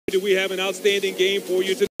Do we have an outstanding game for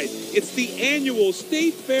you tonight? It's the annual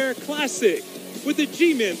State Fair Classic with the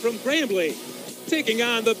G-Men from Grambling taking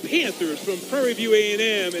on the Panthers from Prairie View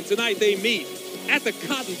A&M, and tonight they meet at the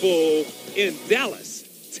Cotton Bowl in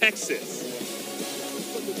Dallas, Texas.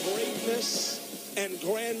 And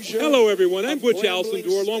grandeur. Hello, everyone. I'm Butch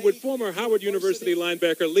Alcindor, along with former Howard University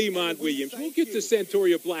linebacker Lemont Williams. We'll get to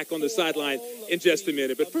Santoria Black on the sideline in just a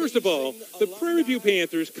minute. But first of all, the Prairie View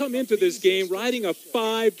Panthers come into this game riding a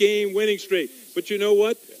 5-game winning streak. But you know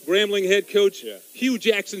what? Grambling head coach Hugh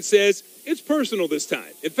Jackson says it's personal this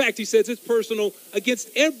time. In fact, he says it's personal against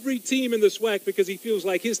every team in the SWAC because he feels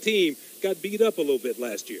like his team got beat up a little bit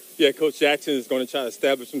last year. Yeah, Coach Jackson is going to try to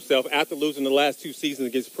establish himself after losing the last 2 seasons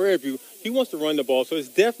against Prairie View. He wants to run the ball, so it's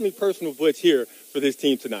definitely personal Butch here for this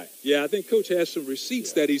team tonight. Yeah, I think Coach has some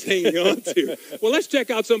receipts that he's hanging on to. Well, let's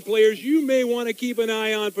check out some players you may want to keep an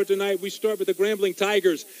eye on for tonight. We start with the Grambling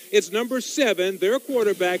Tigers. It's number 7, their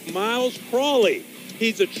quarterback, Miles Crawley.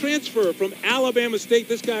 He's a transfer from Alabama State.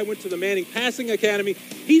 This guy went to the Manning Passing Academy.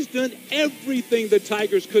 He's done everything the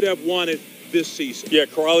Tigers could have wanted this season. Yeah,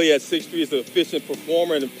 Crawley at 6'3" is an efficient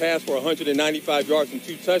performer and passed for 195 yards and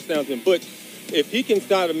 2 touchdowns. And Butch, if he can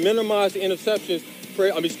start to minimize the interceptions,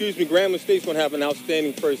 Grambling State's going to have an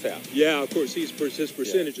outstanding first half. Yeah, of course, his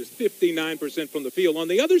percentage is 59% from the field. On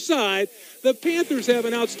the other side, the Panthers have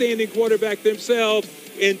an outstanding quarterback themselves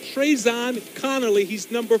in Trezon Connolly. He's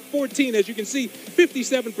number 14. As you can see,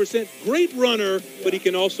 57%. Great runner, but he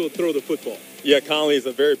can also throw the football. Yeah, Connolly is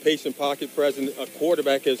a very patient pocket present, a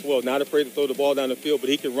quarterback as well. Not afraid to throw the ball down the field, but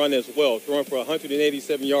he can run as well, throwing for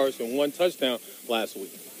 187 yards and 1 touchdown last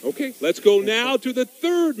week. Okay, let's go now to the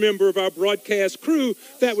third member of our broadcast crew.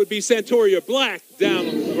 That would be Santoria Black down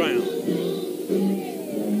on the ground.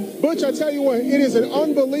 Butch, I tell you what, it is an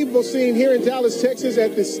unbelievable scene here in Dallas, Texas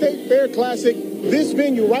at the State Fair Classic. This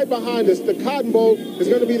venue right behind us, the Cotton Bowl, is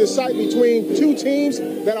going to be the site between 2 teams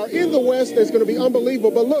that are in the West. That's going to be unbelievable.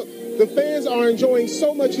 But look, the fans are enjoying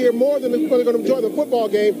so much here, more than they're going to enjoy the football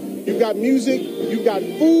game. You've got music, you've got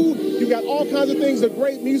food, you've got all kinds of things, the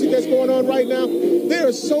great music that's going on right now. There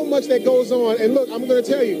is so much that goes on. And look, I'm going to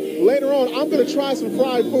tell you, later on, I'm going to try some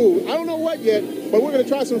fried food. I don't know what yet, but we're going to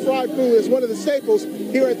try some fried food. It's one of the staples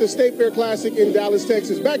here at the State Fair Classic in Dallas,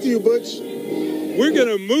 Texas. Back to you, Butch. We're going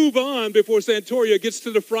to move on before Santoria gets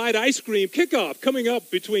to the fried ice cream kickoff coming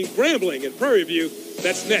up between Grambling and Prairie View.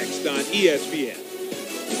 That's next on ESPN.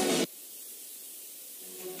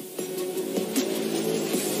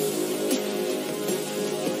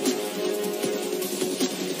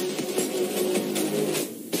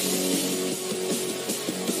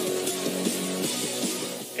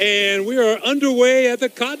 And we are underway at the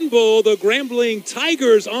Cotton Bowl. The Grambling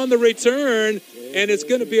Tigers on the return. And it's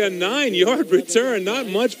going to be a 9-yard return. Not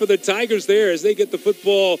much for the Tigers there as they get the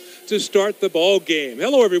football to start the ball game.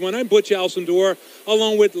 Hello, everyone. I'm Butch Alcindor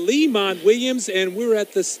along with Lemont Williams, and we're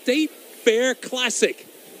at the State Fair Classic.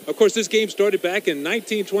 Of course, this game started back in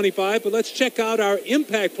 1925, but let's check out our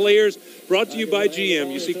impact players brought to you by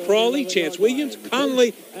GM. You see Crawley, Chance Williams,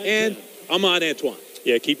 Conley, and Ahmad Antoine.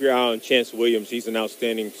 Yeah, keep your eye on Chance Williams. He's an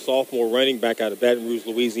outstanding sophomore running back out of Baton Rouge,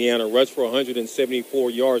 Louisiana. Rushed for 174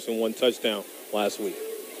 yards and 1 touchdown last week.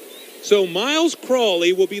 So Miles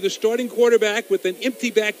Crawley will be the starting quarterback with an empty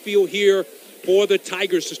backfield here for the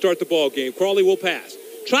Tigers to start the ball game. Crawley will pass.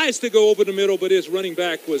 Tries to go over the middle, but his running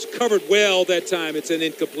back was covered well that time. It's an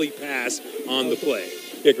incomplete pass on the play.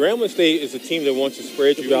 Yeah, Grambling State is a team that wants to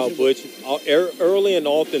spread you out, Butch, early and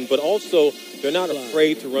often, but also they're not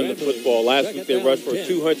afraid to run the football. Last week they rushed for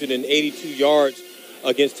 282 yards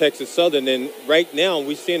against Texas Southern, and right now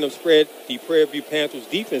we're seeing them spread the Prairie View Panthers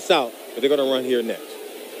defense out, but they're going to run here next.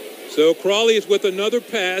 So Crawley is with another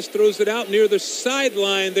pass, throws it out near the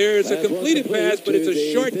sideline there. It's a completed pass, but it's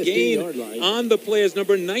a short gain on the play as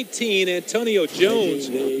number 19, Antonio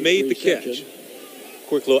Jones, made the catch.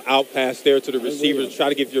 Quick little out pass there to the receivers. Try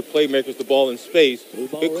to give your playmakers the ball in space. Good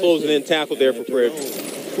closing in tackle there for Prairie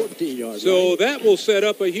View. So that will set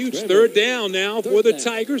up a huge third down now for the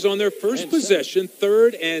Tigers on their first possession,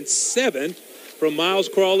 3rd and 7 from Miles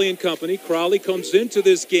Crawley and company. Crawley comes into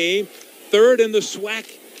this game 3rd in the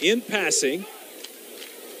SWAC in passing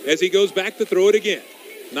as he goes back to throw it again.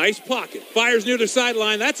 Nice pocket. Fires near the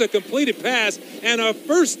sideline. That's a completed pass and a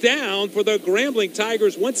first down for the Grambling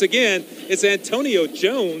Tigers. Once again, it's Antonio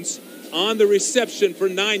Jones on the reception for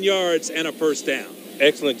 9 yards and a first down.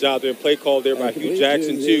 Excellent job there. Play call there by Hugh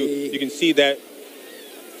Jackson, too. You can see that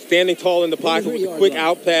standing tall in the pocket with a quick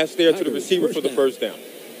out pass there to the receiver for the first down.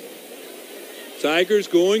 Tigers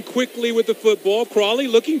going quickly with the football. Crawley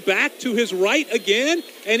looking back to his right again,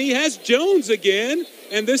 and he has Jones again.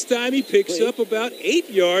 And this time he picks up about 8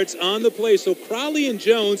 yards on the play. So Crowley and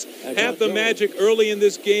Jones have the magic early in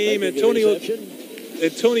this game. Antonio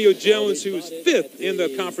Jones, who's 5th in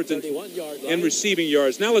the conference in receiving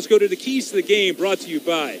yards. Now let's go to the keys to the game, brought to you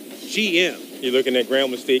by GM. You're looking at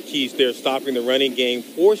Grambling State keys there, stopping the running game,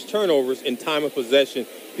 forced turnovers in time of possession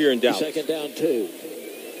here in Dallas. Second down, 2.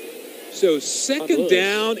 So second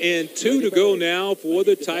down and 2 to go now for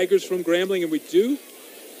the Tigers from Grambling. And we do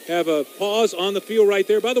have a pause on the field right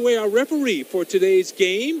there. By the way, our referee for today's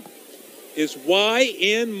game is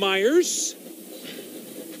Y.N. Myers.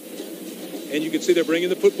 And you can see they're bringing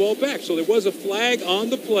the football back. So there was a flag on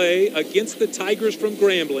the play against the Tigers from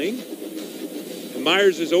Grambling. And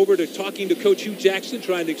Myers is over to talking to Coach Hugh Jackson,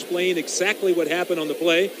 trying to explain exactly what happened on the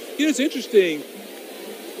play. You know, it's interesting,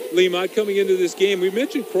 Lemont, coming into this game. We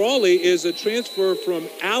mentioned Crawley is a transfer from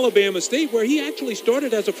Alabama State, where he actually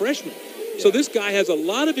started as a freshman. So this guy has a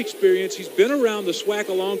lot of experience. He's been around the SWAC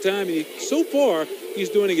a long time, and so far he's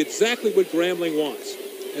doing exactly what Grambling wants.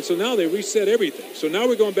 And so now they reset everything. So now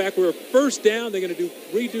we're going back. We're first down. They're going to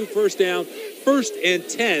redo first down. 1st and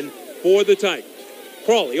 10 for the Tigers.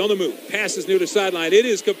 Crawley on the move. Passes near the sideline. It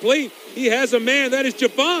is complete. He has a man. That is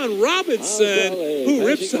Javon Robinson, who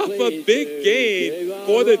rips off a big gain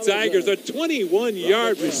for the Tigers. A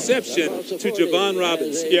 21-yard reception to Javon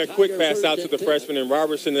Robinson. Yeah, quick pass out to the freshman and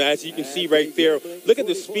Robertson. And as you can see right there, look at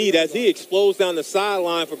the speed as he explodes down the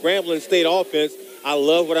sideline for Grambling State offense. I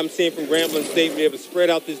love what I'm seeing from Grambling State. Be able to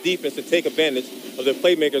spread out this defense and take advantage of the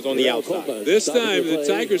playmakers on the outside. This time, the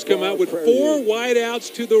Tigers come out with 4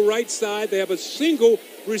 wideouts to the right side. They have a single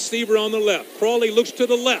receiver on the left. Crawley looks to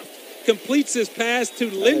the left, completes his pass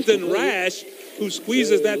to Lyndon Rash, who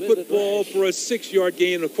squeezes that football for a 6-yard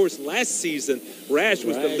gain. And of course, last season, Rash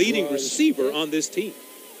was the leading receiver on this team.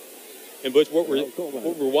 And Butch, what we're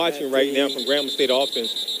watching right now from Grambling State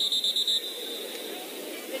offense.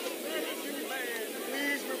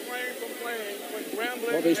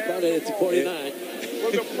 Well, they spotted at the 49.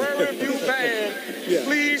 Will the Prairie View band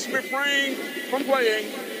please refrain from playing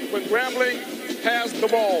when Grambling has the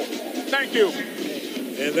ball? Thank you.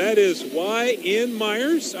 And that is Y.N.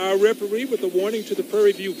 Myers, our referee, with a warning to the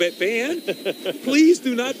Prairie View band. Please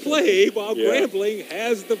do not play while Grambling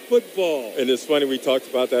has the football. And it's funny, we talked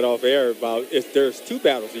about that off air, about if there's 2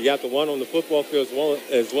 battles. You got the one on the football field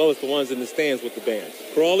as well as the ones in the stands with the bands.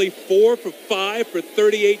 Crawley 4 for 5 for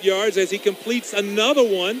 38 yards as he completes another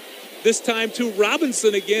one, this time to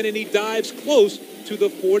Robinson again, and he dives close to the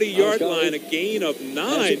 40-yard line, a gain of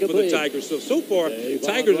 9 for the Tigers. So far,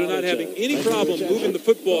 Tigers are not having any problem moving the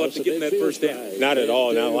football after getting that first down. Not at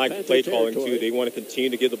all. Now, I like the play calling, too. They want to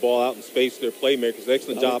continue to get the ball out in space to their playmakers.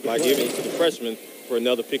 Excellent job by giving it to the freshman for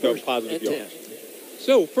another pickup positive yards.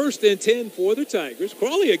 So 1st and 10 for the Tigers.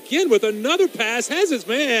 Crawley again with another pass, has his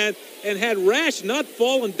man, and had Rash not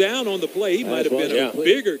fallen down on the play, he might have been a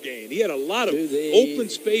bigger gain. He had a lot of open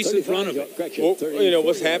space in front of him. Well, you know,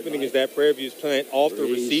 what's happening is that Prairie View is playing off the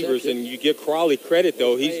receivers, and you give Crawley credit,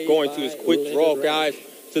 though. He's going to his quick draw guys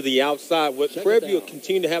to the outside. What Prairie View will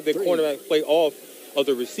continue to have their cornerback play off of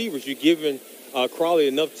the receivers. You're giving Crawley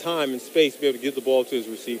enough time and space to be able to give the ball to his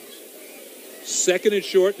receivers. 2nd and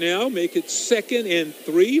short now, make it 2nd and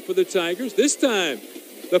 3 for the Tigers. This time,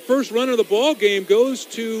 the first run of the ball game goes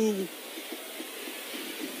to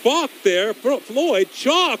Falk there, Floyd,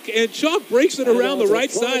 Chalk, and Chalk breaks it around the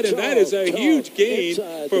right side, and that is a huge gain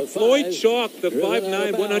for Floyd Chalk, the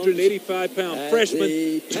 5'9", 185-pound freshman,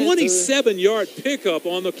 27-yard pickup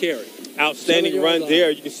on the carry. Outstanding run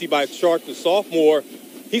there. You can see by Chalk, the sophomore.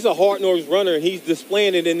 He's a hard-nosed runner, and he's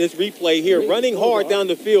displaying it in this replay here, running hard down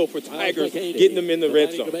the field for Tigers, getting them in the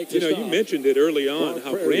red zone. You know, you mentioned it early on,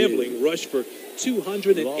 how Grambling rushed for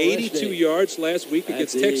 282 yards last week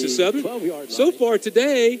against Texas Southern. So far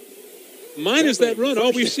today, minus that run,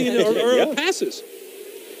 all we've seen are passes.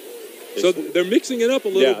 So they're mixing it up a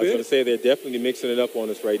little bit. Yeah, I was going to say they're definitely mixing it up on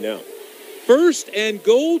us right now. 1st and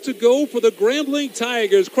goal to go for the Grambling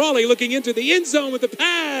Tigers. Crawley looking into the end zone with the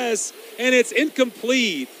pass, and it's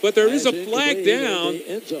incomplete. But there is a flag down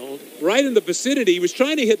right in the vicinity. He was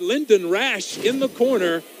trying to hit Lyndon Rash in the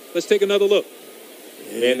corner. Let's take another look.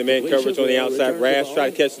 Man-to-man coverage on the outside. Rash tried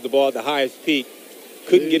to catch the ball at the highest peak.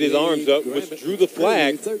 Couldn't get his arms up, which drew the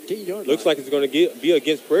flag. Looks like it's going to be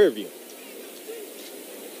against Prairie View.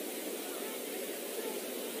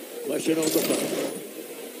 Question on the phone.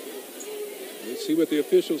 Let's see what the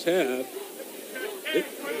officials have.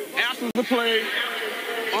 After the play,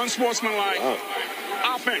 unsportsmanlike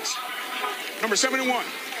offense. Number 71.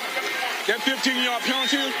 That 15-yard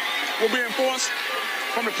penalty will be enforced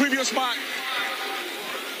from the previous spot.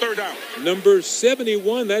 3rd down. Number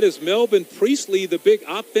 71, that is Melvin Priestley, the big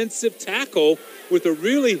offensive tackle with a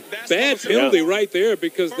really bad penalty right there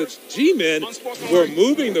because the G-men were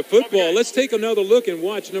moving the football. Let's take another look and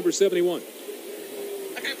watch number 71.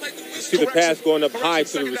 See the pass going up high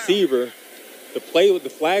to the receiver. The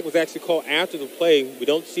flag was actually called after the play. We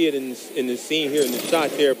don't see it in the scene here in the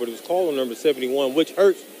shot there, but it was called on number 71, which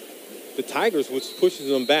hurts the Tigers, which pushes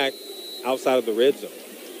them back outside of the red zone.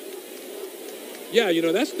 Yeah, you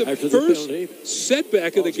know, that's the first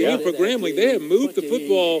setback of the game for Grambling. They have moved the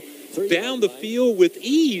football down the field with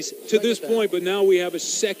ease to this point, but now we have a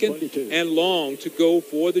second and long to go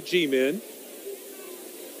for the G-men.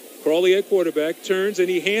 Crawley at quarterback, turns, and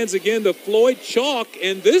he hands again to Floyd Chalk,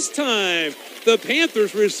 and this time the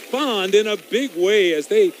Panthers respond in a big way as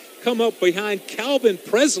they come up behind Calvin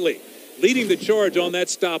Presley, leading the charge on that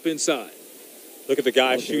stop inside. Look at the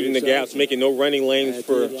guy shooting the gaps, making no running lanes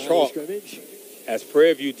for Chalk. As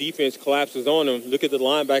Prairie View defense collapses on him, look at the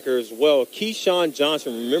linebacker as well, Keyshawn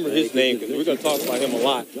Johnson. Remember his name because we're going to talk about him a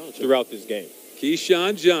lot throughout this game.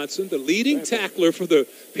 Keyshawn Johnson, the leading tackler for the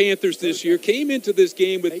Panthers this year, came into this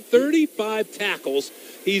game with 35 tackles.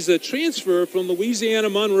 He's a transfer from Louisiana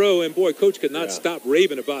Monroe, and boy, Coach could not stop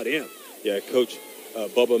raving about him. Yeah, Coach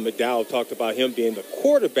Bubba McDowell talked about him being the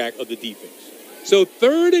quarterback of the defense. So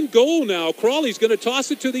 3rd and goal now. Crawley's going to toss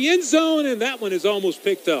it to the end zone, and that one is almost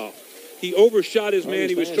picked off. He overshot his man.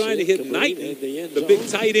 He was trying to hit Knighton, the big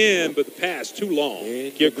tight end, but the pass too long.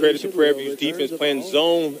 Give credit to Prairie View's defense playing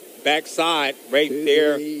zone backside right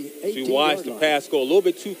there to watch the pass go a little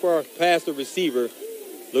bit too far past the receiver.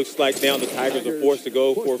 Looks like now the Tigers are forced to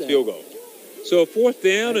go for a field goal. So 4th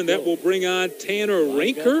down, and that will bring on Tanner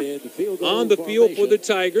Rinker on the field for the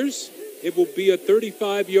Tigers. It will be a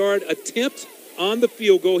 35-yard attempt on the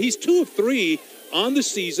field goal. He's 2 of 3 on the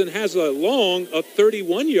season, has a long of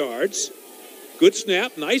 31 yards. Good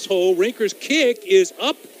snap, nice hole. Rinker's kick is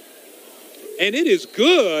up, and it is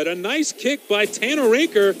good. A nice kick by Tanner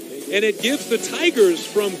Rinker, and it gives the Tigers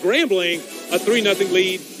from Grambling a 3-0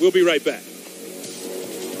 lead. We'll be right back.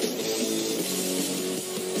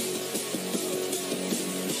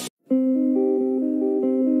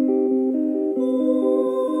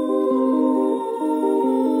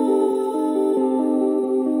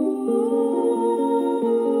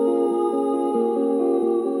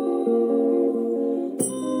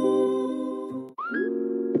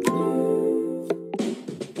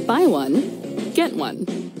 Buy one, get one.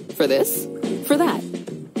 For this, for that.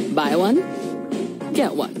 Buy one,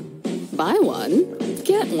 get one. Buy one,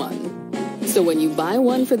 get one. So when you buy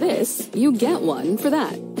one for this, you get one for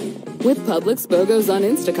that. With Publix BOGOs on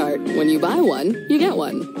Instacart, when you buy one, you get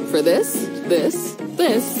one. For this,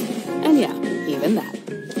 and yeah, even that.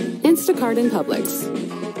 Instacart and Publix.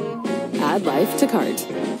 Add life to cart.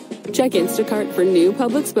 Check Instacart for new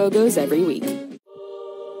Publix BOGOs every week.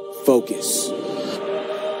 Focus.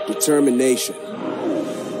 Determination.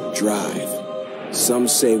 Drive. Some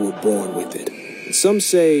say we're born with it. And some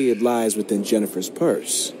say it lies within Jennifer's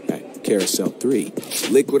purse at Carousel 3.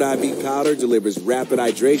 Liquid IV powder delivers rapid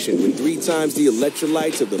hydration with 3 times the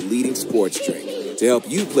electrolytes of the leading sports drink to help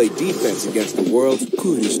you play defense against the world's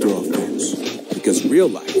coolest offense. Because real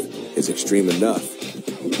life is extreme enough.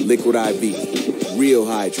 Liquid IV. Real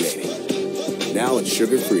hydrating. Now it's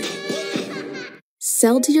sugar-free.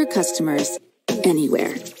 Sell to your customers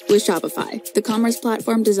anywhere with Shopify, the commerce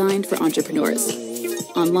platform designed for entrepreneurs.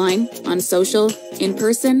 Online, on social, in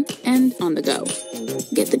person, and on the go.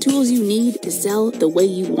 Get the tools you need to sell the way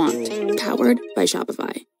you want. Powered by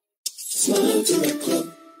Shopify. Smile Direct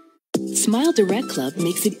Club. Smile Direct Club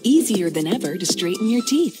makes it easier than ever to straighten your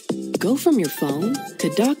teeth. Go from your phone to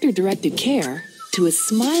doctor-directed care to a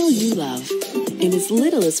smile you love in as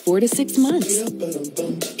little as 4 to 6 months.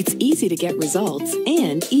 It's easy to get results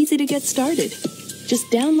and easy to get started. Just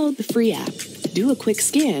download the free app, do a quick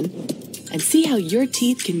scan, and see how your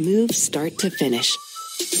teeth can move start to finish.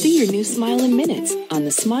 See your new smile in minutes on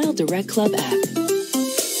the Smile Direct Club app.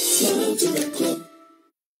 Smile Direct Club.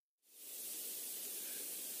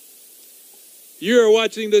 You're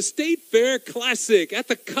watching the State Fair Classic at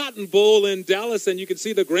the Cotton Bowl in Dallas, and you can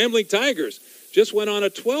see the Grambling Tigers just went on a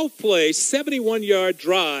 12-play, 71-yard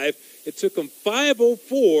drive. It took them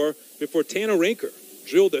 5:04 before Tanner Rinker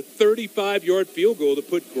drilled a 35-yard field goal to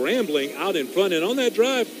put Grambling out in front. And on that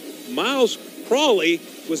drive, Miles Crawley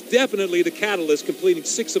was definitely the catalyst, completing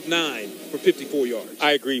 6 of 9 for 54 yards.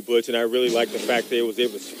 I agree, Butch, and I really like the fact that they was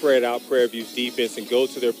able to spread out Prairie View's defense and go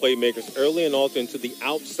to their playmakers early and often to the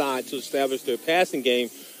outside to establish their passing game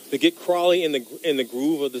to get Crawley in the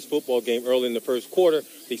groove of this football game early in the first quarter.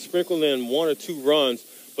 They sprinkled in 1 or 2 runs,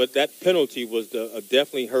 but that penalty was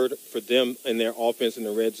definitely hurt for them in their offense in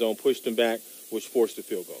the red zone, pushed them back which forced the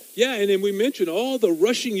field goal. Yeah, and then we mentioned all the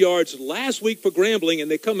rushing yards last week for Grambling, and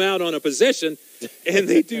they come out on a possession, and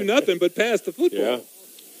they do nothing but pass the football. Yeah.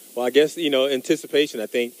 Well, I guess, anticipation, I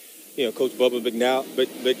think, Coach Bubba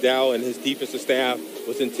McDowell and his defensive staff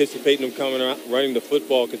was anticipating them coming around, running the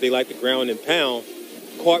football because they like to ground and pound.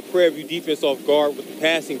 Caught Prairie View defense off guard with the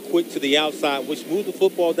passing quick to the outside, which moved the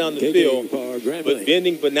football down the field. But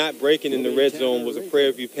bending but not breaking in the red zone was a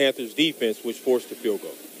Prairie View Panthers defense, which forced the field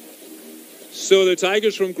goal. So the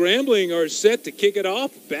Tigers from Grambling are set to kick it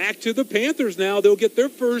off. Back to the Panthers now. They'll get their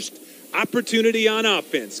first opportunity on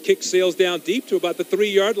offense. Kick sails down deep to about the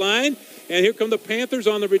 3-yard line. And here come the Panthers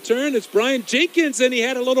on the return. It's Brian Jenkins, and he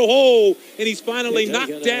had a little hole, and he's finally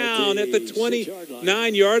knocked down at the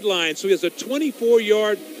 29-yard line. So he has a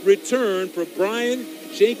 24-yard return for Brian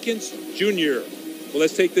Jenkins Jr. Well,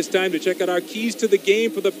 let's take this time to check out our keys to the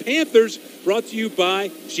game for the Panthers, brought to you by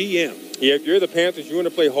GM. Yeah, if you're the Panthers, you want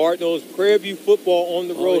to play hard-nosed Prairie View football on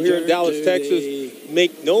the road here in Dallas, Texas.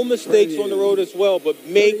 Make no mistakes on the road as well, but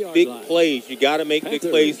make big plays. You got to make big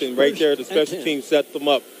plays, and right there, the special team set them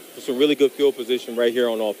up for some really good field position right here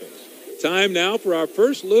on offense. Time now for our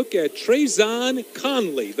first look at Trayvon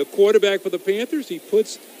Conley, the quarterback for the Panthers. He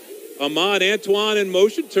puts Ahmad Antoine in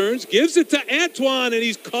motion, turns, gives it to Antoine, and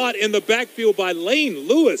he's caught in the backfield by Lane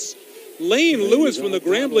Lewis. Lane Lewis from the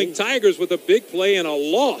Grambling Tigers with a big play and a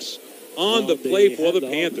loss on the play for the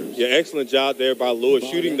Panthers. Yeah, excellent job there by Lewis,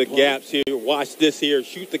 shooting the gaps here. Watch this here,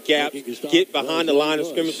 shoot the gaps, get behind the line of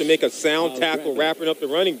scrimmage to make a sound tackle, wrapping up the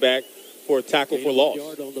running back for a tackle for loss.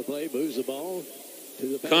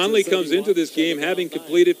 Conley comes into this game having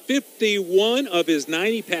completed 51 of his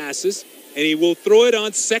 90 passes, and he will throw it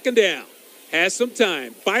on second down. Has some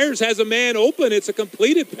time. Fires, has a man open. It's a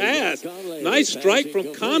completed pass. Nice strike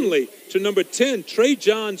from Conley to number 10,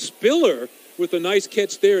 Trajan Spiller, with a nice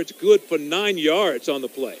catch there. It's good for 9 yards on the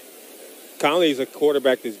play. Conley is a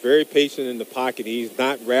quarterback that's very patient in the pocket. He's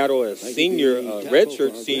not rattled. A senior,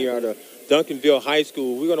 redshirt senior out of Duncanville High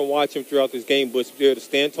School. We're going to watch him throughout this game, but be able to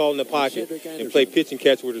stand tall in the pocket and play pitch and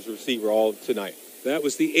catch with his receiver all tonight. That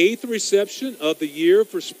was the 8th reception of the year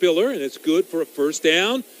for Spiller, and it's good for a first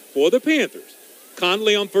down for the Panthers.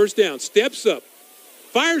 Conley on first down, steps up,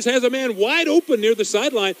 fires, has a man wide open near the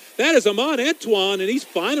sideline. That is Ahmad Antoine, and he's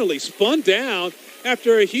finally spun down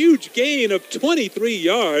after a huge gain of 23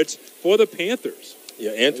 yards for the Panthers.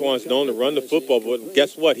 Yeah, Antoine's known to run the football, but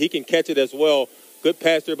guess what? He can catch it as well. Good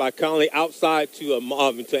pass there by Conley outside to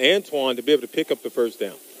Antoine to be able to pick up the first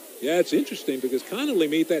down. Yeah, it's interesting because Conley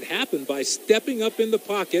made that happen by stepping up in the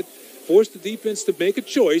pocket, forced the defense to make a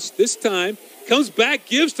choice. This time, comes back,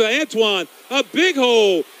 gives to Antoine, a big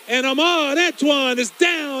hole, and Ahmad Antoine is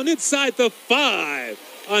down inside the 5.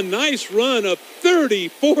 A nice run of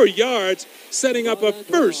 34 yards, setting up a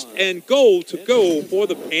first and goal to go for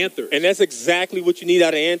the Panthers. And that's exactly what you need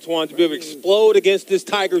out of Antoine to be able to explode against this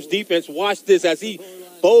Tigers defense. Watch this as he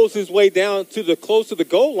bowls his way down to the close to the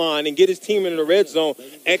goal line and get his team into the red zone.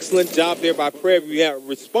 Excellent job there by Prairie View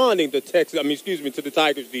responding to the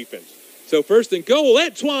Tigers defense. So first and goal,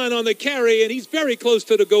 Antoine on the carry, and he's very close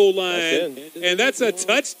to the goal line. And that's a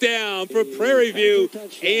touchdown for Prairie View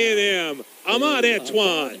A&M. Ahmad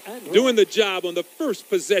Antoine doing the job on the first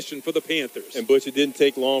possession for the Panthers. And Butch, it didn't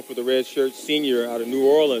take long for the redshirt senior out of New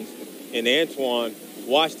Orleans. And Antoine,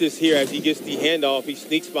 watch this here as he gets the handoff. He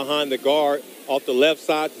sneaks behind the guard off the left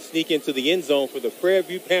side to sneak into the end zone for the Prairie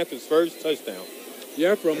View Panthers' first touchdown.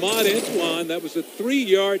 Yeah, for Ahmad Antoine, that was a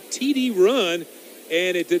 3-yard TD run.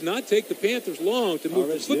 And it did not take the Panthers long to move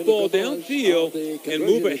the football downfield and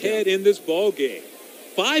move ahead in this ball game.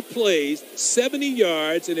 5 plays, 70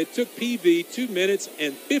 yards, and it took PV 2 minutes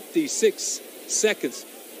and 56 seconds.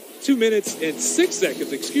 2 minutes and 6 seconds,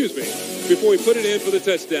 before he put it in for the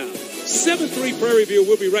touchdown. 7-3 Prairie View.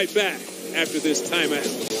 We'll be right back after this timeout.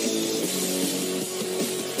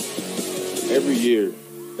 Every year,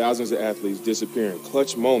 thousands of athletes disappear in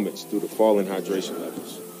clutch moments due to falling hydration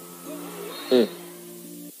levels.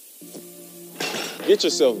 Get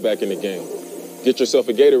yourself back in the game. Get yourself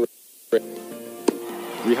a Gatorade.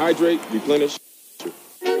 Rehydrate, replenish.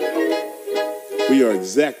 We are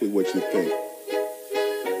exactly what you think.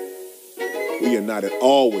 We are not at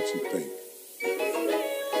all what you think.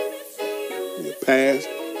 We are past,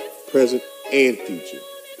 present, and future,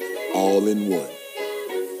 all in one.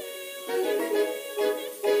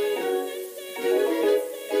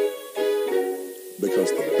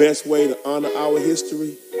 Because the best way to honor our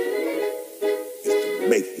history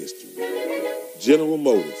make history. General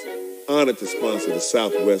Motors, honored to sponsor the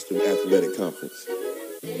Southwestern Athletic Conference.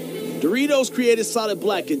 Doritos created Solid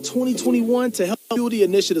Black in 2021 to help fuel the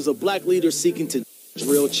initiatives of black leaders seeking to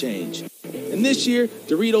real change. And And this year,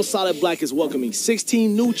 Doritos Solid Black is welcoming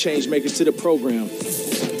 16 new change makers to the program.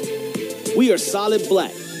 We are Solid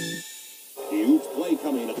Black. Huge play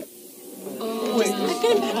coming up.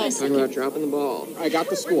 Talking about dropping the ball. I got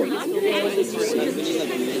the score.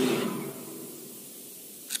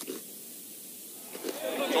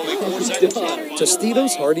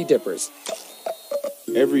 Tostitos Hardy Dippers.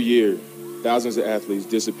 Every year, thousands of athletes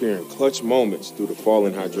disappear in clutch moments due to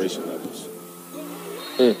falling hydration levels.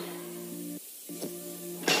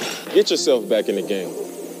 Get yourself back in the game.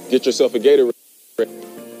 Get yourself a Gatorade.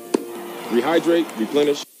 Rehydrate,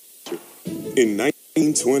 replenish. In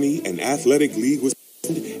 1920, an athletic league was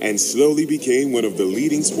and slowly became one of the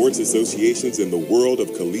leading sports associations in the world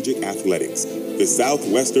of collegiate athletics, the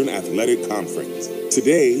Southwestern Athletic Conference.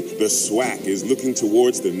 Today, the SWAC is looking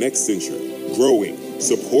towards the next century, growing,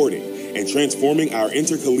 supporting, and transforming our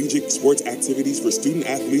intercollegiate sports activities for student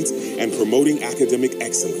athletes and promoting academic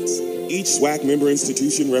excellence. Each SWAC member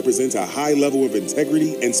institution represents a high level of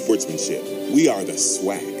integrity and sportsmanship. We are the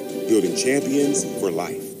SWAC, building champions for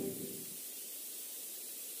life.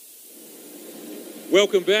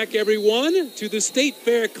 Welcome back, everyone, to the State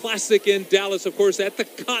Fair Classic in Dallas, of course, at the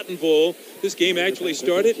Cotton Bowl. This game actually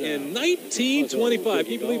started in 1925.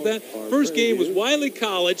 Can you believe that? First game was Wiley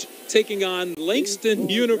College taking on Langston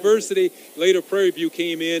University. Later, Prairie View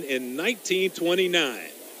came in 1929.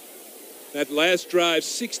 That last drive,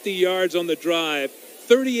 60 yards on the drive,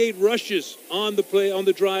 38 rushes on the play on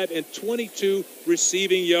the drive, and 22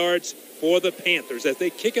 receiving yards for the Panthers as they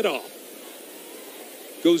kick it off.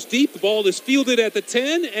 Goes deep, the ball is fielded at the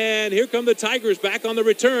 10, and here come the Tigers back on the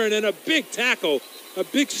return, and a big tackle, a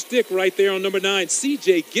big stick right there on number 9,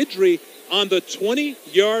 C.J. Guidry on the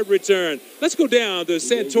 20-yard return. Let's go down to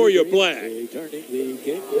Santoria Black.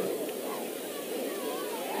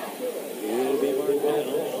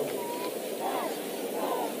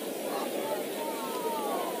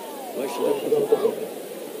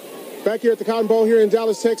 Back here at the Cotton Bowl here in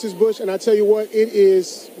Dallas, Texas, Bush, and I tell you what, it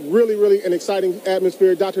is really, really an exciting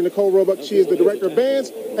atmosphere. Dr. Nicole Roebuck, she is the Director of Bands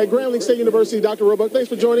at Grambling State University. Dr. Roebuck, thanks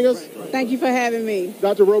for joining us. Thank you for having me.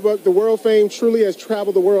 Dr. Roebuck, the world fame truly has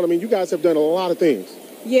traveled the world. I mean, you guys have done a lot of things.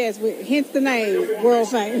 Yes, hence the name, world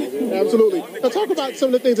fame. Absolutely. Now talk about some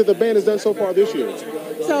of the things that the band has done so far this year.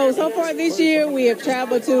 So far this year, we have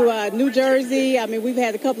traveled to New Jersey. I mean, we've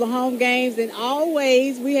had a couple of home games, and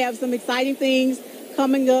always we have some exciting things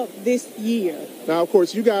coming up this year. Now, of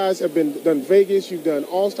course, you guys have done Vegas, you've done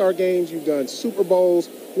All-Star games, you've done Super Bowls.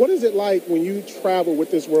 What is it like when you travel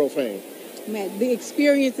with this world fame? Man, the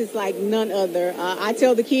experience is like none other. I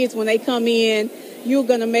tell the kids when they come in, you're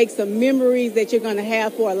going to make some memories that you're going to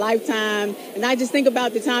have for a lifetime. And I just think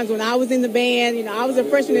about the times when I was in the band. You know, I was a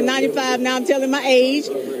freshman in 95. Now I'm telling my age.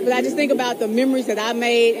 But I just think about the memories that I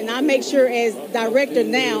made. And I make sure as director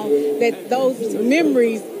now that those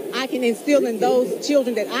memories I can instill in those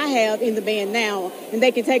children that I have in the band now. And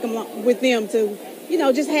they can take them with them to, you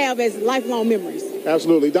know, just have as lifelong memories.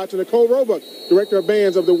 Absolutely. Dr. Nicole Roebuck, Director of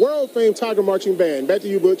Bands of the world-famed Tiger Marching Band. Back to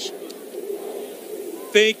you, Butch.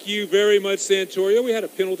 Thank you very much, Santoria. We had a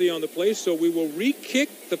penalty on the play, so we will re-kick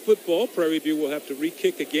the football. Prairie View will have to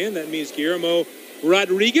re-kick again. That means Guillermo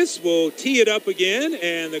Rodriguez will tee it up again,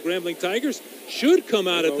 and the Grambling Tigers should come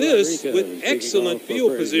out of this with excellent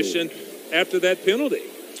field position after that penalty.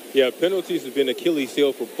 Yeah, penalties have been Achilles'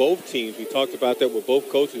 heel for both teams. We talked about that with both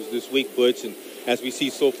coaches this week, Butch, and as we see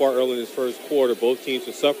so far early in this first quarter, both teams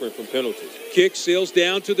are suffering from penalties. Kick sails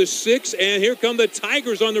down to the 6, and here come the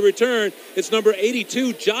Tigers on the return. It's number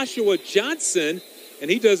 82, Joshua Johnson, and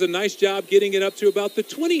he does a nice job getting it up to about the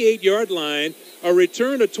 28-yard line. A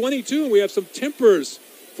return to 22, and we have some tempers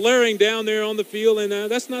flaring down there on the field, and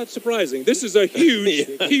that's not surprising. This is a huge,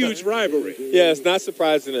 huge rivalry. Yeah, it's not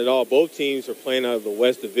surprising at all. Both teams are playing out of the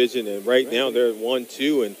West Division, and right now they're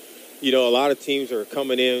 1-2, and you know, a lot of teams are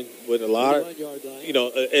coming in with a lot of, you know,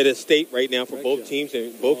 at a state right now for both teams,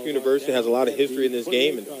 and both universities has a lot of history in this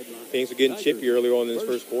game, and things are getting chippy earlier on in this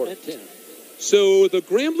first quarter. So the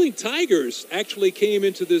Grambling Tigers actually came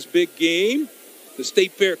into this big game, the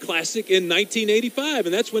State Fair Classic, in 1985,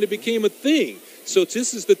 and that's when it became a thing. So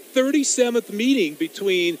this is the 37th meeting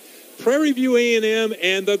between Prairie View A&M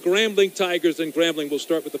and the Grambling Tigers, and Grambling will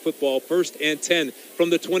start with the football, 1st and 10 from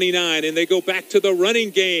the 29, and they go back to the running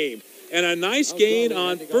game. And a nice gain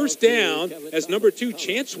on first down as number 2,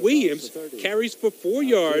 Chance Williams, carries for 4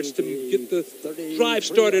 yards to get the drive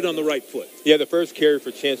started on the right foot. Yeah, the first carry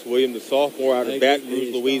for Chance Williams, the sophomore out of Baton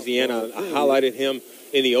Rouge, Louisiana. I highlighted him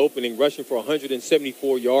in the opening, rushing for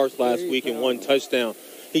 174 yards last week and 1 touchdown.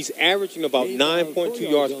 He's averaging about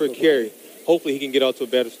 9.2 yards per carry. hopefully he can get out to a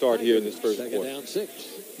better start here in this first quarter. Down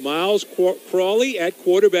 6. Miles Crawley at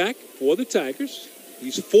quarterback for the Tigers.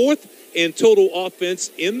 He's 4th in total offense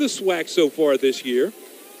in the SWAC so far this year.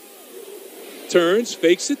 Turns,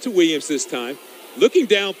 fakes it to Williams this time. Looking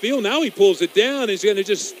downfield, now he pulls it down. He's going to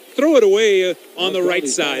just throw it away on the right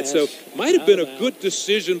side. So might have been a good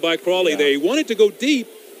decision by Crawley there. He wanted to go deep,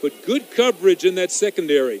 but good coverage in that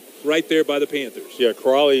secondary right there by the Panthers. Yeah,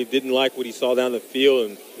 Crawley didn't like what he saw down the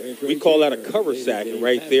field, and we call that a cover sack. And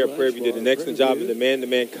right there, Prairie View did an excellent job in the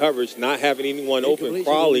man-to-man coverage, not having anyone open.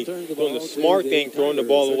 Crawley doing the smart thing, throwing the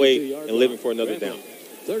ball away and living for another down.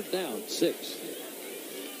 3rd down, 6.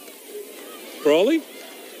 Crawley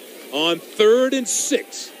on 3rd and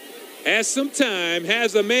 6. Has some time,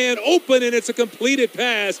 has a man open, and it's a completed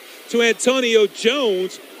pass to Antonio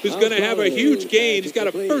Jones, who's going to have a huge gain. He's got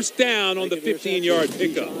a first down on the 15-yard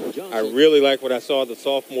pickup. I really like what I saw, the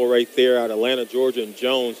sophomore right there out of Atlanta, Georgia, and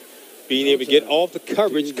Jones being able to get off the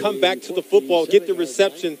coverage, come back to the football, get the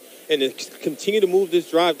reception, and then continue to move this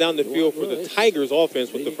drive down the field for the Tigers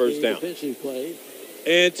offense with the first down.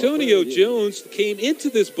 Antonio Jones came into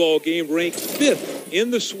this ball game ranked 5th in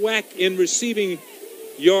the SWAC in receiving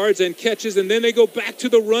yards and catches, and then they go back to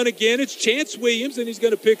the run again. It's Chance Williams, and he's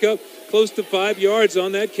going to pick up close to 5 yards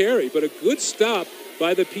on that carry, but a good stop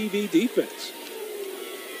by the PV defense.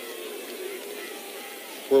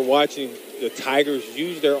 We're watching the Tigers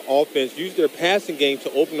use their offense, use their passing game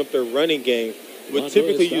to open up their running game. But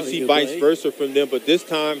typically you see vice versa from them, but this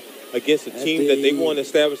time against a team that they want to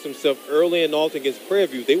establish themselves early and often against Prairie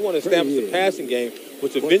View, they want to establish the passing game,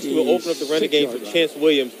 which eventually will open up the running game for Chance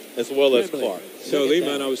Williams as well as Clark. So,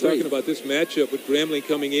 Lehman, I was talking about this matchup with Grambling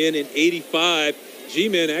coming in 85.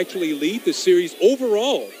 G-Men actually lead the series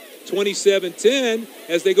overall, 27-10,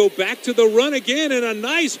 as they go back to the run again, and a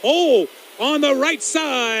nice hole on the right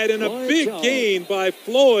side, and a big gain by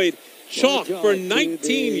Floyd Chalk for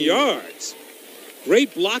 19 yards.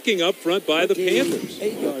 Great blocking up front by the Panthers.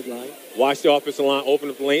 8-yard line. Watch the offensive line open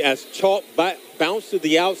up the lane as Chalk bounces to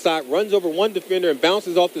the outside, runs over one defender, and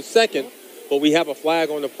bounces off the second. But we have a flag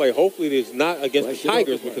on the play. Hopefully it is not against the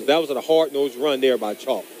Tigers, because that was a hard-nosed run there by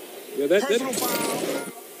Chalk. Yeah, personal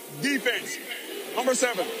foul, defense, number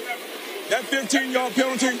 7. That 15-yard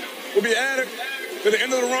penalty will be added to the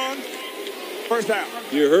end of the run. First down.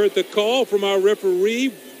 You heard the call from our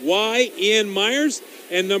referee, Ian Myers,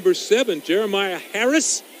 and number 7, Jeremiah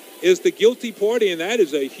Harris, is the guilty party, and that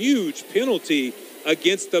is a huge penalty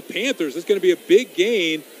against the Panthers. It's going to be a big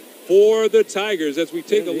gain for the Tigers as we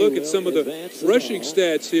take a look at some of the rushing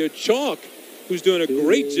stats here. Chalk, who's doing a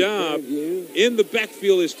great job in the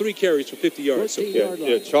backfield, is 3 carries for 50 yards. So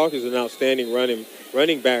yeah, Chalk is an outstanding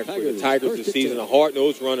running back for the Tigers this season, a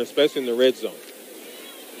hard-nosed runner, especially in the red zone.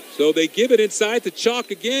 So they give it inside to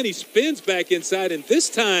Chalk again. He spins back inside, and this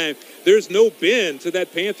time there's no bend to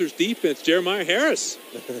that Panthers defense. Jeremiah Harris,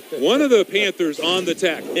 one of the Panthers on the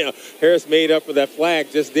tackle. Yeah, Harris made up for that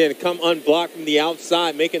flag just then. Come unblocked from the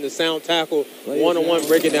outside, making the sound tackle, one-on-one,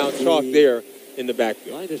 breaking down Chalk there in the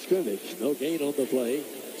backfield. Line of scrimmage, no gain on the play.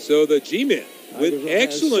 So the G-Men with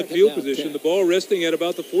excellent field position, the ball resting at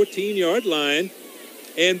about the 14-yard line.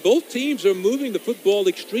 And both teams are moving the football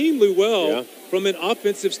extremely well from an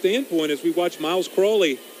offensive standpoint as we watch Miles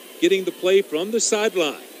Crawley getting the play from the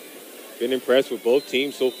sideline. Been impressed with both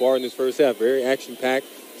teams so far in this first half. Very action-packed.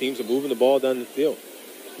 Teams are moving the ball down the field.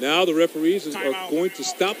 Now the referees are going to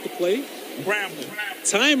stop the play.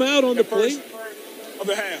 Timeout on the play.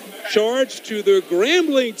 Charge to the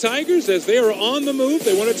Grambling Tigers as they are on the move.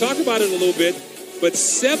 They want to talk about it a little bit. But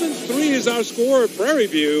 7-3 is our score. Prairie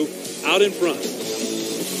View out in front.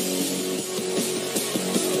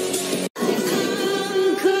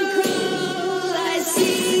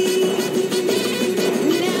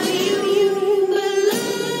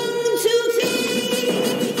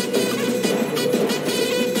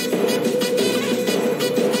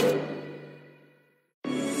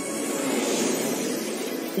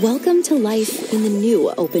 Welcome to life in the new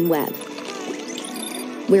open web,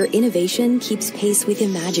 where innovation keeps pace with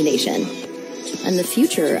imagination, and the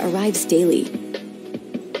future arrives daily.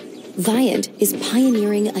 Viant is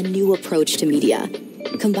pioneering a new approach to media,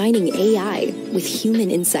 combining AI with human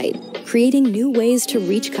insight, creating new ways to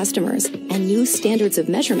reach customers and new standards of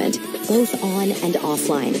measurement, both on and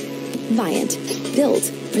offline. Viant, built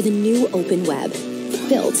for the new open web,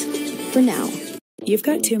 built for now. You've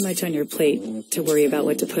got too much on your plate to worry about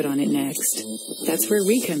what to put on it next. That's where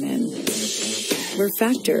we come in. We're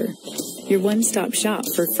Factor, your one-stop shop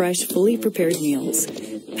for fresh, fully prepared meals,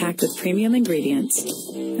 packed with premium ingredients,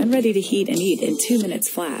 and ready to heat and eat in 2 minutes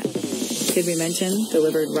flat. Did we mention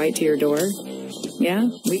delivered right to your door? Yeah,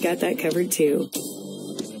 we got that covered too.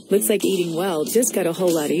 Looks like eating well just got a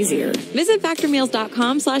whole lot easier. Visit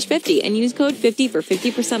factormeals.com/50 and use code 50 for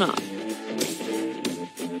 50% off.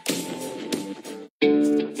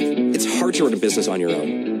 It's hard to run a business on your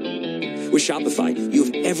own. With Shopify, you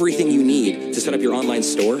have everything you need to set up your online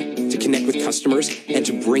store, to connect with customers, and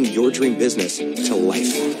to bring your dream business to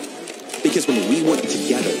life. Because when we work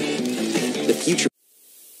together, the future...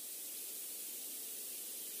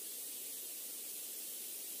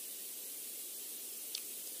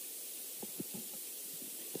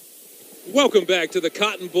 Welcome back to the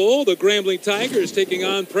Cotton Bowl. The Grambling Tigers taking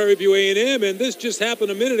on Prairie View A&M, and this just happened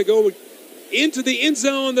a minute ago. Into the end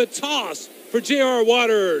zone, the toss for J.R.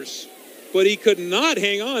 Waters. But he could not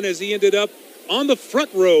hang on as he ended up on the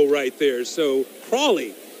front row right there. So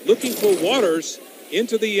Crawley looking for Waters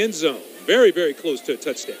into the end zone. Very, very close to a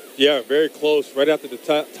touchdown. Yeah, very close. Right after the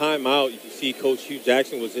timeout, you can see Coach Hugh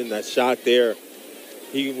Jackson was in that shot there.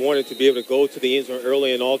 He wanted to be able to go to the end zone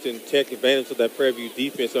early and often take advantage of that Prairie View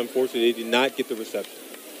defense. Unfortunately, they did not get the reception.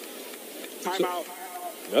 Timeout.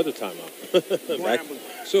 Another timeout.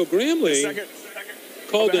 So Grambling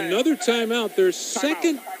called another timeout. Their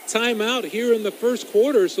second timeout here in the first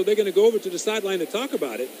quarter, so they're going to go over to the sideline to talk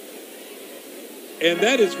about it. And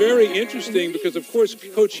that is very interesting because, of course,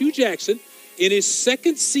 Coach Hugh Jackson, in his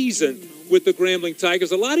second season with the Grambling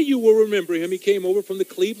Tigers, a lot of you will remember him. He came over from the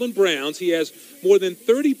Cleveland Browns. He has more than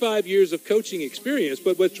 35 years of coaching experience.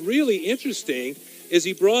 But what's really interesting is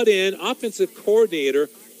he brought in offensive coordinator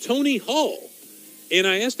Tony Hall. And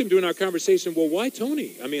I asked him during our conversation, well, why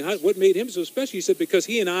Tony? I mean, what made him so special? He said, because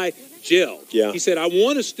he and I gelled. Yeah. He said, I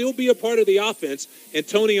want to still be a part of the offense. And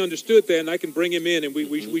Tony understood that, and I can bring him in, and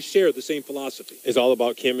we share the same philosophy. It's all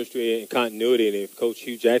about chemistry and continuity. And if Coach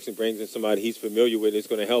Hugh Jackson brings in somebody he's familiar with, it's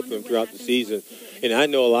going to help him throughout the season. And I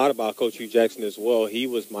know a lot about Coach Hugh Jackson as well. He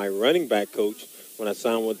was my running back coach when I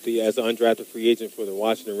signed as an undrafted free agent for the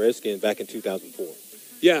Washington Redskins back in 2004.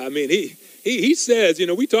 Yeah, I mean, he says,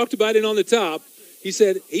 we talked about it on the top. He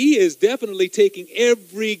said he is definitely taking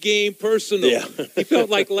every game personal. Yeah. He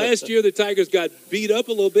felt like last year the Tigers got beat up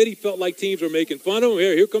a little bit. He felt like teams were making fun of him.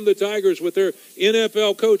 Here come the Tigers with their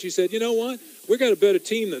NFL coach. He said, you know what? We got a better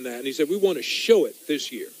team than that. And he said, we want to show it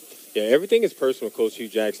this year. Yeah, everything is personal, Coach Hugh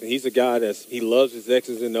Jackson. He's a guy he loves his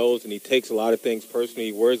X's and O's, and he takes a lot of things personally.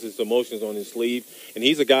 He wears his emotions on his sleeve. And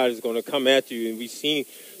he's a guy that's going to come at you. And we've seen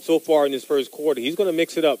so far in this first quarter, he's going to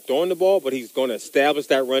mix it up throwing the ball, but he's going to establish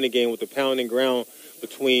that running game with the pounding ground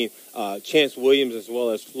between Chance Williams as well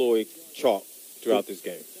as Floyd Chalk throughout this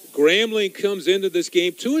game. Grambling comes into this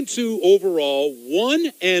game 2-2 overall,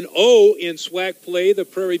 1-0 in SWAC play. The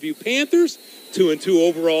Prairie View Panthers 2-2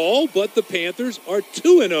 overall, but the Panthers are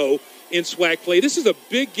 2-0 in SWAC play. This is a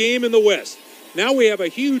big game in the West. Now we have a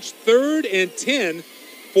huge 3rd and 10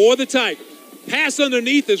 for the Tigers. Pass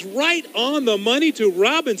underneath is right on the money to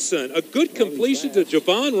Robinson. A good completion to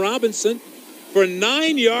Javon Robinson for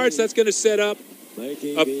 9 yards. That's going to set up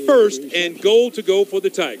a 1st and goal to go for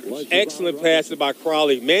the Tigers. Excellent pass by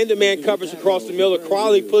Crawley. Man-to-man coverage across the middle.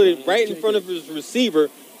 Crawley put it right in front of his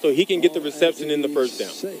receiver so he can get the reception in the first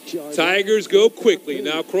down. Tigers go quickly.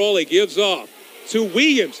 Now Crawley gives off to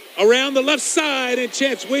Williams around the left side, and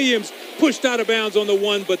Chance Williams pushed out of bounds on the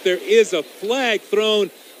 1, but there is a flag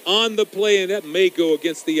thrown on the play, and that may go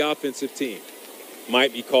against the offensive team.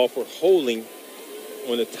 Might be called for holding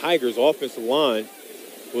on the Tigers' offensive line.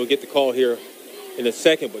 We'll get the call here in a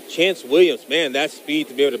second, but Chance Williams, man, that speed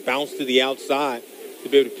to be able to bounce to the outside, to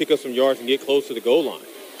be able to pick up some yards and get close to the goal line.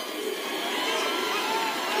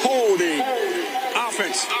 Holding.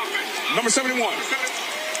 Offense. Number 71.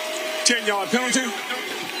 10-yard penalty.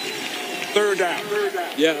 3rd down.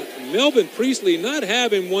 Yeah, Melvin Priestley not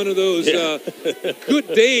having one of those good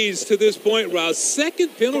days to this point, Rouse.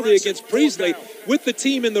 Second penalty against Priestley with the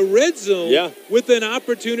team in the red zone with an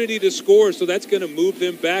opportunity to score. So that's going to move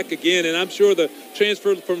them back again. And I'm sure the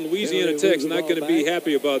transfer from Louisiana Tech's not going to be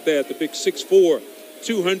happy about that. The big 6'4",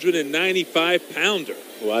 295-pounder.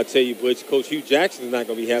 Well, I tell you, Butch, Coach Hugh Jackson is not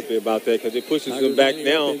going to be happy about that because it pushes them back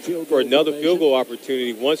down for another field goal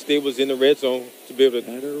opportunity once they was in the red zone to be able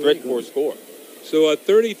to threaten for a score. So a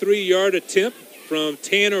 33-yard attempt from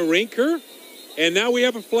Tanner Rinker. And now we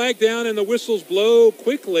have a flag down, and the whistles blow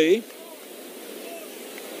quickly.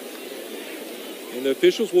 And the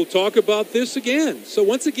officials will talk about this again. So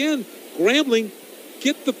once again, Grambling,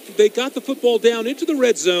 they got the football down into the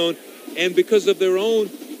red zone, and because of their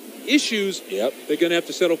own issues, they're going to have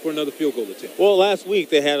to settle for another field goal attempt. Well, last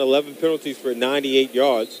week they had 11 penalties for 98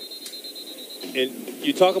 yards. And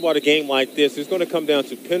you talk about a game like this, it's going to come down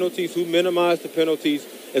to penalties, who minimize the penalties,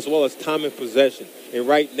 as well as time and possession. And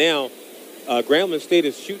right now, Grambling State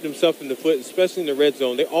is shooting himself in the foot, especially in the red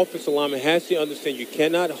zone. Their offensive lineman has to understand you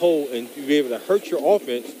cannot hold and be able to hurt your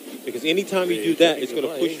offense, because anytime you do that, it's going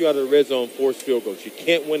to push you out of the red zone, force field goals. You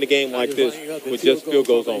can't win a game like this with just field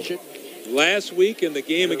goals on. Last week in the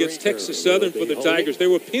game against Texas Southern for the Tigers, they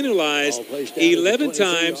were penalized 11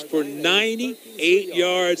 times for 98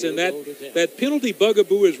 yards, and that penalty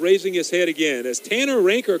bugaboo is raising his head again. As Tanner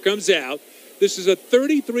Ranker comes out, this is a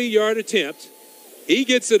 33-yard attempt. He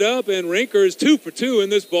gets it up, and Ranker is 2 for 2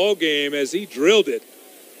 in this ball game as he drilled it.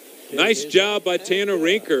 Nice job by Tanner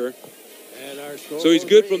Ranker. So he's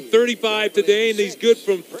good from 35 today, and he's good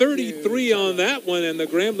from 33 on that one, and the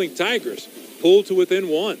Grambling Tigers pulled to within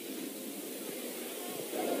 1.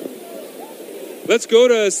 Let's go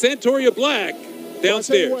to Santoria Black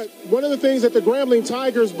downstairs. Well, I'll tell you what, one of the things that the Grambling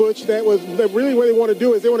Tigers, Butch, that really what they want to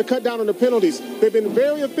do is they want to cut down on the penalties. They've been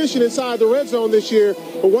very efficient inside the red zone this year,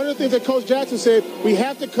 but one of the things that Coach Jackson said, we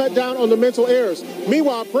have to cut down on the mental errors.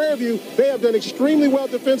 Meanwhile, Prairie View, they have done extremely well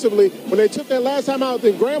defensively. When they took that last time out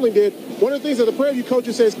that Grambling did, one of the things that the Prairie View coach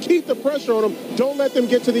says, keep the pressure on them. Don't let them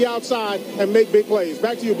get to the outside and make big plays.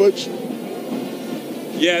 Back to you, Butch.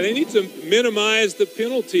 Yeah, they need to minimize the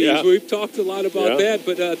penalties. Yeah. We've talked a lot about that,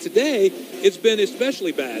 but today it's been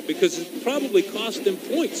especially bad because it probably cost them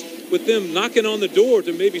points with them knocking on the door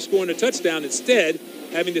to maybe scoring a touchdown, instead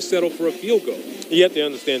having to settle for a field goal. You have to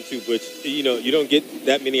understand, too, Butch, you don't get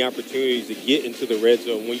that many opportunities to get into the red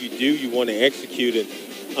zone. When you do, you want to execute it.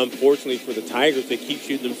 Unfortunately for the Tigers, they keep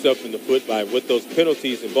shooting themselves in the foot with those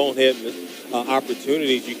penalties and bonehead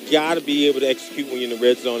opportunities. You got to be able to execute when you're in the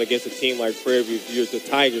red zone against a team like Prairie View. If you're the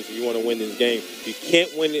Tigers, if you want to win this game, you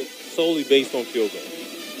can't win it solely based on field goal.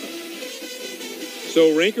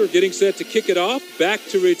 So Ranker getting set to kick it off. Back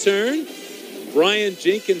to return, Brian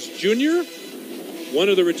Jenkins Jr., one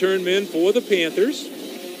of the return men for the Panthers.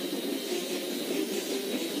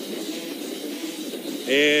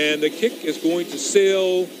 And the kick is going to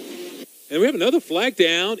sail. And we have another flag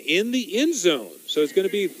down in the end zone. So it's going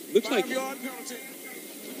to be, looks like.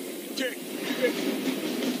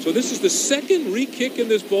 So this is the second re-kick in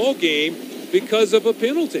this ball game because of a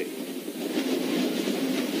penalty.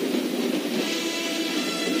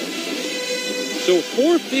 So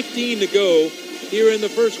 4:15 to go here in the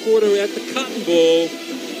first quarter at the Cotton Bowl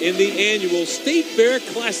in the annual State Fair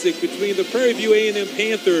Classic between the Prairie View A&M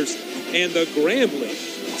Panthers and the Grambling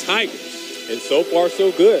Tigers. And so far,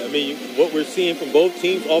 so good. I mean, what we're seeing from both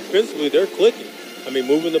teams offensively, they're clicking. I mean,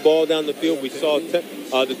 moving the ball down the field. We saw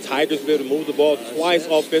the Tigers be able to move the ball twice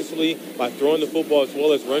offensively by throwing the football as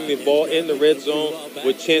well as running the ball in the red zone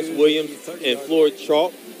with Chance Williams and Floyd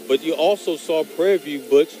Chalk. But you also saw Prairie View,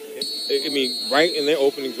 Butch, I mean, right in their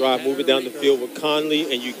opening drive, moving down the field with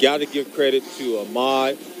Conley, and you got to give credit to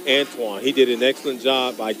Ahmad Antoine. He did an excellent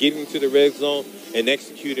job by getting to the red zone and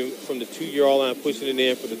executing from the 2-yard line, pushing it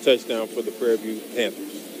in for the touchdown for the Prairie View Panthers.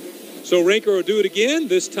 So Ranker will do it again,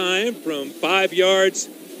 this time from 5 yards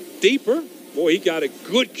deeper. Boy, he got a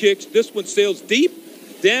good kick. This one sails deep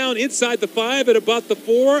down inside the 5 at about the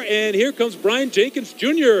 4. And here comes Brian Jenkins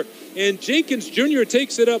Jr. And Jenkins Jr.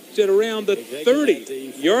 takes it up to around the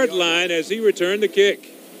 30-yard line as he returned the kick.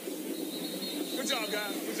 Good job,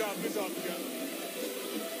 guys. Good job. Good job. Good job.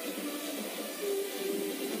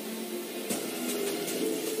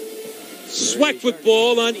 SWAC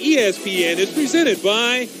football on ESPN is presented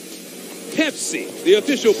by Pepsi, the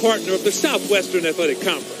official partner of the Southwestern Athletic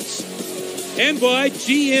Conference, and by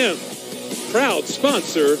GM, proud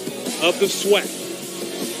sponsor of the SWAC.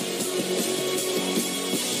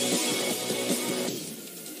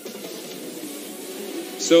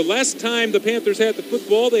 So last time the Panthers had the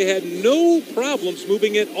football, they had no problems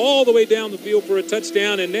moving it all the way down the field for a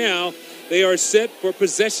touchdown, and now they are set for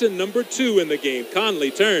possession number 2 in the game. Conley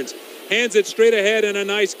turns, hands it straight ahead, and a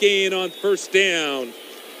nice gain on first down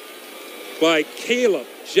by Caleb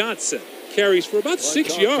Johnson. Carries for about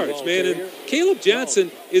 6 yards, man. And Caleb Johnson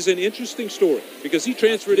is an interesting story because he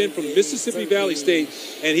transferred in from Mississippi Valley State,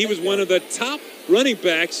 and he was one of the top running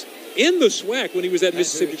backs in the SWAC when he was at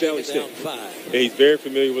Mississippi Valley State. Yeah, he's very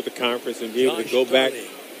familiar with the conference and be able to go back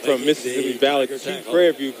from Mississippi Valley to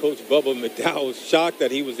Prairie View. Coach Bubba McDowell was shocked that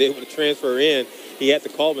he was able to transfer in. He had to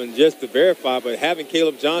call him just to verify, but having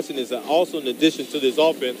Caleb Johnson is also an addition to this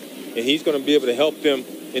offense, and he's going to be able to help them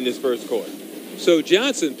in this first quarter. So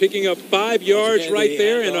Johnson picking up 5 yards right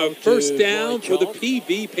there and a first down for the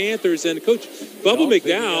PV Panthers. And Coach Bubba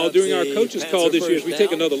McDowell, during our coaches call this year, as we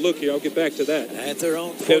take another look here, I'll get back to that. It's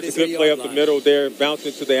a good play up the middle there,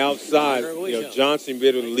 bouncing to the outside. Johnson be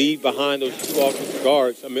able to lead behind those two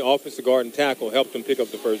offensive guard and tackle, helped them pick up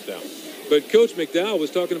the first down. But Coach McDowell was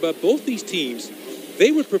talking about both these teams.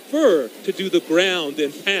 they would prefer to do the ground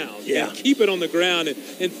and pound and keep it on the ground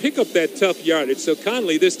and pick up that tough yardage. So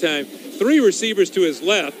Conley this time, 3 receivers to his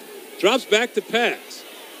left, drops back to pass.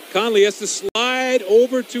 Conley has to slide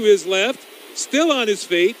over to his left, still on his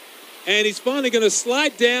feet, and he's finally going to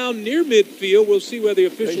slide down near midfield. We'll see whether the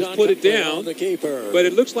officials put it down. But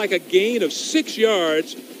it looks like a gain of 6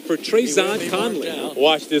 yards for Trezon Conley.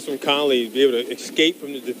 Watch this from Conley, be able to escape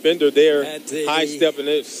from the defender there, high step, and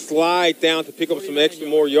then slide down to pick up some extra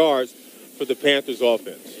more yards for the Panthers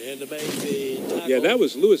offense. Yeah, that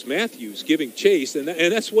was Lewis Matthews giving chase, and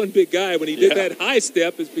that's one big guy. When he did that high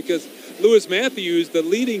step, is because Lewis Matthews, the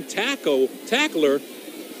leading tackler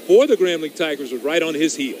for the Grambling Tigers, was right on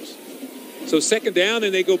his heels. So second down,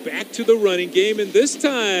 and they go back to the running game, and this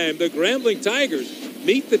time the Grambling Tigers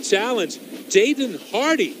meet the challenge. Jaden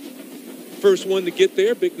Hardy, first one to get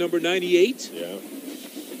there, big number 98,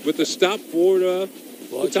 with the stop for the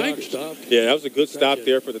Tigers. Yeah, that was a good stop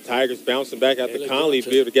there for the Tigers, bouncing back out to Conley,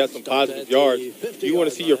 be able to get some positive yards. You want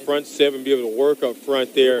to see your front seven be able to work up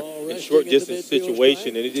front there in short distance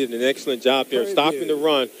situation, and he did an excellent job there, stopping the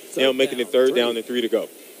run, now making it 3rd down and 3 to go.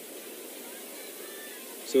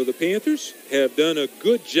 So the Panthers have done a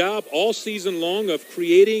good job all season long of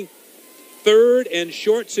creating 3rd and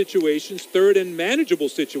short situations, 3rd and manageable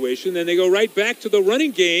situation. Then they go right back to the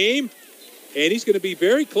running game, and he's going to be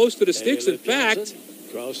very close to the sticks. In fact,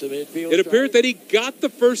 it appeared that he got the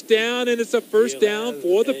first down, and it's a first down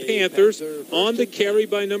for the Panthers on the carry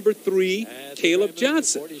by number 3, Caleb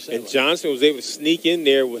Johnson. And Johnson was able to sneak in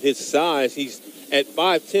there with his size. He's at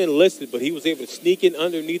 5'10" listed, but he was able to sneak in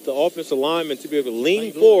underneath the offensive lineman to be able to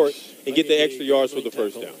lean forward and get the extra yards for the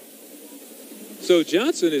first down. So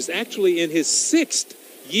Johnson is actually in his 6th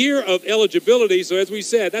year of eligibility. So as we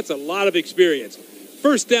said, that's a lot of experience.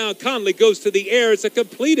 First down, Conley goes to the air. It's a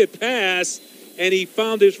completed pass, and he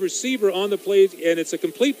found his receiver on the play, and it's a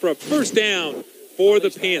complete for a first down for the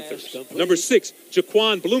Panthers. Number 6,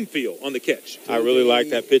 Jaquan Bloomfield on the catch. I really like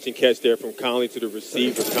that pitch and catch there from Conley to the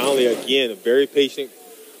receiver. Conley, again, a very patient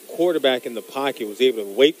quarterback in the pocket, was able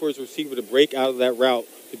to wait for his receiver to break out of that route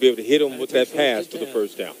to be able to hit him with that pass for the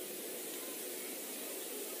first down.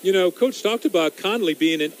 You know, Coach talked about Conley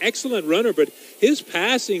being an excellent runner, but his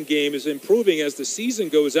passing game is improving as the season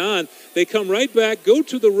goes on. They come right back, go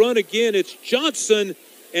to the run again. It's Johnson,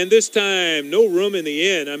 and this time no room in the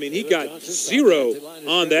end. I mean, he got 0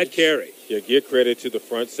 on that carry. Yeah, give credit to the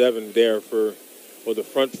front 7 there or the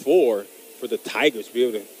front 4 for the Tigers to be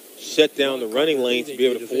able to shut down the running lanes, to be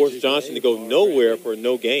able to force Johnson to go nowhere for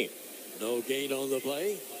no gain. No gain on the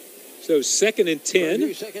play. So 2nd and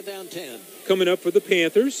 10. Second down 10. Coming up for the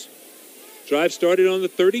Panthers. Drive started on the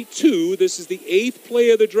 32. This is the 8th play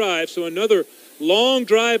of the drive, so another long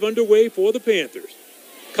drive underway for the Panthers.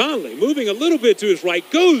 Conley moving a little bit to his right,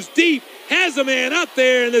 goes deep, has a man out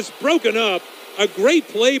there, and it's broken up. A great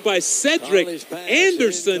play by Cedric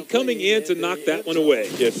Anderson coming in to knock that one away.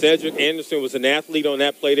 Yeah, Cedric Anderson was an athlete on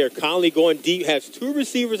that play there. Conley going deep, has 2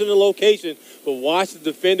 receivers in the location, but watch the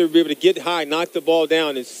defender be able to get high, knock the ball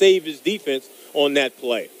down, and save his defense on that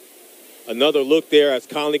play. Another look there as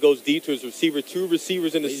Conley goes deep to his receiver, 2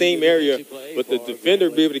 receivers in the same area, but the defender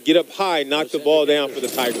be able to get up high, knock the ball down for the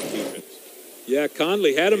Tigers defense. Yeah,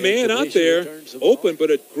 Conley had a man out there open, but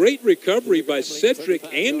a great recovery by Cedric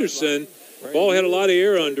Anderson. Ball had a lot of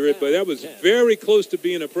air under it, but that was very close to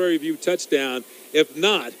being a Prairie View touchdown, if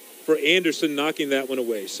not for Anderson knocking that one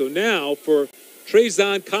away. So now for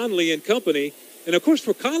Trezon Conley and company, and of course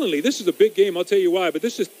for Conley, this is a big game, I'll tell you why, but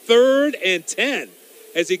this is 3rd and 10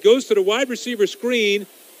 as he goes to the wide receiver screen,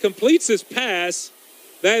 completes his pass.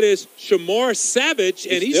 That is Shamar Savage,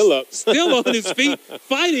 and he's still on his feet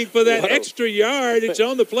fighting for that extra yardage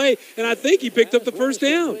on the play, and I think he picked up the first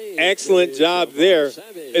down. Excellent job there.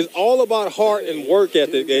 It's all about heart and work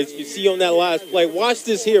ethic, as you see on that last play. Watch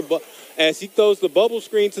this here, but as he throws the bubble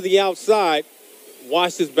screen to the outside,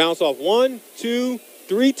 watch this bounce off 1, 2,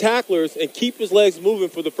 3 tacklers and keep his legs moving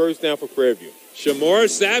for the first down for Prairie View. Shamar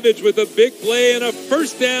Savage with a big play and a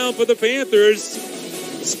first down for the Panthers.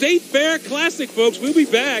 State Fair Classic, folks. We'll be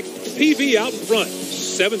back. PV out in front,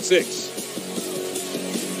 7-6.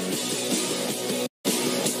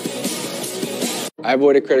 I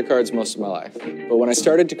avoided credit cards most of my life. But when I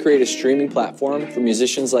started to create a streaming platform for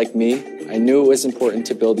musicians like me, I knew it was important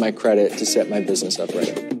to build my credit to set my business up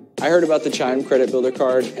right. I heard about the Chime Credit Builder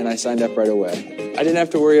Card and I signed up right away. I didn't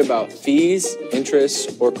have to worry about fees,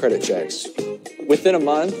 interest, or credit checks. Within a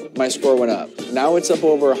month, my score went up. Now it's up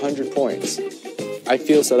over 100 points. I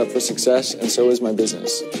feel set up for success, and so is my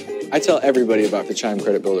business. I tell everybody about the Chime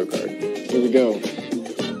Credit Builder Card. Here we go.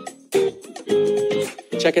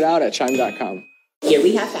 Check it out at chime.com. Here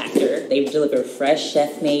we have Factor. They deliver fresh,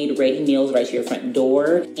 chef-made, ready meals right to your front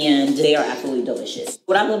door, and they are absolutely delicious.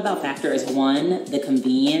 What I love about Factor is 1, the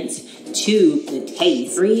convenience, 2, the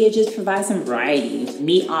taste, 3, it just provides some variety.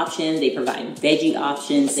 Meat options, they provide veggie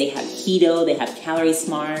options, they have keto, they have calorie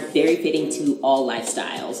smart, very fitting to all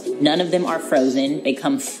lifestyles. None of them are frozen. They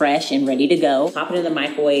come fresh and ready to go. Pop it in the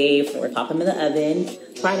microwave or pop them in the oven.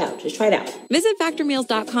 Try it out. Just try it out. Visit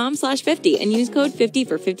factormeals.com/50 and use code 50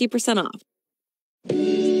 for 50% off.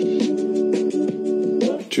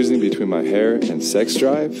 Choosing between my hair and sex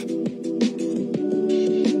drive?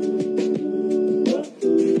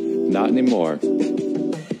 Not anymore.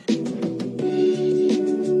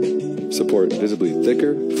 Support visibly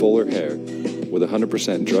thicker, fuller hair with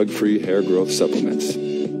 100% drug-free hair growth supplements.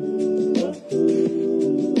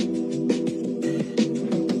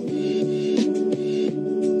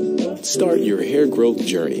 Start your hair growth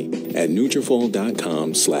journey at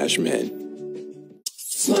Nutrafol.com/men.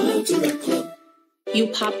 Smile Direct Club. You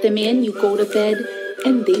pop them in, you go to bed,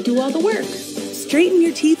 and they do all the work. Straighten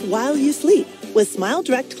your teeth while you sleep with Smile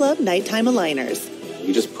Direct Club nighttime aligners.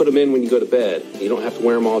 You just put them in when you go to bed. You don't have to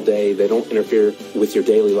wear them all day. They don't interfere with your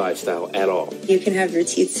daily lifestyle at all. You can have your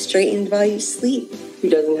teeth straightened while you sleep. Who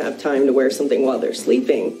doesn't have time to wear something while they're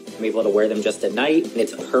sleeping? I'm able to wear them just at night, and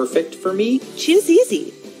it's perfect for me. Choose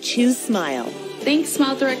easy. Choose Smile. Thanks,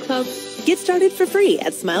 Smile Direct Club. Get started for free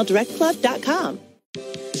at SmileDirectClub.com.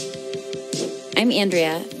 I'm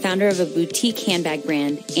Andrea, founder of a boutique handbag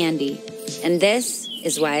brand, Andy, and this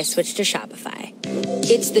is why I switched to Shopify.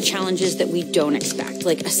 It's the challenges that we don't expect,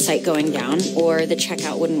 like a site going down or the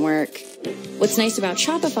checkout wouldn't work. What's nice about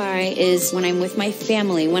Shopify is when I'm with my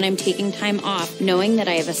family, when I'm taking time off, knowing that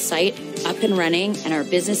I have a site up and running and our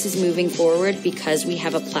business is moving forward because we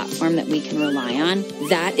have a platform that we can rely on,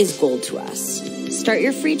 that is gold to us. Start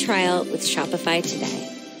your free trial with Shopify today.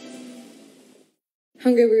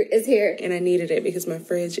 Hungry Root is here, and I needed it because my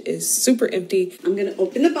fridge is super empty. I'm gonna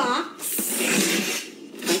open the box.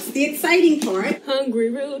 That's the exciting part. Hungry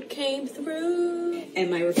Root came through, and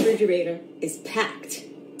my refrigerator is packed.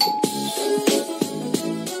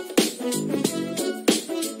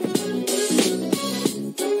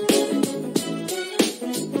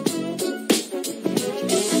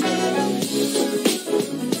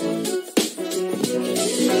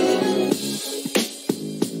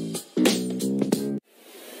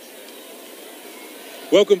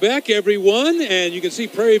 Welcome back, everyone, and you can see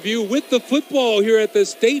Prairie View with the football here at the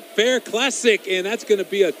State Fair Classic, and that's going to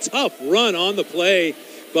be a tough run on the play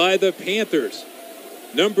by the Panthers.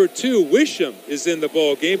 Number 2, Wisham is in the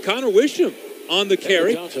ball game. Connor Wisham on the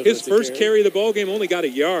carry. His first carry of the ball game, only got a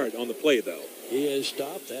yard on the play, though. He is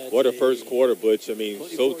stopped. What a first quarter, Butch. I mean,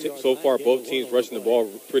 so far both teams rushing the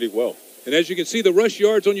ball pretty well. And as you can see, the rush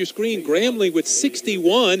yards on your screen, Grambling with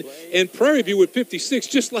 61 and Prairie View with 56,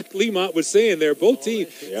 just like Lemont was saying there. Both teams,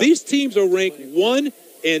 these teams are ranked 1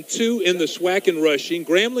 and 2 in the SWAC in rushing.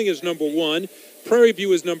 Grambling is number 1, Prairie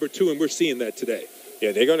View is number 2, and we're seeing that today.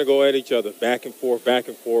 Yeah, they're going to go at each other back and forth, back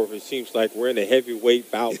and forth. It seems like we're in a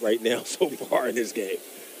heavyweight bout right now so far in this game.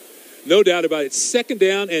 No doubt about it. 2nd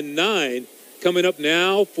down and 9 coming up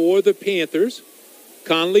now for the Panthers.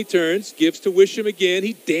 Conley turns, gives to Wisham again.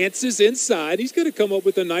 He dances inside. He's going to come up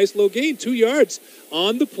with a nice low gain, 2 yards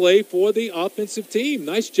on the play for the offensive team.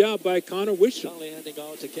 Nice job by Connor Wisham. Conley handing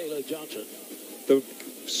off to Caleb Johnson. The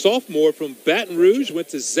sophomore from Baton Rouge went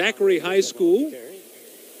to Zachary High School. The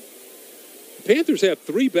Panthers have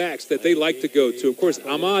 3 backs that they like to go to. Of course,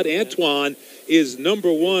 Ahmad Antoine is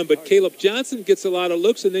number 1, but Caleb Johnson gets a lot of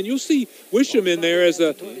looks, and then you'll see Wisham in there as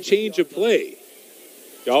a change of play.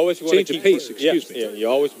 You always want to keep pace. Excuse me. Yeah, you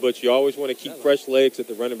always want to keep fresh legs at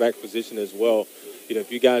the running back position as well. You know,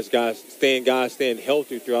 if you guys staying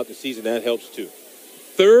healthy throughout the season, that helps too.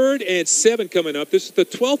 3rd and 7 coming up. This is the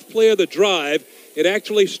 12th play of the drive. It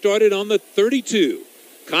actually started on the 32.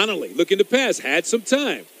 Connolly looking to pass, had some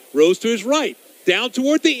time, rose to his right, down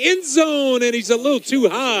toward the end zone, and he's a little too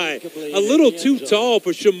high, a little too tall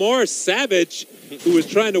for Shamar Savage, who was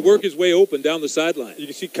trying to work his way open down the sideline. You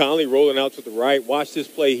can see Conley rolling out to the right. Watch this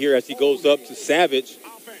play here as he goes up to Savage.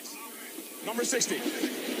 Offense, number 60.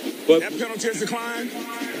 But that penalty is declined.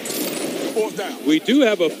 4th down. We do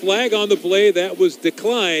have a flag on the play that was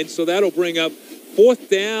declined, so that'll bring up 4th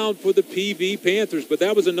down for the PV Panthers. But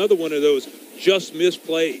that was another one of those just missed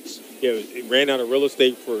plays. Yeah, it ran out of real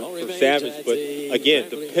estate for Savage. But, again,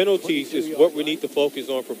 the penalties is what we need to focus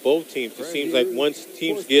on for both teams. It seems like once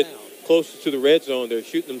teams get closer to the red zone, they're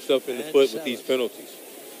shooting themselves in the foot with these penalties.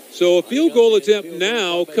 So a field goal attempt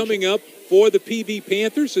now coming up for the PV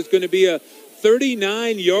Panthers. It's going to be a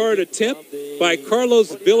 39-yard attempt by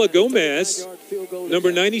Carlos Villagomez,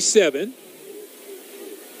 number 97.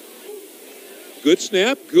 Good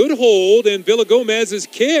snap, good hold, and Villagomez's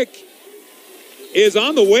kick is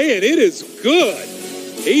on the way, and it is good.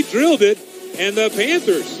 He drilled it, and the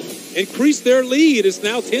Panthers increased their lead. It's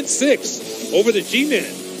now 10-6 over the G-Men.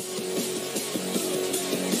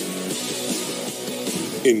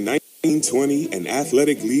 In 1920, an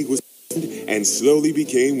athletic league was formed and slowly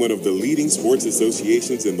became one of the leading sports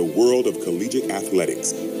associations in the world of collegiate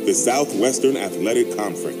athletics, the Southwestern Athletic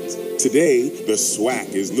Conference. Today, the SWAC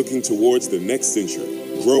is looking towards the next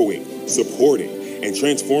century, growing, supporting, and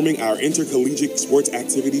transforming our intercollegiate sports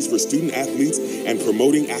activities for student athletes and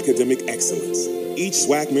promoting academic excellence. Each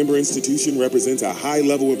SWAC member institution represents a high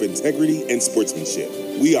level of integrity and sportsmanship.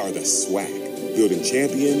 We are the SWAC, building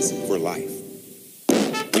champions for life.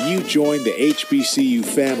 When you join the HBCU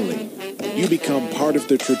family, you become part of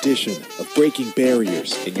the tradition of breaking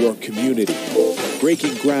barriers in your community,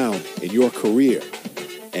 breaking ground in your career,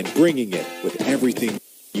 and bringing it with everything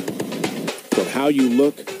you do. From how you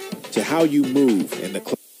look to how you move in the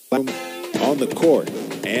classroom, on the court,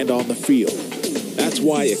 and on the field. That's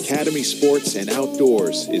why Academy Sports and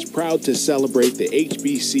Outdoors is proud to celebrate the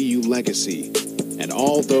HBCU legacy and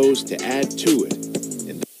all those to add to it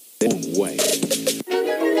in their own way.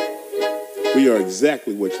 We are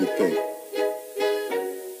exactly what you think.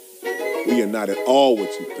 We are not at all what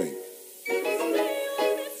you think.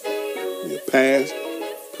 We are past,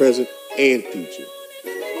 present, and future,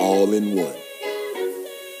 all in one.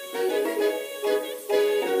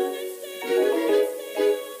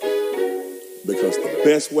 Because the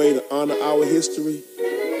best way to honor our history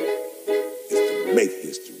is to make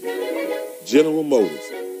history. General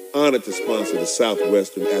Motors, honored to sponsor the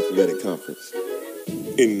Southwestern Athletic Conference.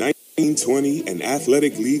 In 1920, an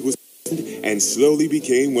athletic league was formed and slowly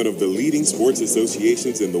became one of the leading sports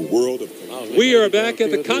associations in the world of. We are back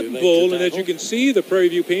at the Cotton Bowl, and as you can see, the Prairie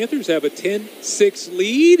View Panthers have a 10-6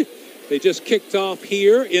 lead. They just kicked off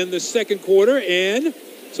here in the second quarter, and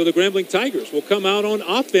so the Grambling Tigers will come out on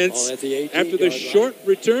offense after the short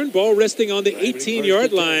return ball resting on the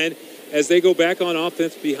 18-yard line as they go back on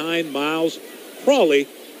offense behind Miles Crawley,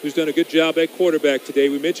 who's done a good job at quarterback today.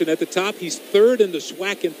 We mentioned at the top he's third in the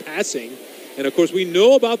SWAC in passing. And, of course, we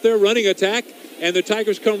know about their running attack, and the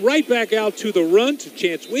Tigers come right back out to the run to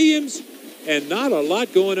Chance Williams, and not a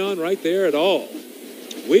lot going on right there at all.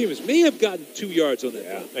 Williams may have gotten 2 yards on that.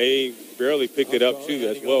 Yeah, he barely picked it up, too,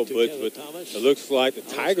 as well, Butch. But it looks like the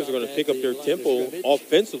Tigers are going to pick up their tempo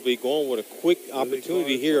offensively, going with a quick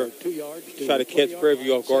opportunity here to try to catch Prairie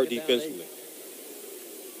View off guard defensively.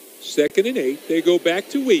 2nd and 8. They go back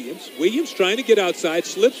to Williams. Williams trying to get outside,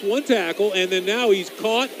 slips one tackle, and then now he's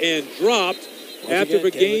caught and dropped after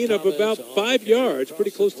a gain of about 5 yards,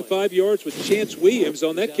 pretty close to 5 yards with Chance Williams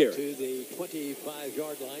on that carry.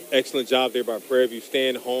 Excellent job there by Prairie View,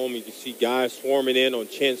 staying home. You can see guys swarming in on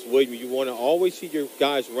Chance Williams. You want to always see your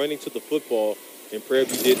guys running to the football, and Prairie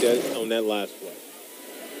View did that on that last play.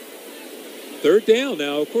 3rd down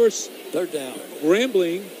now. Of course, 3rd down.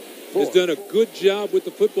 Grambling has done a good job with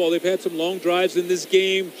the football. They've had some long drives in this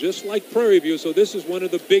game, just like Prairie View, so this is one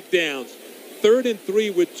of the big downs. 3rd and 3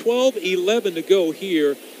 with 12:11 to go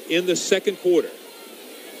here in the second quarter.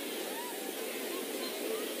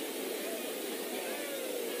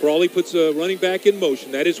 Crawley puts a running back in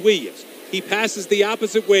motion. That is Williams. He passes the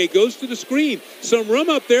opposite way, goes to the screen. Some room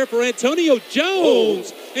up there for Antonio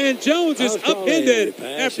Jones. And Jones is upended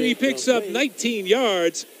after he picks up 19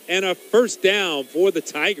 yards and a first down for the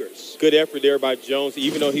Tigers. Good effort there by Jones.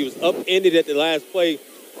 Even though he was upended at the last play,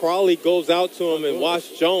 Crawley goes out to him and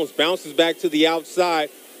watch Jones, bounces back to the outside.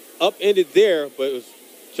 Upended there, but it was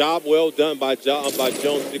job well done by Jones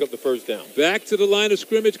to pick up the first down. Back to the line of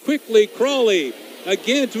scrimmage quickly. Crawley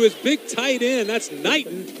again to his big tight end. That's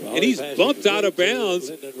Knighton, and he's bumped out of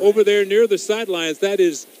bounds over there near the sidelines. That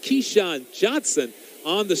is Keyshawn Johnson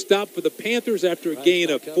on the stop for the Panthers after a gain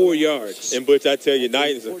of 4 yards. And Butch, I tell you,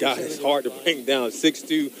 Knighton's a guy that's hard to bring down.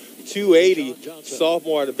 6'2", 280,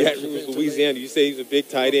 sophomore out of Baton Rouge, Louisiana. You say he's a big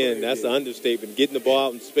tight end. That's an understatement. Getting the ball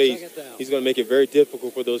out in space, he's going to make it very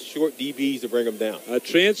difficult for those short DBs to bring him down. A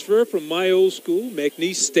transfer from my old school,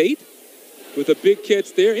 McNeese State, with a big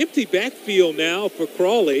catch there. Empty backfield now for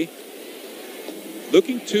Crawley.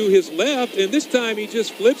 Looking to his left, and this time he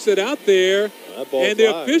just flips it out there. And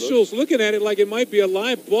the officials looking at it like it might be a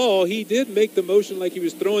live ball. He did make the motion like he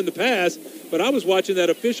was throwing the pass, but I was watching that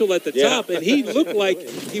official at the top, and he looked like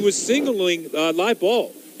he was signaling a live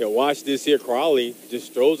ball. Yeah, watch this here. Crawley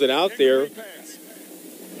just throws it out there.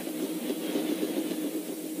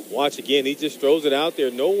 Watch again. He just throws it out there.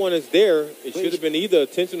 No one is there. It should have been either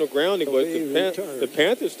intentional grounding, but the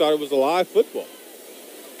Panthers thought it was a live football.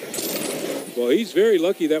 Well, he's very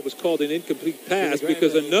lucky that was called an incomplete pass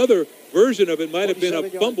because another version of it might have been a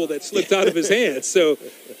fumble that slipped out of his hands. So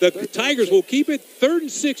the Tigers will keep it 3rd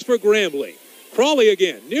and 6 for Grambling. Crawley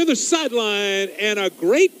again near the sideline, and a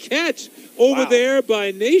great catch over there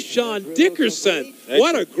by Nashawn Dickerson.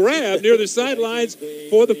 What a grab near the sidelines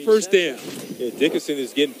for the first down. Yeah, Dickerson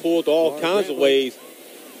is getting pulled all kinds of ways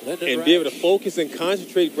and be able to focus and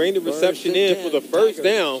concentrate, bring the reception in for the first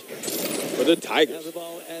down for the Tigers.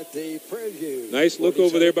 Nice look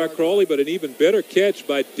over there by Crawley, but an even better catch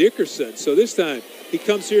by Dickerson. So this time he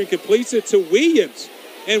comes here and completes it to Williams.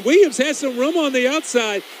 And Williams has some room on the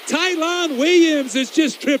outside. Tylon Williams is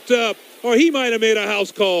just tripped up, or he might have made a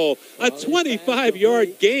house call. A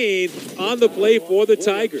 25-yard gain on the play for the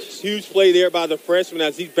Tigers. Huge play there by the freshman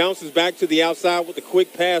as he bounces back to the outside with a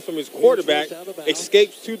quick pass from his quarterback.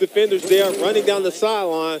 Escapes 2 defenders there, running down the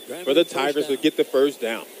sideline for the Tigers to get the first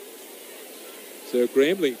down. So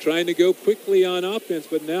Grambling trying to go quickly on offense,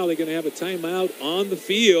 but now they're going to have a timeout on the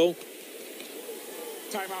field.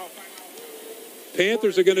 Timeout.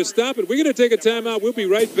 Panthers are going to stop it. We're going to take a timeout. We'll be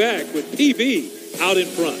right back with PV out in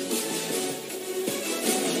front.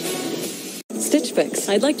 Stitch Fix.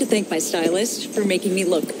 I'd like to thank my stylist for making me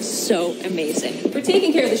look so amazing. For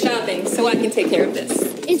taking care of the shopping so I can take care of this.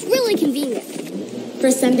 It's really convenient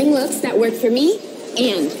for sending looks that work for me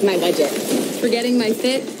and my budget. For getting my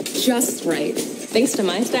fit just right. Thanks to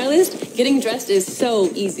my stylist, getting dressed is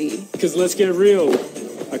so easy. Because let's get real,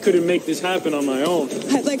 I couldn't make this happen on my own.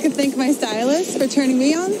 I'd like to thank my stylist for turning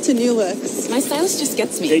me on to new looks. My stylist just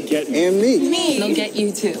gets me. They get me. And me. They'll get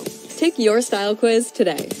you too. Take your style quiz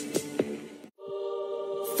today.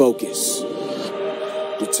 Focus,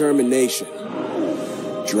 determination,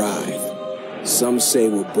 drive. Some say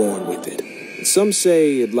we're born with it. And some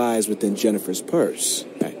say it lies within Jennifer's purse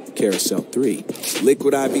at Carousel 3.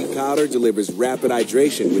 Liquid IV powder delivers rapid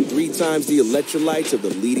hydration with 3 times the electrolytes of the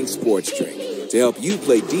leading sports drink to help you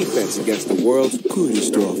play defense against the world's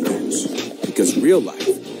greatest offense. Because real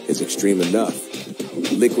life is extreme enough.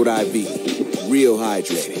 Liquid IV, real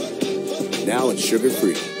hydrating. Now it's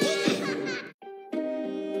sugar-free.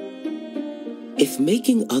 If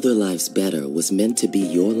making other lives better was meant to be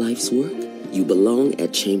your life's work, you belong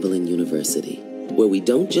at Chamberlain University, where we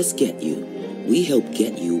don't just get you, we help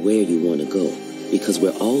get you where you want to go, because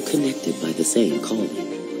we're all connected by the same calling.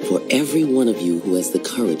 For every one of you who has the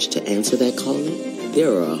courage to answer that calling,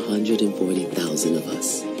 there are 140,000 of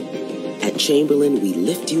us. At Chamberlain, we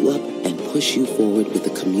lift you up and push you forward with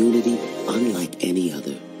a community unlike any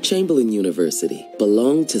other. Chamberlain University,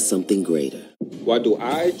 belong to something greater. Why do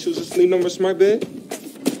I choose a Sleep Number smart bed?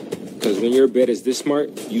 Because when your bed is this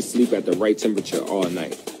smart, you sleep at the right temperature all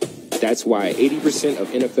night. That's why 80% of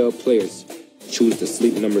NFL players choose the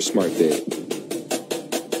Sleep Number smart bed.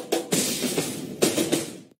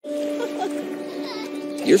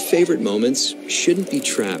 Your favorite moments shouldn't be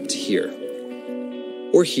trapped here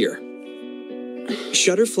or here.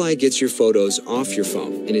 Shutterfly gets your photos off your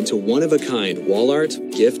phone and into one-of-a-kind wall art,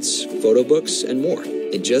 gifts, photo books, and more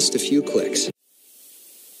in just a few clicks.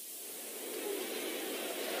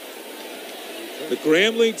 The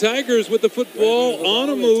Grambling Tigers with the football on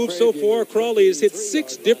a move so far. Crawley has hit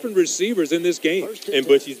 6 different receivers in this game. And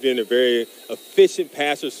Butchie's been a very efficient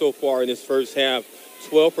passer so far in this first half.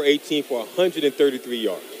 12 for 18 for 133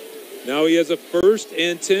 yards. Now he has a 1st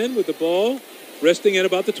and 10 with the ball resting at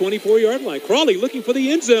about the 24-yard line. Crawley looking for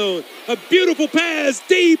the end zone. A beautiful pass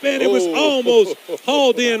deep, and it was almost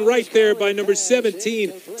hauled in right there by number 17,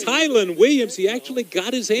 Tylon Williams. He actually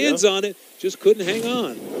got his hands on it, just couldn't hang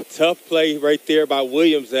on. Tough play right there by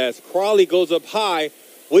Williams as Crawley goes up high.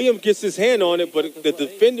 Williams gets his hand on it, but the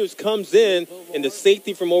defenders comes in, and the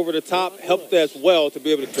safety from over the top helped as well to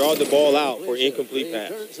be able to draw the ball out for an incomplete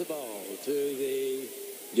pass.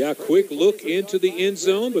 Yeah, quick look into the end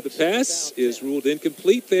zone, but the pass is ruled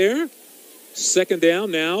incomplete there. 2nd down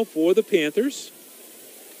now for the Panthers.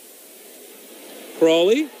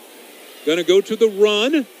 Crawley going to go to the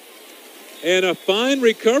run. And a fine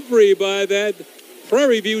recovery by that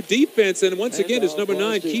Prairie View defense. And once again, it's number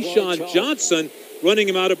 9, Keyshawn Johnson, running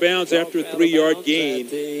him out of bounds after a 3-yard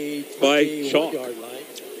gain by Chalk.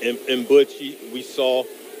 And Butch, we saw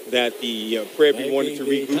that the Prairie View wanted to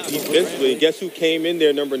regroup defensively. And guess who came in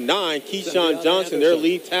there? Number 9, Keyshawn Johnson, their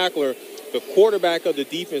lead tackler, the quarterback of the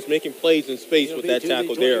defense, making plays in space with that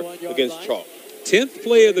tackle there against Chalk. 10th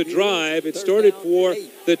play of the drive. It started for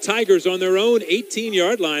the Tigers on their own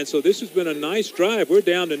 18-yard line. So this has been a nice drive. We're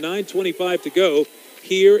down to 9:25 to go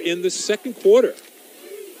here in the 2nd quarter.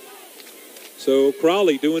 So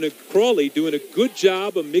Crawley doing a good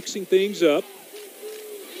job of mixing things up.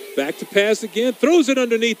 Back to pass again. Throws it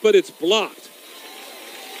underneath, but it's blocked.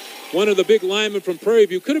 one of the big linemen from Prairie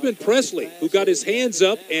View. Could have been Presley, who got his hands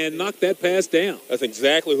up and knocked that pass down. That's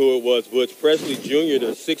exactly who it was, Butch. Presley Jr.,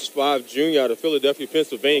 the 6'5 junior out of Philadelphia,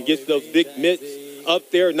 Pennsylvania, gets those big mitts up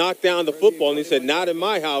there, knocked down the football, and he said, not in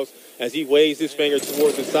my house, as he waves his finger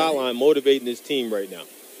towards the sideline, motivating his team right now.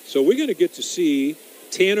 So we're going to get to see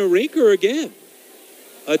Tanner Rinker again,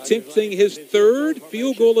 attempting his third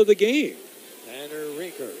field goal of the game. Tanner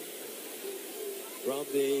Rinker from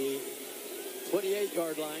the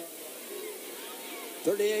 28-yard line.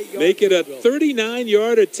 38 Make it a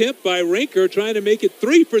 39-yard attempt by Rinker, trying to make it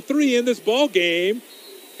 3 for 3 in this ball game.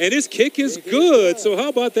 And his kick is good. So how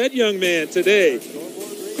about that young man today?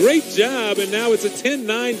 Great job, and now it's a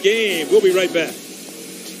 10-9 game. We'll be right back.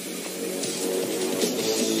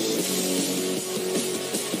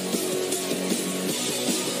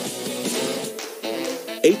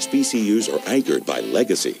 HBCUs are anchored by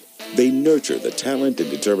legacy. They nurture the talent and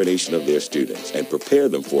determination of their students and prepare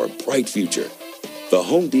them for a bright future. The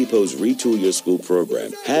Home Depot's Retool Your School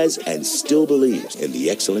program has and still believes in the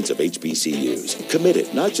excellence of HBCUs,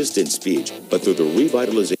 committed not just in speech, but through the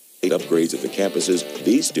revitalization and upgrades of the campuses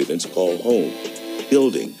these students call home.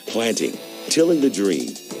 Building, planting, tilling the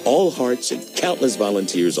dream, all hearts and countless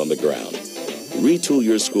volunteers on the ground. Retool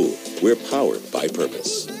Your School. We're powered by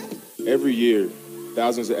purpose. Every year,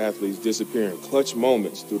 thousands of athletes disappear in clutch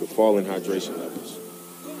moments due to falling hydration levels.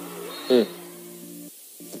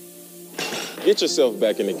 Get yourself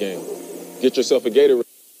back in the game. Get yourself a Gatorade.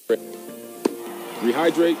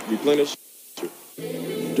 Rehydrate, replenish.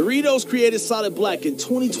 Doritos created Solid Black in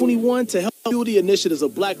 2021 to help fuel the initiatives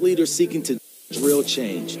of black leaders seeking to real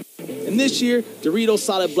change. And this year, Doritos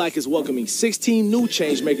Solid Black is welcoming 16 new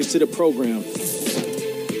change makers to the program.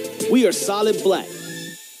 We are Solid Black.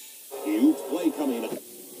 Huge play coming up.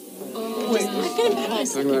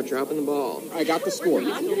 Talking about dropping the ball. I got the score.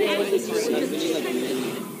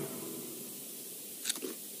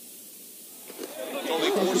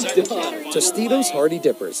 Tostitos Hardy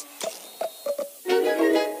Dippers.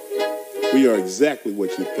 We are exactly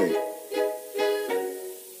what you think.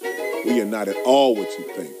 We are not at all what you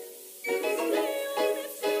think.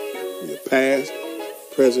 We are past,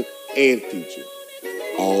 present, and future,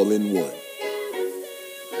 all in one.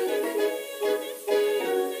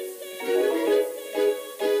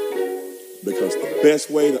 Because the best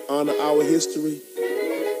way to honor our history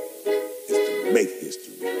is to make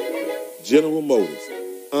history. General Motors,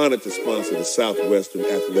 honored to sponsor the Southwestern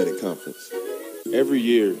Athletic Conference. Every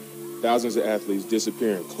year, thousands of athletes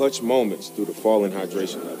disappear in clutch moments due to falling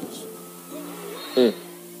hydration levels.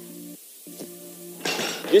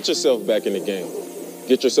 Get yourself back in the game.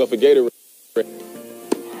 Get yourself a Gatorade.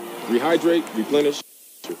 Rehydrate, replenish.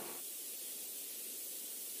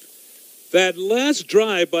 That last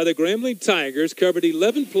drive by the Grambling Tigers covered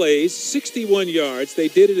 11 plays, 61 yards. They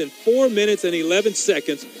did it in 4 minutes and 11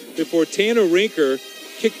 seconds before Tanner Rinker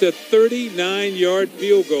kicked a 39-yard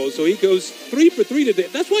field goal. So he goes 3 for 3 today.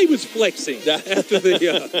 That's why he was flexing after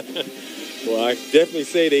the... Well, I definitely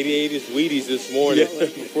say that he ate his Wheaties this morning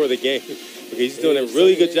before the game. Because he's doing a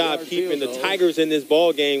really good job keeping the Tigers in this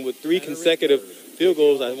ball game with 3 consecutive field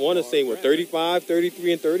goals. I want to say, 35,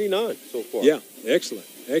 33, and 39 so far. Yeah, excellent.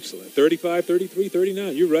 Excellent. 35, 33,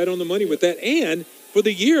 39. You're right on the money with that. And for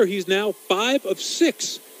the year, he's now 5 of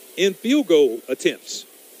 6 in field goal attempts.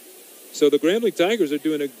 So the Grambling Tigers are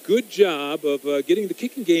doing a good job of getting the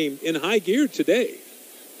kicking game in high gear today.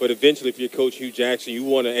 But eventually, if you're Coach Hugh Jackson, you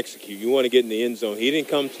want to execute. You want to get in the end zone. He didn't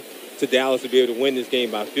come to Dallas to be able to win this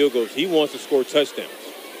game by field goals. He wants to score touchdowns.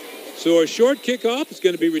 So a short kickoff is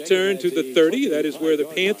going to be returned to the 30. That is where the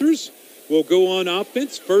Panthers will go on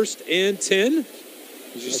offense, 1st and 10.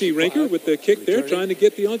 Did you see Rinker with the kick there, trying to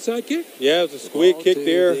get the onside kick? Yeah, it was a squid kick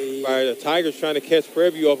there by the Tigers trying to catch Prairie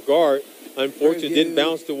View off guard. Unfortunately, didn't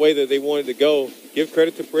bounce the way that they wanted to go. Give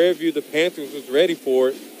credit to Prairie View. The Panthers was ready for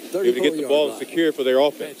it, able to get the ball secure for their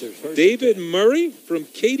offense. David Murray from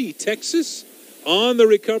Katy, Texas, on the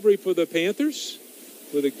recovery for the Panthers.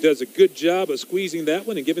 Does a good job of squeezing that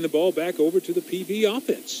one and giving the ball back over to the PV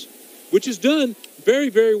offense, which is done very,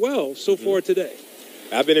 very well so far today.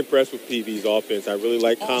 I've been impressed with PV's offense. I really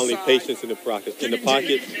like Conley's patience in the pocket.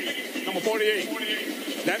 Number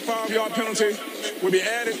 48. That 5-yard penalty will be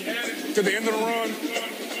added to the end of the run.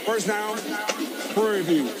 First down, Prairie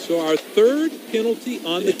View. So our third penalty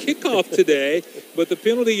on the kickoff today, but the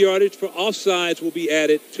penalty yardage for offsides will be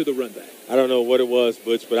added to the run back. I don't know what it was,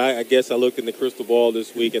 Butch, but I guess I looked in the crystal ball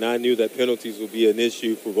this week, and I knew that penalties would be an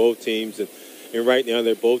issue for both teams. And right now,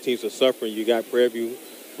 both teams are suffering. You got Prairie View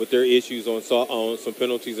with their issues on some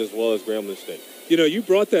penalties as well as Grambling State. You know, you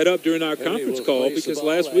brought that up during our conference call because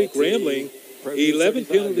last week Grambling 11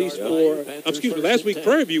 penalties last week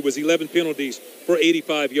Prairie View was 11 penalties for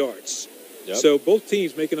 85 yards. Yep. So both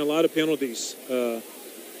teams making a lot of penalties.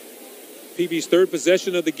 PV's third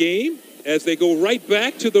possession of the game as they go right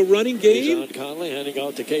back to the running game. Conley handing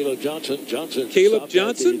out to Caleb Johnson. Caleb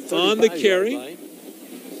Johnson on the carry.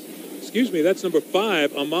 Excuse me, that's number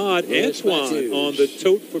 5, Ahmad Antoine on the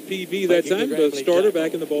tote for PV that time, the starter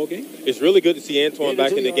back in the ball game. It's really good to see Antoine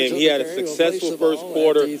back in the game. He had a successful first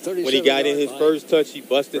quarter. When he got in his first touch, he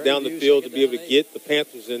busted down the field to be able to get the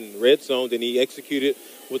Panthers in the red zone. Then he executed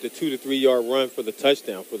with a 2 to 3 yard run for the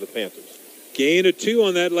touchdown for the Panthers. Gain of 2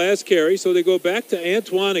 on that last carry, so they go back to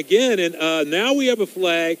Antoine again, and now we have a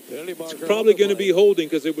flag. It's probably going to be holding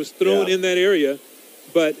because it was thrown in that area.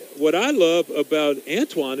 But what I love about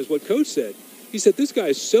Antoine is what Coach said. He said, this guy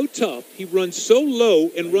is so tough. He runs so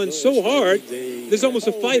low and runs so hard. There's almost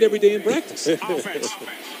a fight every day in practice. Offense.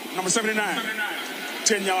 Number 79.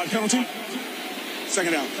 10-yard penalty.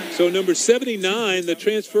 Second down. So number 79, the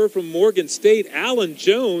transfer from Morgan State, Alan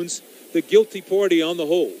Jones, the guilty party on the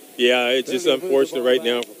hold. Yeah, it's just unfortunate right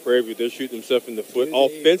now for Prairie View. They're shooting themselves in the foot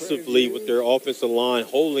offensively with their offensive line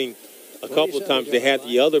holding. A couple of times they had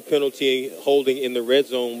the other penalty holding in the red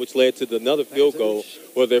zone, which led to another field goal,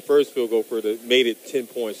 or their first field goal made it 10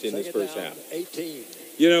 points in this first half.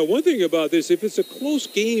 You know, one thing about this, if it's a close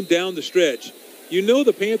game down the stretch, you know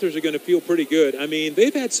the Panthers are going to feel pretty good. I mean,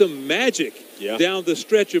 they've had some magic down the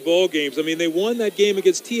stretch of ball games. I mean, they won that game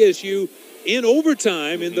against TSU in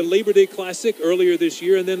overtime in the Labor Day Classic earlier this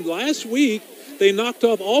year, and then last week, they knocked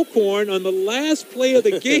off Alcorn on the last play of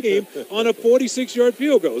the game on a 46-yard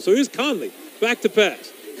field goal. So here's Conley, back to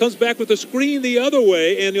pass. Comes back with a screen the other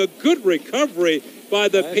way, and a good recovery by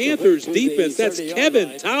the Panthers defense. That's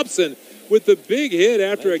Kevin Thompson with the big hit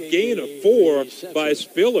after a gain of 4 by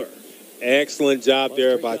Spiller. Excellent job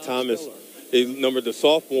there by Thomas. The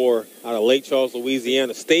sophomore out of Lake Charles,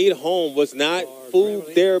 Louisiana, stayed home, was not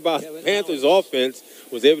fooled there by Panthers offense,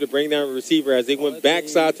 was able to bring down a receiver as they went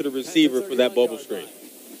backside to the receiver for that bubble screen.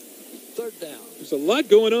 There's a lot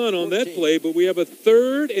going on that play, but we have a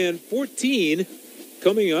 3rd and 14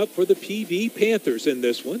 coming up for the PV Panthers in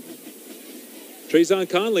this one. Trayvon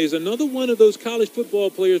Conley is another one of those college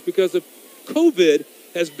football players because of COVID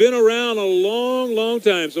has been around a long, long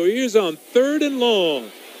time. So here's on 3rd and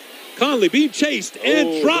long. Conley being chased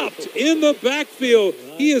and dropped in the backfield.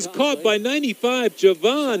 He is caught by 95,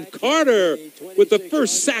 Javon Carter, with the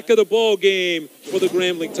first sack of the ball game for the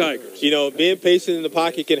Grambling Tigers. You know, being patient in the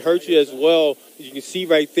pocket can hurt you as well. You can see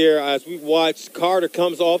right there as we watch, Carter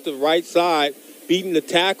comes off the right side, beating the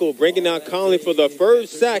tackle, bringing down Conley for the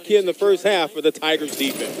first sack here in the first half for the Tigers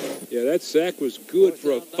defense. Yeah, that sack was good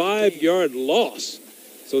for a 5-yard loss.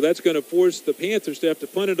 So that's going to force the Panthers to have to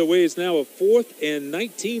punt it away. It's now a 4th and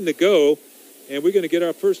 19 to go. And we're going to get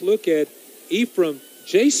our first look at Ephraim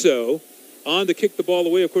Jaso on to kick the ball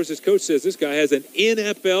away. Of course, his coach says this guy has an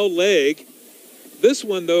NFL leg. This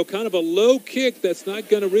one, though, kind of a low kick that's not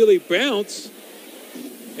going to really bounce.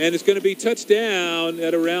 And it's going to be touchdown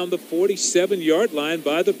at around the 47-yard line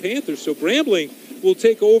by the Panthers. So Grambling will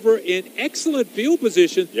take over in excellent field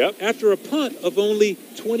position after a punt of only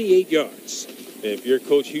 28 yards. If you're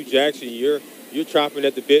Coach Hugh Jackson, you're chopping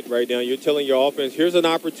at the bit right now. You're telling your offense, here's an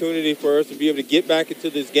opportunity for us to be able to get back into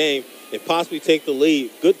this game and possibly take the lead.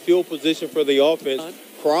 Good field position for the offense.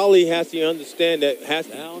 Crawley has to understand that, has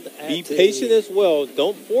to be patient as well.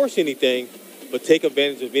 Don't force anything, but take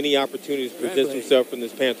advantage of any opportunities to present himself from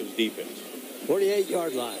this Panthers defense.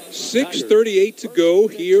 48-yard line. 6:38 to go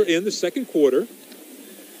here in the second quarter.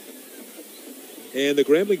 And the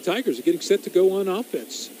Grambling Tigers are getting set to go on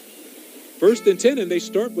offense. 1st and 10, and they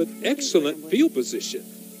start with excellent field position.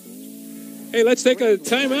 Hey, let's take a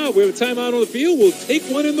timeout. We have a timeout on the field. We'll take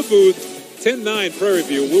one in the booth. 10-9 Prairie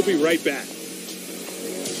View. We'll be right back.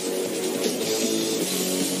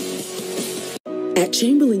 At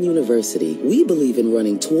Chamberlain University, we believe in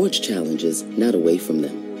running towards challenges, not away from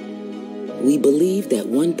them. We believe that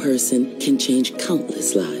one person can change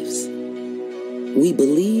countless lives. We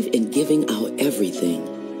believe in giving our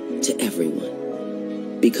everything to everyone.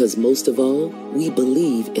 Because most of all, we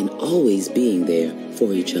believe in always being there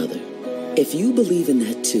for each other. If you believe in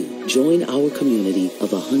that too, join our community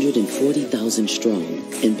of 140,000 strong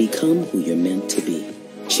and become who you're meant to be.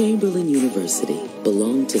 Chamberlain University,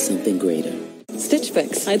 belong to something greater. Stitch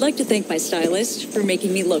Fix. I'd like to thank my stylist for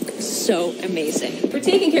making me look so amazing. For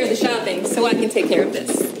taking care of the shopping so I can take care of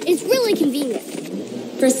this. It's really convenient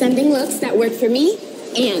for sending looks that work for me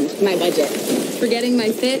and my budget. For getting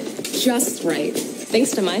my fit just right.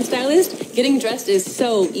 Thanks to my stylist, getting dressed is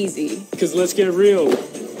so easy. Because let's get real,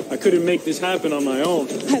 I couldn't make this happen on my own.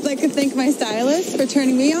 I'd like to thank my stylist for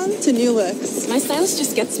turning me on to new looks. My stylist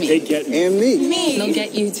just gets me. They get me. And me. They'll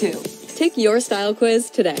get you too. Take your style quiz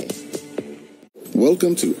today.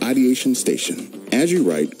 Welcome to Ideation Station. As you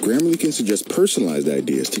write, Grammarly can suggest personalized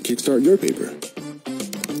ideas to kickstart your paper.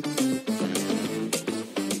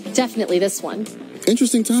 Definitely this one.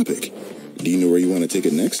 Interesting topic. Do you know where you want to take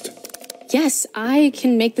it next? Yes, I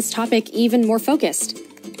can make this topic even more focused.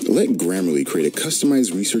 Let Grammarly create a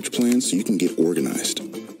customized research plan so you can get organized.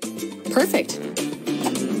 Perfect.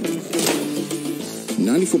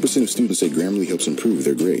 94% of students say Grammarly helps improve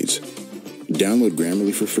their grades. Download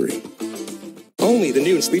Grammarly for free. Only the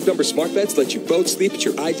new Sleep Number smart beds let you both sleep at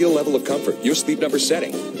your ideal level of comfort, your Sleep Number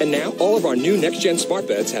setting. And now, all of our new next-gen smart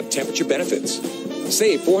beds have temperature benefits.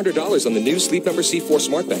 Save $400 on the new Sleep Number C4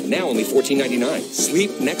 smart bed, now only $14.99.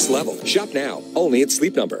 Sleep next level. Shop now, only at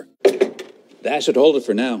Sleep Number. That should hold it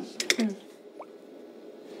for now.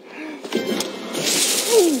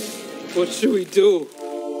 What should we do?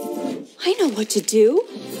 I know what to do.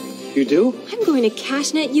 You do? I'm going to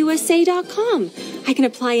cashnetusa.com. I can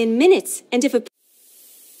apply in minutes, and if a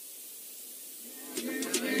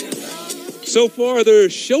So far, the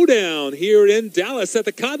showdown here in Dallas at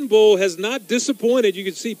the Cotton Bowl has not disappointed. You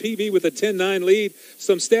can see PV with a 10-9 lead.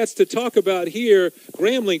 Some stats to talk about here.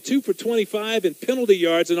 Grambling, 2 for 25 in penalty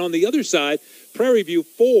yards. And on the other side, Prairie View,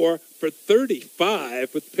 4 for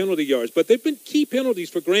 35 with penalty yards. But they've been key penalties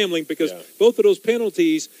for Grambling because both of those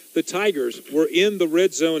penalties, the Tigers were in the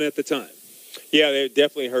red zone at the time. Yeah, they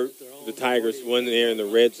definitely hurt the Tigers when they're in the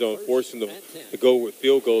red zone, forcing them to go with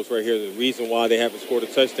field goals right here. The reason why they haven't scored a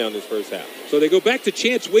touchdown this first half. So they go back to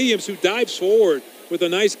Chance Williams, who dives forward with a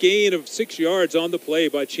nice gain of 6 yards on the play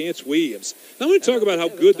by Chance Williams. Now I'm going to talk about how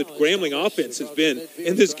good the Grambling offense has been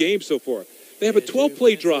in this game so far. They have a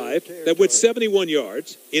 12-play drive that went 71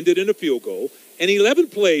 yards, ended in a field goal. An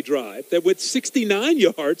 11-play drive that went 69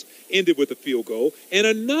 yards, ended with a field goal. And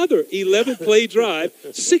another 11-play drive,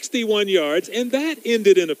 61 yards, and that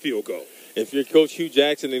ended in a field goal. If you're Coach Hugh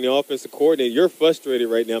Jackson and the offensive coordinator, you're frustrated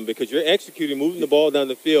right now because you're executing, moving the ball down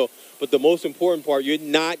the field. But the most important part, you're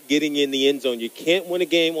not getting in the end zone. You can't win a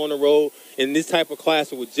game on the road in this type of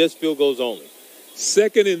class with just field goals only.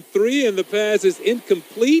 2nd and 3, and the pass is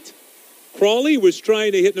incomplete. Crawley was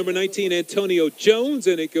trying to hit number 19, Antonio Jones,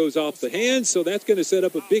 and it goes off the hands. So that's going to set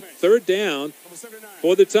up a big 3rd down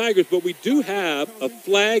for the Tigers. But we do have a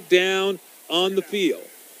flag down on the field.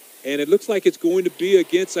 And it looks like it's going to be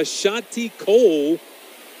against Ashanti Cole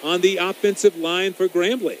on the offensive line for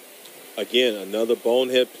Grambling. Again, another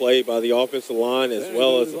bonehead play by the offensive line as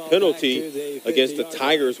well as a penalty against the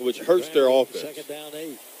Tigers, which hurts their offense.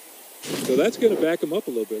 So that's going to back them up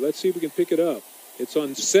a little bit. Let's see if we can pick it up. It's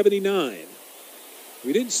on 79.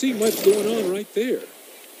 We didn't see much going on right there.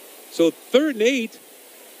 So 3rd and 8,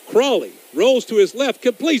 Crawley rolls to his left,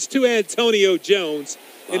 completes to Antonio Jones,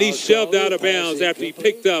 and he's shoved out of bounds after he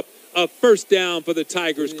picked up a 1st down for the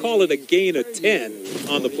Tigers. Call it a gain of 10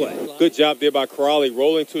 on the play. Good job there by Crawley,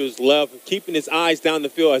 rolling to his left, keeping his eyes down the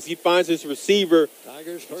field as he finds his receiver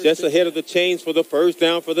just ahead of the chains for the 1st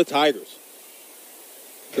down for the Tigers.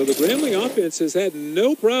 So the Grambling offense has had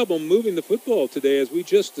no problem moving the football today, as we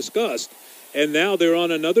just discussed. And now they're on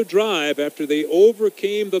another drive after they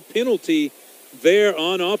overcame the penalty there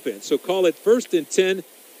on offense. So call it 1st and 10,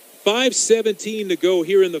 5:17 to go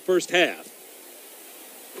here in the first half.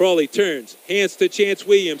 Crawley turns, hands to Chance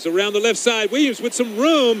Williams around the left side. Williams with some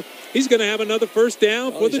room. He's going to have another 1st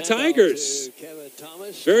down for the Tigers.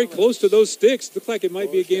 Very close to those sticks. Looks like it might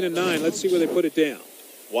be a gain of 9. Let's see where they put it down.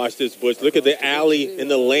 Watch this, Butch. Look at the alley in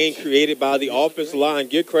the lane created by the offensive line.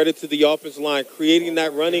 Give credit to the offensive line creating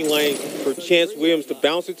that running lane for Chance Williams to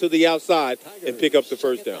bounce it to the outside and pick up the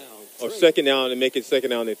 1st down. Or 2nd down and make it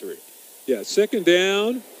 2nd down and 3. Yeah, 2nd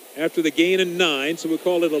down after the gain of 9. So we'll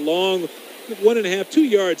call it a long 1.5, 2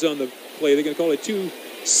 yards on the play. They're going to call it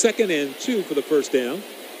 2nd and 2 for the 1st down.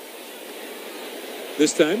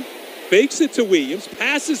 This time, fakes it to Williams,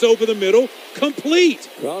 passes over the middle, complete.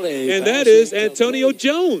 And that is Antonio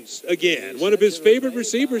Jones again, one of his favorite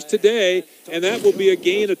receivers today, and that will be a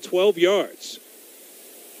gain of 12 yards.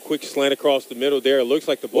 Quick slant across the middle there. It looks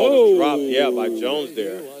like the ball was dropped, by Jones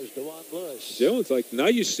there. Jones, like, now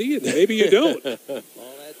you see it, maybe you don't.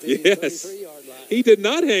 Yes, he did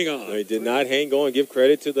not hang on. No, he did not hang on. Give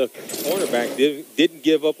credit to the cornerback. Didn't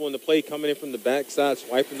give up on the play, coming in from the backside,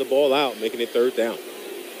 swiping the ball out, making it 3rd down.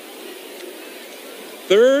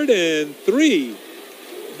 3rd and 3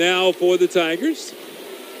 now for the Tigers.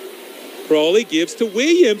 Crawley gives to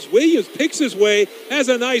Williams. Williams picks his way, has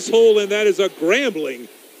a nice hole, and that is a Grambling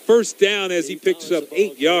 1st down as he picks up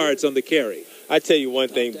 8 yards on the carry. I tell you one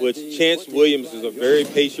thing, Butch. Chance Williams is a very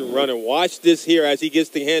patient runner. Watch this here as he gets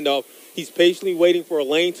the handoff. He's patiently waiting for a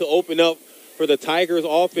lane to open up for the Tigers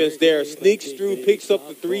offense there. Sneaks through, picks up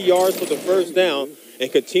the 3 yards for the first down, and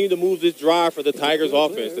continue to move this drive for the Tigers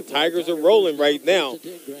offense. The Tigers are rolling right now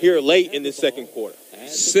here late in the second quarter.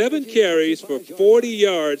 7 carries for 40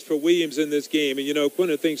 yards for Williams in this game. And, you know, one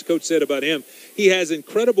of the things Coach said about him, he has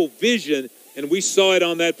incredible vision, and we saw it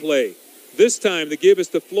on that play. This time, the give is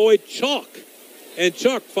to Floyd Chalk. And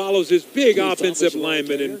Chalk follows his big offensive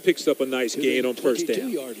lineman and picks up a nice gain on first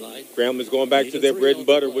down. Grambling's going back to their bread and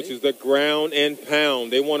butter, which is the ground and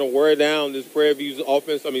pound. They want to wear down this Prairie View's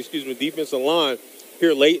defensive line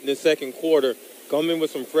here late in the second quarter. Coming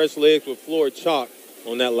with some fresh legs with Floyd Chalk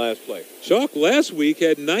on that last play. Chalk last week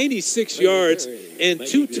had 96 yards and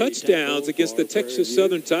 2 touchdowns against the Texas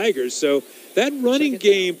Southern Tigers. So that running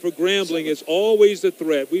game for Grambling is always a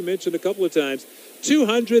threat. We mentioned a couple of times,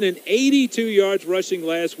 282 yards rushing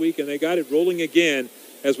last week, and they got it rolling again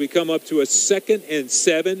as we come up to a 2nd and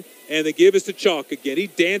 7. And the give is to Chalk again. He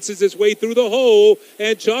dances his way through the hole,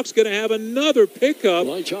 and Chalk's going to have another pickup.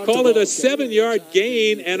 Call it a 7-yard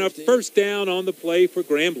gain and a first down on the play for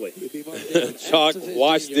Grambling. Chalk,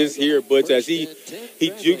 watch this here, Butch, as he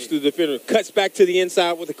jukes the defender, cuts back to the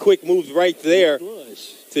inside with the quick moves right there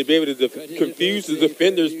to be able to confuse the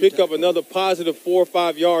defenders, pick up another positive 4 or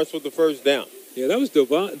 5 yards for the first down. Yeah, that was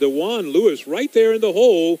DeJuan Lewis right there in the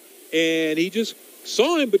hole, and he just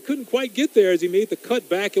saw him but couldn't quite get there as he made the cut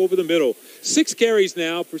back over the middle. 6 carries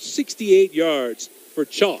now for 68 yards for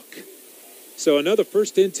Chalk. So another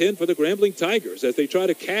 1st and 10 for the Grambling Tigers as they try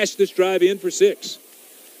to cash this drive in for 6.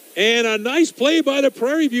 And a nice play by the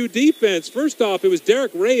Prairie View defense. First off, it was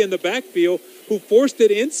Derek Ray in the backfield who forced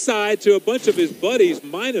it inside to a bunch of his buddies,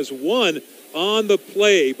 -1 on the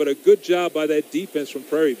play, but a good job by that defense from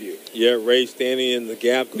Prairie View. Yeah, Ray standing in the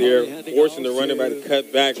gap there, forcing the running back to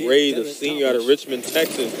cut back. Ray, the senior out of Richmond,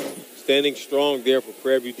 Texas, standing strong there for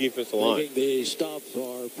Prairie View defensive line. The stop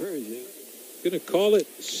for Prairie View. Going to call it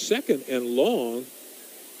 2nd and long.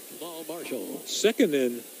 Marshall. 2nd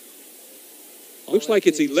and, looks like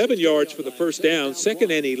it's 11 yards for the first down.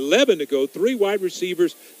 2nd and 11 to go. 3 wide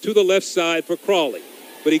receivers to the left side for Crawley.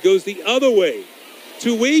 But he goes the other way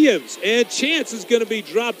to Williams, and Chance is going to be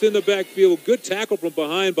dropped in the backfield. Good tackle from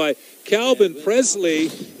behind by Calvin Presley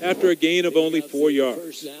after a gain of only 4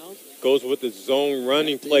 yards. Goes with the zone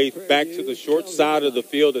running play back to the short side of the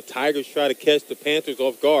field. The Tigers try to catch the Panthers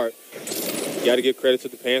off guard. You got to give credit to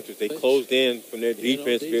the Panthers. They closed in from their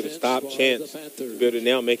defense to be able to stop Chance, to be able to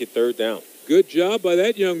now make it 3rd down. Good job by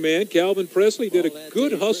that young man. Calvin Presley did a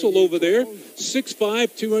good hustle over there. 6'5",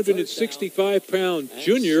 265-pound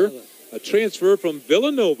junior. A transfer from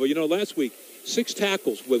Villanova. You know, last week, 6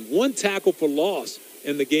 tackles with 1 tackle for loss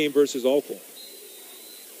in the game versus Alcorn.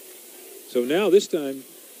 So now this time,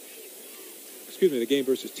 the game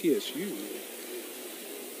versus TSU.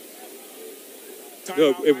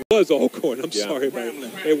 No, it was Alcorn. I'm sorry,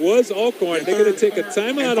 man. It was Alcorn. They're going to take a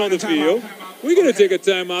timeout on the field. We're going to take a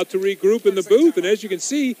timeout to regroup in the booth. And as you can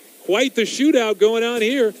see, quite the shootout going on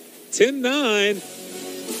here. 10-9,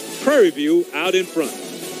 Prairie View out in front.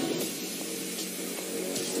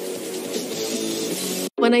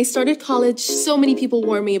 When I started college, so many people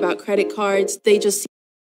warned me about credit cards. They just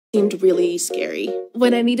seemed really scary.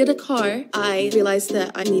 When I needed a car, I realized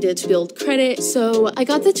that I needed to build credit. So I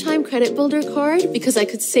got the Chime Credit Builder card because I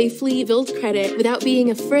could safely build credit without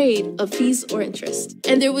being afraid of fees or interest.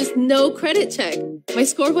 And there was no credit check. My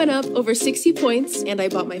score went up over 60 points and I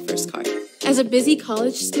bought my first car. As a busy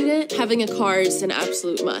college student, having a car is an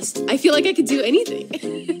absolute must. I feel like I could do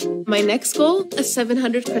anything. My next goal, a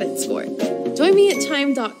 700 credit score. Join me at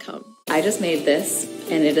Chime.com. I just made this,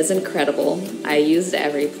 and it is incredible. I used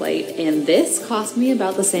every plate, and this cost me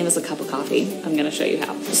about the same as a cup of coffee. I'm going to show you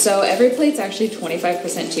how. So every plate's actually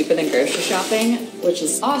 25% cheaper than grocery shopping, which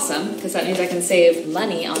is awesome, because that means I can save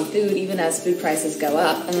money on food even as food prices go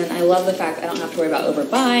up. And then I love the fact I don't have to worry about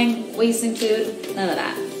overbuying, wasting food, none of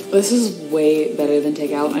that. This is way better than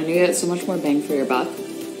takeout, and you get so much more bang for your buck.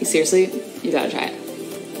 Seriously, you gotta try it.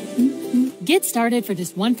 Get started for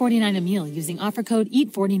just $1.49 a meal using offer code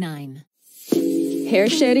EAT49. Hair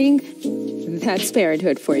shedding? That's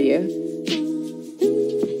parenthood for you.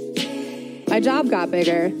 My job got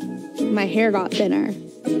bigger. My hair got thinner.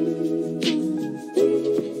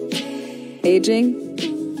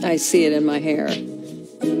 Aging? I see it in my hair.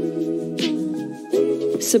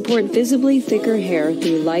 Support visibly thicker hair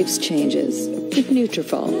through life's changes with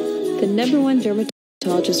Nutrafol, the #1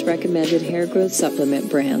 dermatologist-recommended hair growth supplement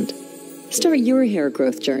brand. Start your hair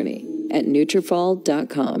growth journey at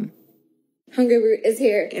Nutrafol.com. Hungry Root is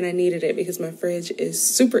here. And I needed it because my fridge is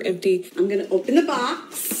super empty. I'm gonna open the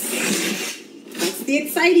box. That's the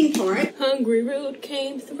exciting part. Hungry Root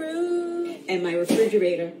came through. And my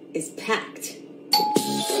refrigerator is packed.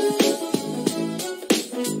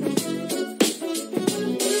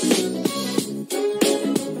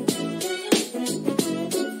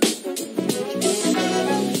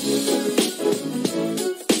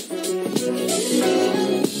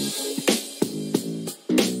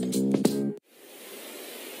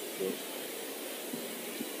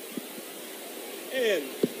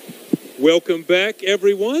 Welcome back,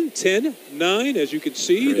 everyone. 10-9, as you can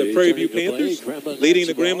see, the Prairie View Panthers leading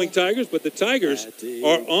the Grambling Tigers, but the Tigers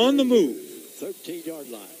are on the move. 13-yard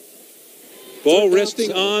line. Ball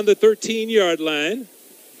resting on the 13-yard line.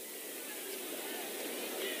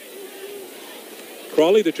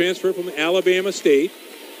 Crawley, the transfer from Alabama State,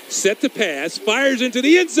 set to pass, fires into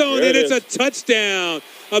the end zone, and it's a touchdown.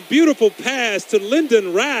 A beautiful pass to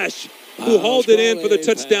Lyndon Rash, who hauled it in for the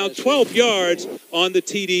touchdown, 12 yards on the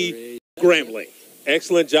TD. Grambling.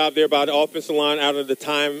 Excellent job there by the offensive line out of the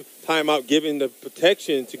timeout, giving the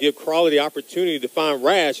protection to give Crawley the opportunity to find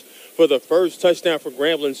Rash for the first touchdown for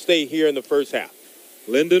Grambling State here in the first half.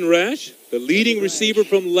 Lyndon Rash, the leading receiver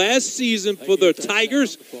from last season for the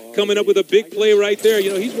Tigers, coming up with a big play right there.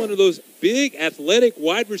 You know, he's one of those big, athletic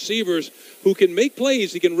wide receivers who can make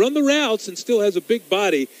plays. He can run the routes and still has a big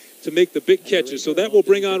body to make the big catches. So that will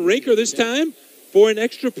bring on Rinker this time for an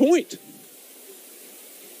extra point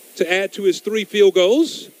to add to his 3 field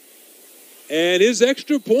goals. And his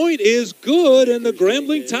extra point is good, and the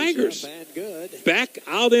Grambling Tigers back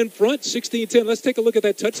out in front, 16-10. Let's take a look at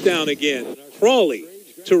that touchdown again. Crawley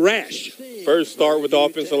to Rash. First start with the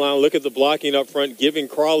offensive line. Look at the blocking up front, giving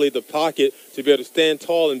Crawley the pocket to be able to stand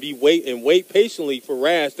tall and wait patiently for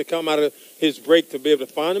Rash to come out of his break to be able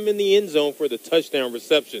to find him in the end zone for the touchdown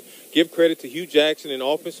reception. Give credit to Hugh Jackson and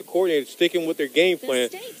offensive coordinator sticking with their game plan.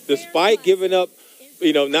 Despite giving up,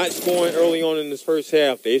 not scoring early on in this first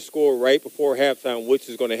half, they score right before halftime, which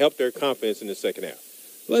is going to help their confidence in the second half.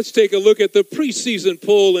 Let's take a look at the preseason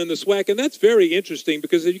poll in the SWAC, and that's very interesting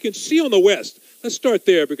because as you can see on the West, let's start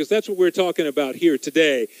there because that's what we're talking about here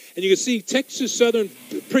today. And you can see Texas Southern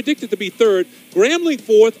predicted to be 3rd, Grambling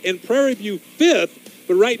 4th, and Prairie View 5th.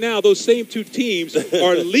 But right now, those same 2 teams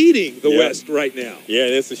are leading the West right now. Yeah,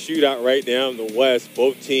 and it's a shootout right now in the West.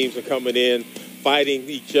 Both teams are coming in, fighting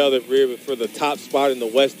each other for the top spot in the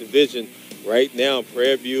West Division. Right now,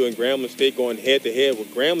 Prairie View and Grambling State going head-to-head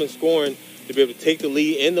with Grambling scoring to be able to take the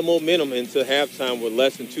lead and the momentum into halftime with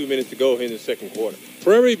less than 2 minutes to go in the second quarter.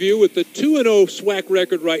 Prairie View with the 2-0 SWAC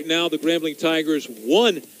record right now. The Grambling Tigers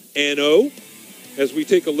 1-0. As we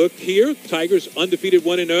take a look here, Tigers undefeated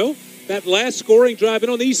 1-0. That last scoring drive,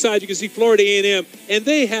 and on the east side, you can see Florida A&M, and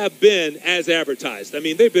they have been as advertised. I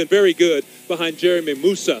mean, they've been very good behind Jeremy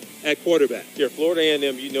Musa at quarterback. Yeah, Florida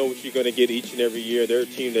A&M, you know what you're going to get each and every year. They're a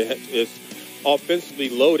team that is offensively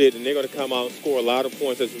loaded, and they're going to come out and score a lot of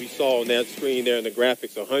points, as we saw on that screen there in the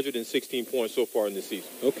graphics, 116 points so far in the season.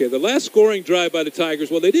 Okay, the last scoring drive by the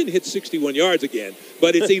Tigers, well, they didn't hit 61 yards again,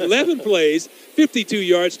 but it's 11 plays, 52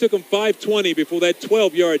 yards, took them 5:20 before that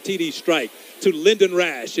 12-yard TD strike to Lyndon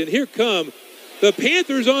Rash. And here come the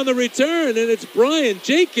Panthers on the return, and it's Brian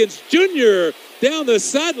Jenkins Jr. down the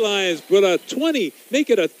sidelines, but a 20,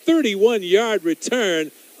 make it a 31-yard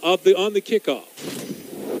return on the kickoff.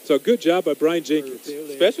 So good job by Brian Jenkins.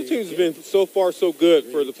 Special teams have been so far so good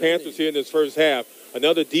for the Panthers here in this first half.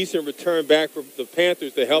 Another decent return back for the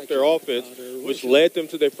Panthers to help their offense, which led them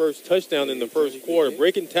to their first touchdown in the first quarter.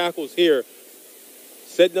 Breaking tackles here,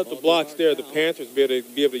 setting up the blocks there. The Panthers be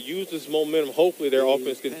able to use this momentum. Hopefully their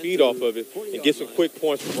offense can feed off of it and get some quick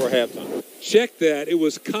points before halftime. Check that. It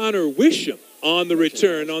was Connor Wisham on the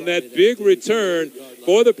return, on that big return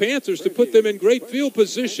for the Panthers to put them in great field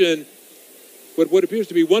position with what appears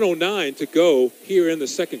to be 1:09 to go here in the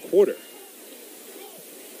second quarter.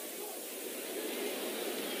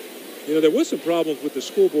 You know, there was some problems with the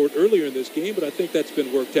scoreboard earlier in this game, but I think that's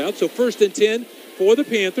been worked out. So 1st and 10 for the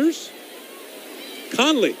Panthers.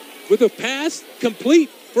 Conley with a pass complete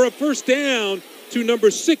for a first down to number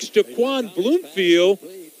 6, Jaquan Bloomfield.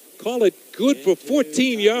 Call it good for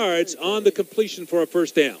 14 yards on the completion for a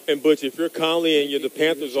first down. And, Butch, if you're Conley and you're the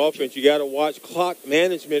Panthers offense, you got to watch clock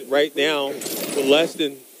management right now with less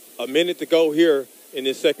than a minute to go here in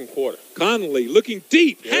this second quarter. Conley looking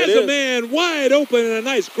deep, has a man wide open, and a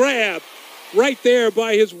nice grab right there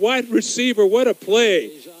by his wide receiver. What a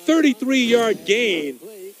play. 33-yard gain,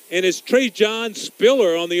 and it's Trajan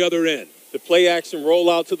Spiller on the other end. The play action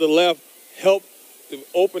rollout to the left helped to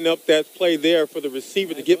open up that play there for the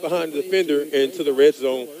receiver to get behind the defender into the red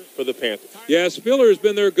zone for the Panthers. Yeah, Spiller has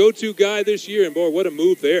been their go-to guy this year, and boy, what a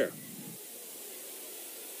move there.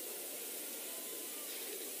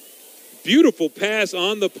 Beautiful pass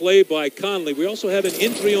on the play by Conley. We also have an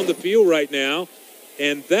injury on the field right now,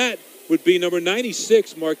 and that would be number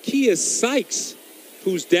 96, Marquise Sykes,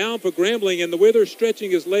 who's down for Grambling. And the way they're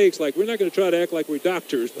stretching his legs, like, we're not going to try to act like we're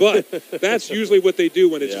doctors, but that's usually what they do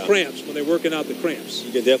when it's cramps, when they're working out the cramps.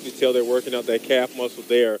 You can definitely tell they're working out that calf muscle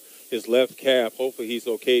there, his left calf. Hopefully he's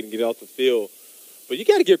okay to get out the field. But you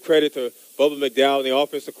got to give credit to Bubba McDowell, the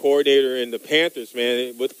offensive coordinator, and the Panthers,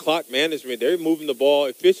 man. With clock management, they're moving the ball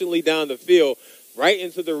efficiently down the field, right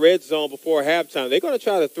into the red zone before halftime. They're going to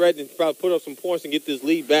try to threaten and try to put up some points and get this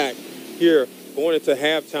lead back here going into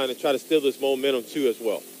halftime and try to steal this momentum, too, as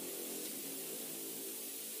well.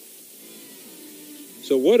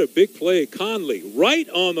 So what a big play. Conley right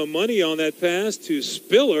on the money on that pass to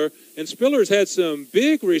Spiller. And Spiller's had some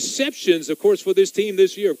big receptions, of course, for this team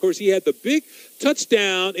this year. Of course, he had the big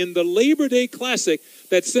touchdown in the Labor Day Classic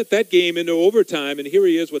that sent that game into overtime. And here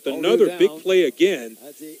he is with another big play again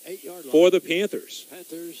for the Panthers.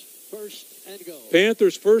 Panthers first and goal.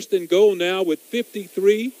 Panthers first and goal now with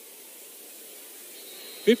 53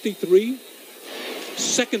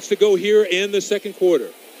 seconds to go here in the second quarter.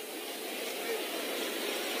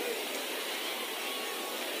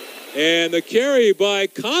 And the carry by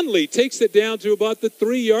Conley takes it down to about the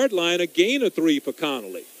 3-yard line, a gain of 3 for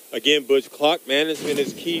Conley. Again, Butch, clock management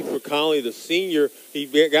is key for Conley, the senior. He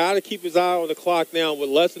got to keep his eye on the clock now. With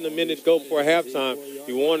less than a minute to go before halftime,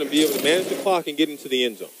 you want to be able to manage the clock and get into the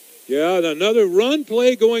end zone. Yeah, and another run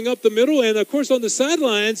play going up the middle. And, of course, on the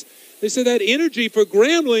sidelines, they say that energy for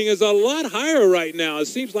Grambling is a lot higher right now. It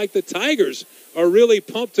seems like the Tigers are really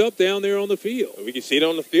pumped up down there on the field. We can see it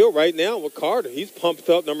on the field right now with Carter. He's pumped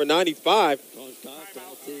up, number 95.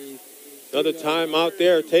 Another timeout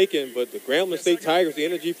there taken, but the Grambling State Tigers, the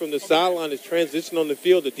energy from the sideline is transitioning on the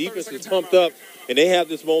field. The defense is pumped up, and they have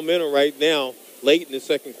this momentum right now late in the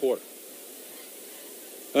second quarter.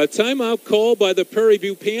 A timeout call by the Prairie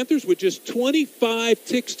View Panthers with just 25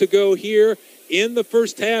 ticks to go here in the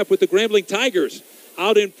first half, with the Grambling Tigers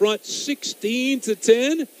out in front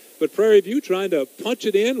 16-10. But Prairie View trying to punch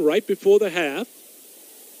it in right before the half.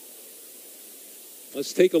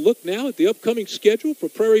 Let's take a look now at the upcoming schedule for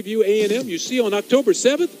Prairie View A&M. You see on October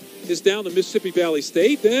 7th is down to Mississippi Valley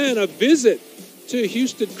State. Then a visit to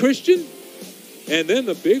Houston Christian. And then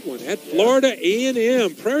the big one at Florida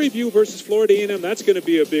A&M. Prairie View versus Florida A&M. That's going to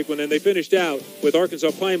be a big one. And they finished out with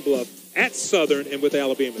Arkansas Pine Bluff at Southern and with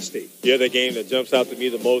Alabama State. Yeah, the game that jumps out to me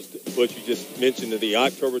the most, but you just mentioned the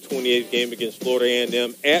October 28th game against Florida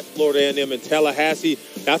A&M at Florida A&M in Tallahassee.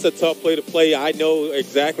 That's a tough play to play. I know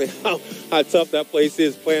exactly how tough that place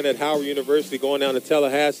is, playing at Howard University, going down to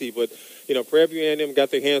Tallahassee. But, you know, Prairie View A&M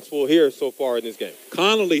got their hands full here so far in this game.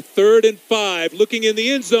 Connolly, 3rd and 5, looking in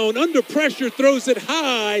the end zone, under pressure, throws it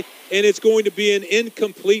high, and it's going to be an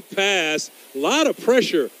incomplete pass. A lot of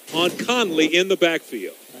pressure on Conley in the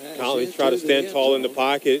backfield. Conley's trying to stand tall in the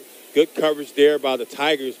pocket. Good coverage there by the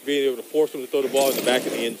Tigers, being able to force them to throw the ball in the back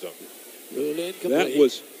of the end zone. That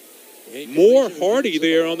was more Hardy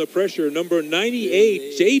there on the pressure. Number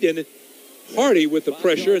 98, Jaden Hardy with the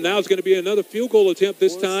pressure. And now it's going to be another field goal attempt,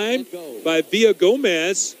 this time by Villa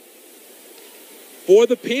Gomez for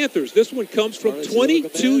the Panthers. This one comes from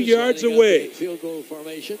 22 yards away. Field goal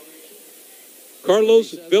formation.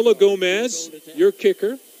 Carlos Villa Gomez, your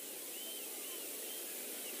kicker.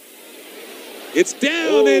 It's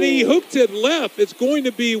down, and he hooked it left. It's going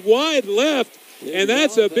to be wide left, and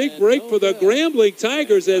that's a big break for the Grambling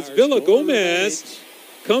Tigers as Villa Gomez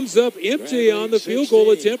comes up empty on the field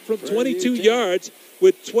goal attempt from 22 yards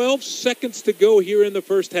with 12 seconds to go here in the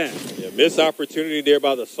first half. Yeah, missed opportunity there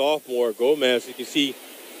by the sophomore Gomez. You can see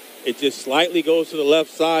it just slightly goes to the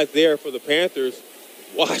left side there for the Panthers.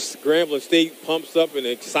 Watch Grambling State pumps up and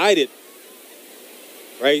excited.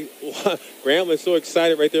 Right? Grambling's so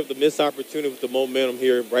excited right there with the missed opportunity with the momentum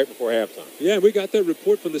here right before halftime. Yeah, we got that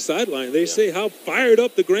report from the sideline. They say how fired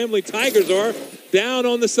up the Grambling Tigers are down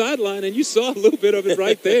on the sideline, and you saw a little bit of it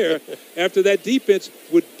right there after that defense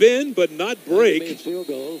would bend but not break. And you're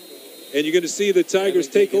going to see the Tigers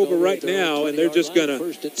take over right now, and they're just going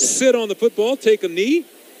to sit on the football, take a knee,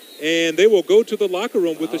 and they will go to the locker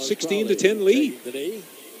room with a 16-10 lead.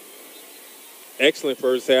 Excellent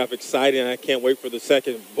first half, exciting. I can't wait for the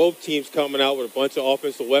second. Both teams coming out with a bunch of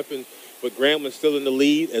offensive weapons, but Grambling still in the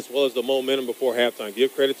lead as well as the momentum before halftime.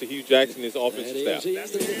 Give credit to Hugh Jackson and his offensive staff.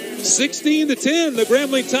 16-10, the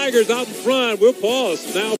Grambling Tigers out in front. We'll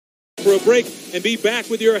pause now for a break and be back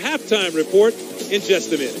with your halftime report in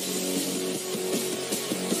just a minute.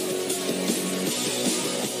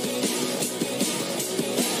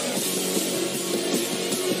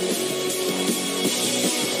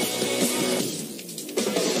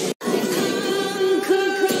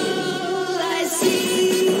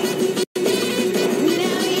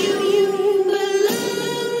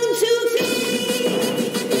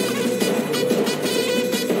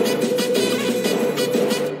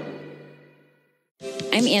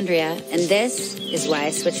 I'm Andrea, and this is why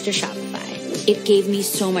I switched to Shopify. It gave me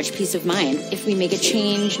so much peace of mind. If we make a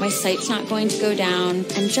change, my site's not going to go down.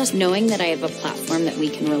 And just knowing that I have a platform that we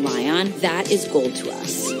can rely on, that is gold to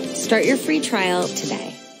us. Start your free trial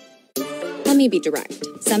today. Let me be direct.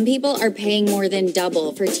 Some people are paying more than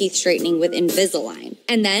double for teeth straightening with Invisalign.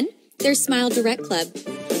 And then there's Smile Direct Club.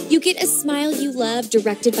 You get a smile you love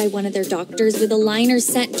directed by one of their doctors with aligners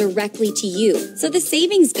sent directly to you. So the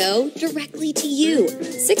savings go directly to you.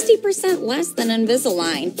 60% less than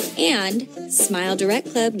Invisalign. And Smile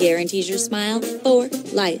Direct Club guarantees your smile for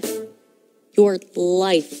life. Your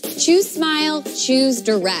life. Choose Smile, choose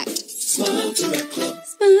Direct. Smile Direct Club.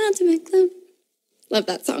 Smile Direct Club. Love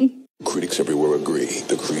that song. Critics everywhere agree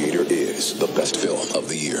The Creator is the best film of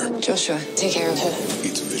the year. Joshua, take care of her.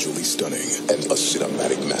 It's visually stunning and a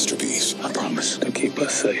cinematic masterpiece. I promise to keep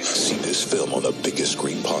us safe. See this film on the biggest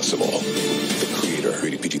screen possible. The Creator,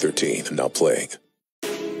 rated PG-13, now playing.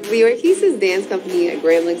 The Orchesis Dance Company at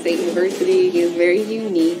Grambling State University is very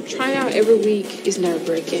unique. Trying out every week is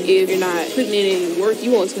nerve-wracking. If you're not putting in any work,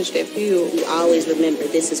 you won't touch that field. You always remember,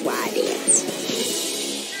 this is why I dance.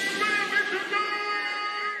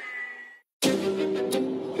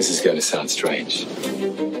 This is going to sound strange.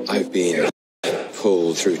 I've been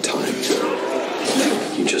pulled through time.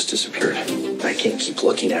 You just disappeared. I can't keep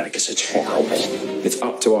looking at it because it's horrible. It's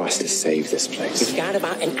up to us to save this place. You've got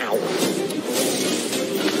about an hour.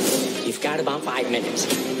 You've got about 5 minutes.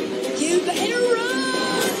 You better run!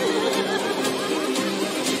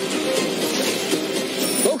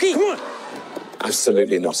 Loki, come on!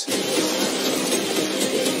 Absolutely not.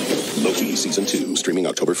 Loki Season 2, streaming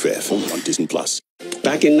October 5th, only on Disney+.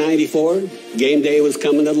 Back in '94, game day was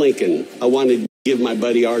coming to Lincoln. I wanted to give my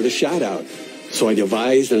buddy Art a shout out. So I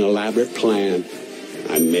devised an elaborate plan.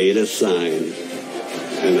 I made a sign,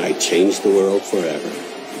 and I changed the world forever.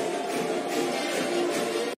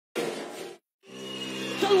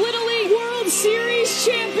 The Little League World Series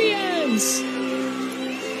champions!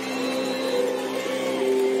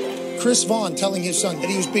 Chris Vaughn telling his son that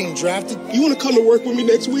he was being drafted. You want to come to work with me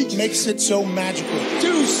next week? Makes it so magical.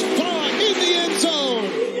 Deuce Vaughn in the end zone.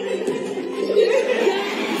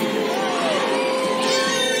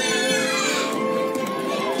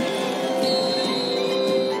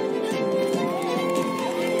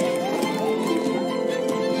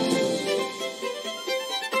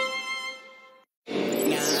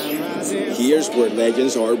 Here's where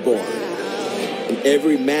legends are born. And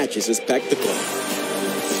every match is a spectacle.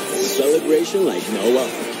 Celebration like no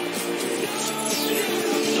other.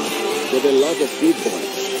 For the love of football.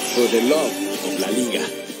 For the love of La Liga.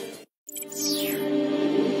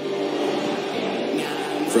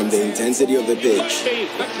 From the intensity of the pitch.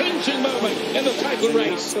 A clinching moment in the title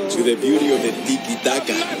race. To the beauty of the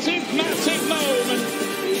tiki-taka. Massive moment.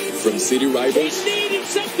 From city rivals. They needed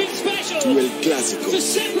something special. To El Clásico. To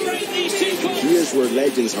separate these two clubs. Here's where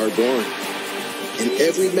legends are born. And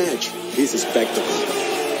every match is a spectacle.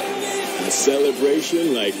 A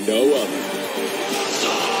celebration like no other.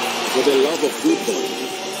 For the love of football.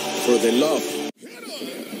 For the love.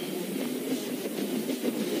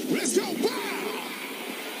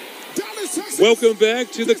 Welcome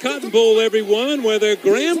back to the Cotton Bowl, everyone, where the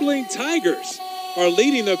Grambling Tigers are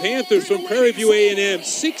leading the Panthers from Prairie View A&M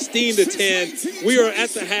 16-10. We are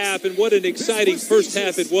at the half, and what an exciting first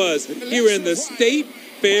half it was here in the State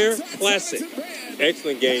Fair Classic.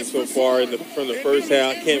 Excellent game so far from the first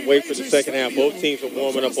half. Can't wait for the second half. Both teams are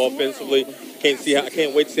warming up offensively. Can't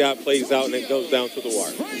wait to see how it plays out, and it goes down to the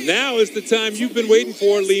wire. Now is the time you've been waiting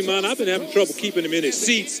for, Lehman. I've been having trouble keeping him in his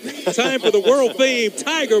seats. Time for the world-famed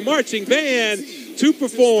Tiger Marching Band to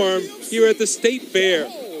perform here at the State Fair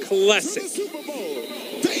Classic.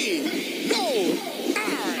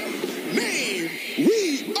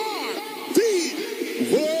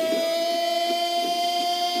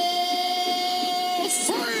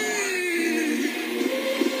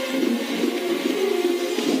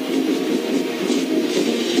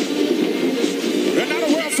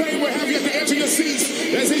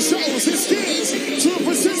 As he shows his skills to a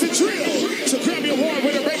persistent drill to Grammy Award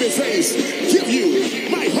winner Babyface, give you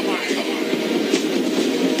my Hawaii.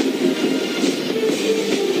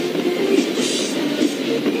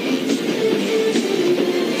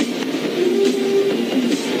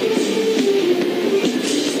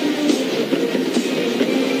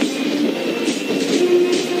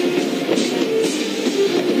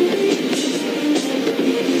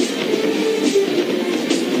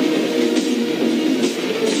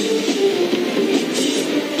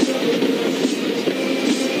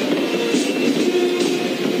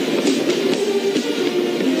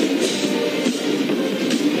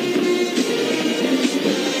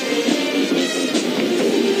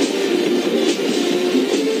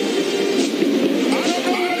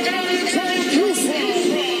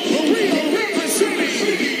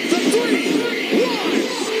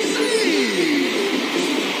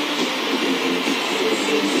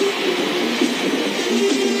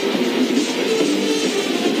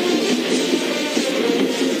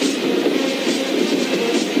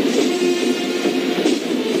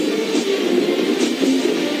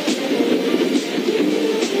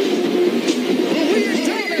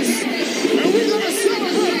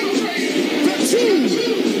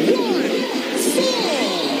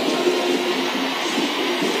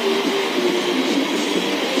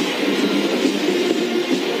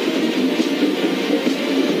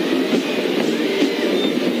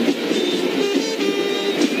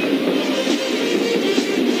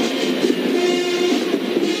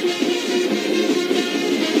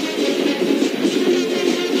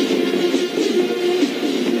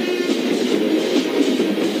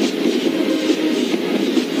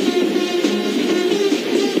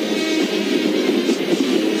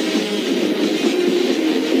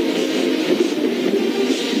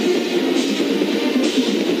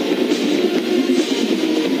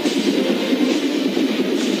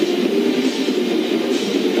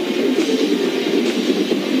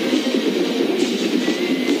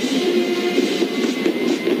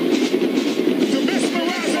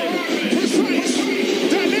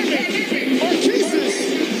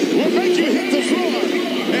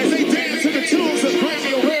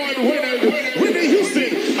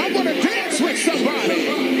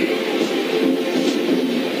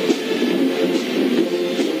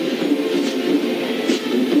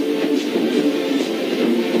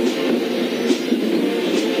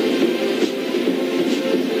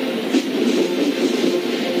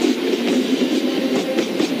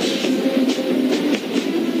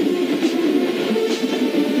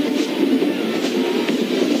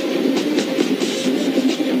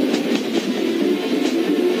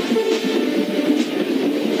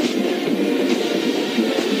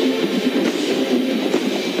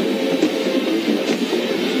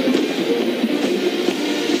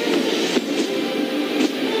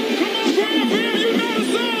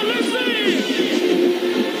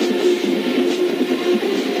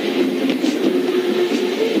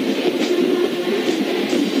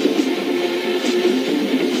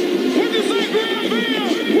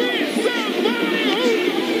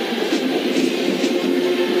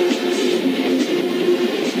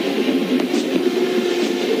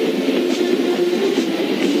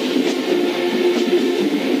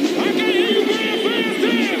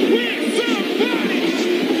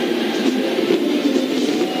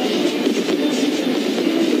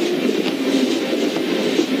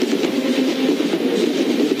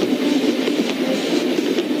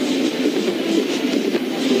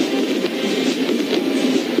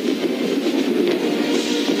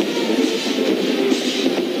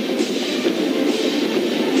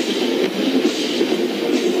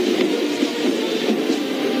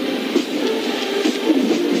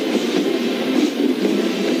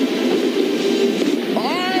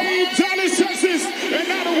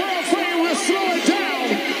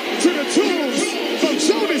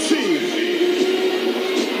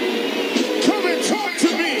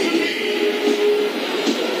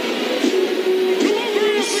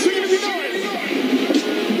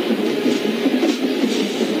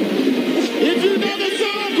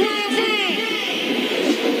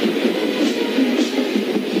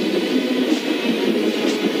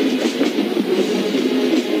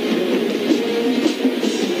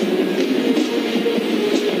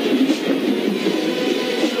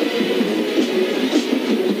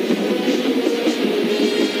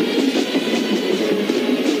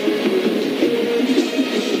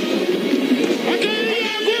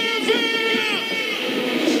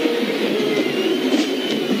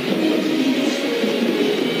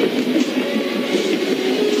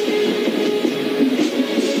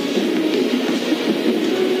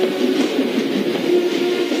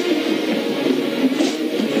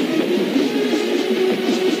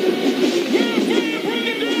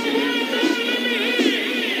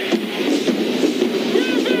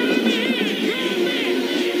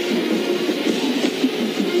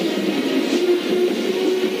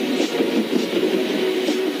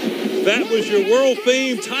 That was your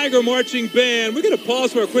world-famed Tiger Marching Band. We're going to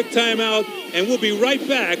pause for a quick timeout, and we'll be right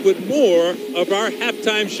back with more of our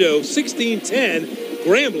halftime show. 16-10,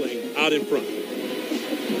 Grambling out in front.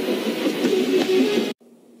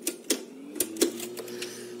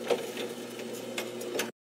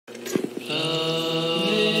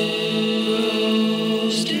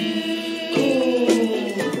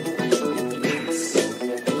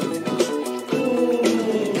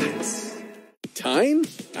 Time?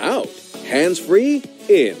 Out. Hands-free?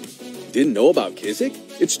 In. Didn't know about Kizik?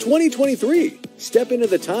 It's 2023. Step into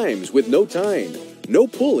the times with no time, no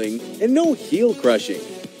pulling, and no heel crushing.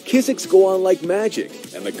 Kizik's go on like magic.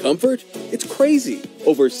 And the comfort? It's crazy.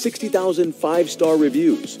 Over 60,000 5-star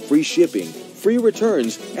reviews, free shipping, free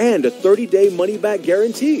returns, and a 30-day money-back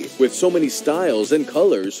guarantee. With so many styles and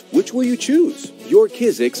colors, which will you choose? Your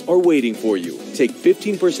Kiziks are waiting for you. Take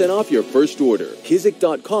 15% off your first order.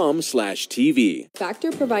 Kizik.com/TV.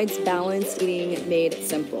 Factor provides balanced eating made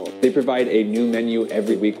simple. They provide a new menu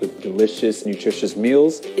every week with delicious, nutritious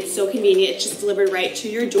meals. It's so convenient. It's just delivered right to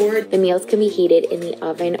your door. The meals can be heated in the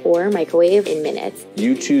oven or microwave in minutes.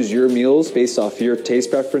 You choose your meals based off your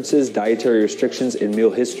taste preferences, dietary restrictions, and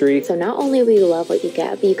meal history. So not only will you love what you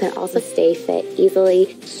get, but you can also stay fit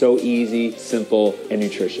easily. So easy, simple, and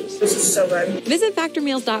nutritious. This is so good. Visit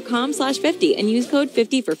factormeals.com/50 and use code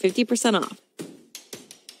 50 for 50% off.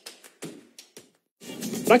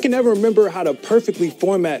 But I can never remember how to perfectly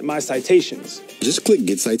format my citations. Just click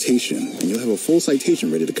Get Citation, and you'll have a full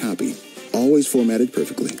citation ready to copy. Always formatted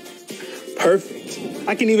perfectly. Perfect.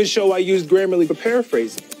 I can even show I used Grammarly for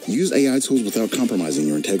paraphrasing. Use AI tools without compromising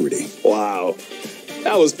your integrity. Wow.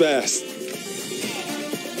 That was fast.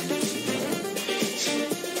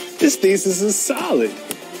 This thesis is solid.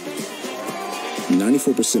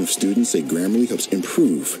 94% of students say Grammarly helps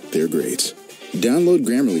improve their grades. Download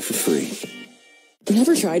Grammarly for free.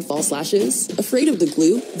 Never tried false lashes? Afraid of the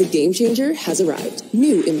glue? The game changer has arrived.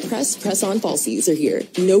 New Impress Press-On Falsies are here.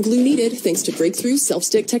 No glue needed thanks to breakthrough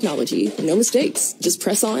self-stick technology. No mistakes. Just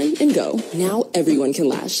press on and go. Now everyone can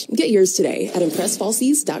lash. Get yours today at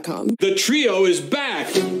ImpressFalsies.com. The trio is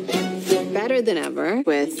back. Better than ever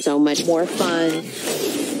with so much more fun.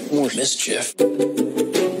 More mischief.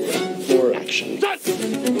 More action.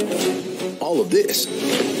 All of this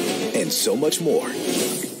and so much more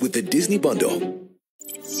with the Disney Bundle.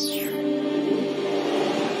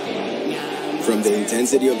 From the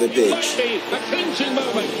intensity of the pitch The clinching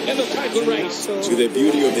moment in the title race. to the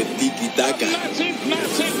beauty of the tiki-taka.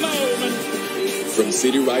 Massive moment. From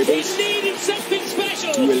city rivals He needed something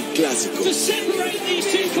special to El Clásico. to separate these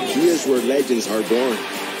two corners. Here's where legends are born.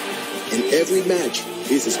 And every match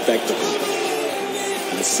is a spectacle.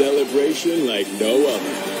 A celebration like no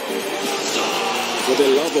other. For the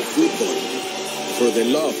love of football. For the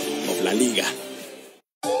love of La Liga.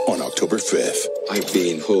 On October 5th, I've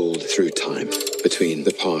been pulled through time between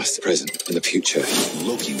the past, present, and the future.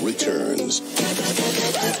 Loki returns.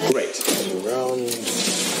 Great. And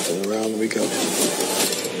around we go.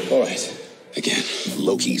 All right. Again.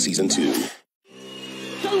 Loki Season 2.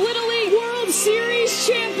 The Little League World Series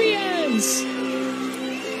champions!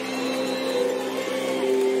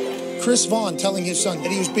 Chris Vaughn telling his son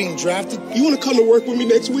that he was being drafted. You want to come to work with me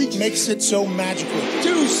next week? Makes it so magical.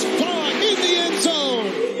 Deuce Vaughn in the end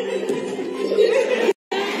zone.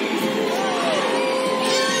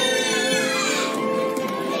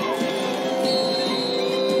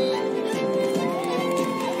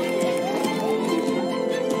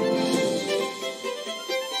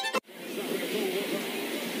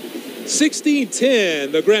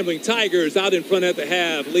 The Grambling Tigers out in front at the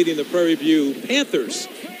half, leading the Prairie View Panthers.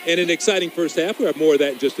 In an exciting first half. We'll have more of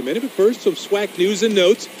that in just a minute. But first, some SWAC news and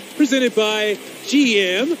notes presented by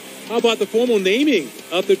GM. How about the formal naming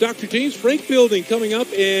of the Dr. James Frank Building coming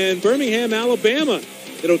up in Birmingham, Alabama?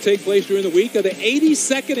 It'll take place during the week of the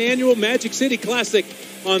 82nd Annual Magic City Classic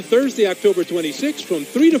on Thursday, October 26th from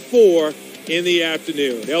 3 to 4 in the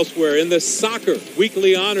afternoon. Elsewhere in the soccer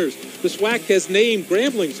weekly honors, the SWAC has named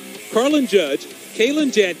Grambling's Carlin Judge,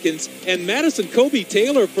 Kaylin Jenkins, and Madison Kobe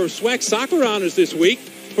Taylor for SWAC soccer honors this week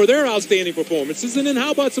for their outstanding performances. And then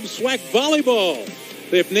how about some SWAC volleyball?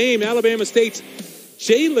 They've named Alabama State's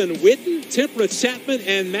Jalen Witten, Temperance Chapman,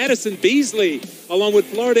 and Madison Beasley, along with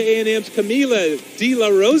Florida A&M's Camila De La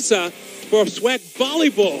Rosa for SWAC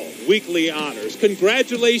volleyball weekly honors.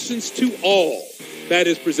 Congratulations to all. That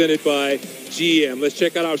is presented by GM. Let's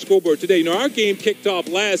check out our scoreboard today. You know, our game kicked off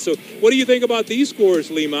last, so what do you think about these scores,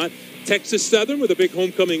 Lemont? Texas Southern with a big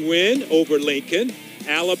homecoming win over Lincoln.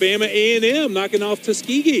 Alabama A&M knocking off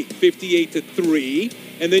Tuskegee 58-3.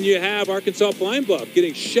 And then you have Arkansas Pine Bluff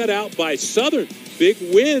getting shut out by Southern. Big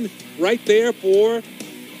win right there for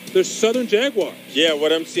the Southern Jaguars. Yeah,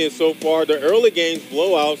 what I'm seeing so far, the early games,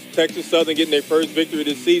 blowouts, Texas Southern getting their first victory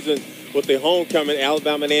this season with the homecoming,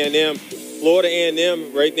 Alabama and A&M. Florida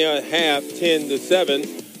A&M right now at half,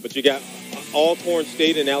 10-7, but you got Alcorn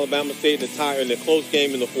State and Alabama State in the close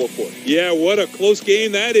game in the fourth quarter. Yeah, what a close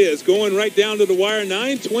game that is. Going right down to the wire,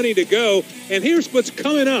 9:20 to go. And here's what's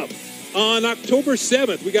coming up. On October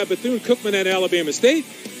 7th, we got Bethune-Cookman at Alabama State.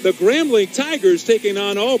 The Grambling Tigers taking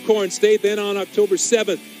on Alcorn State. Then on October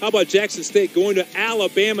 7th, how about Jackson State going to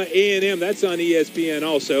Alabama A&M? That's on ESPN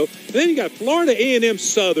also. And then you got Florida A&M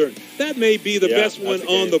Southern. That may be the best one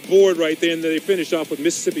on the board right there. And then they finish off with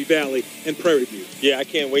Mississippi Valley and Prairie View. Yeah, I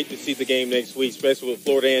can't wait to see the game next week, especially with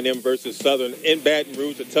Florida A&M versus Southern. In Baton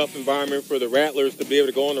Rouge, a tough environment for the Rattlers to be able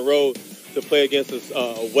to go on the road to play against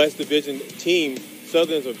a West Division team.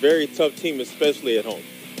 Southern's a very tough team, especially at home.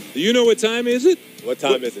 Do you know what time is it? What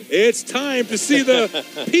time is it? It's time to see the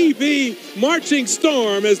PV Marching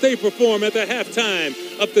Storm as they perform at the halftime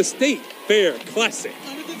of the State Fair Classic.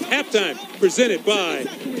 Halftime presented by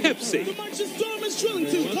Pepsi. The Marching Storm is drilling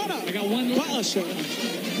too. Hold up. I got one by Usher.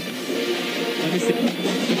 Let me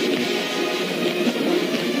see.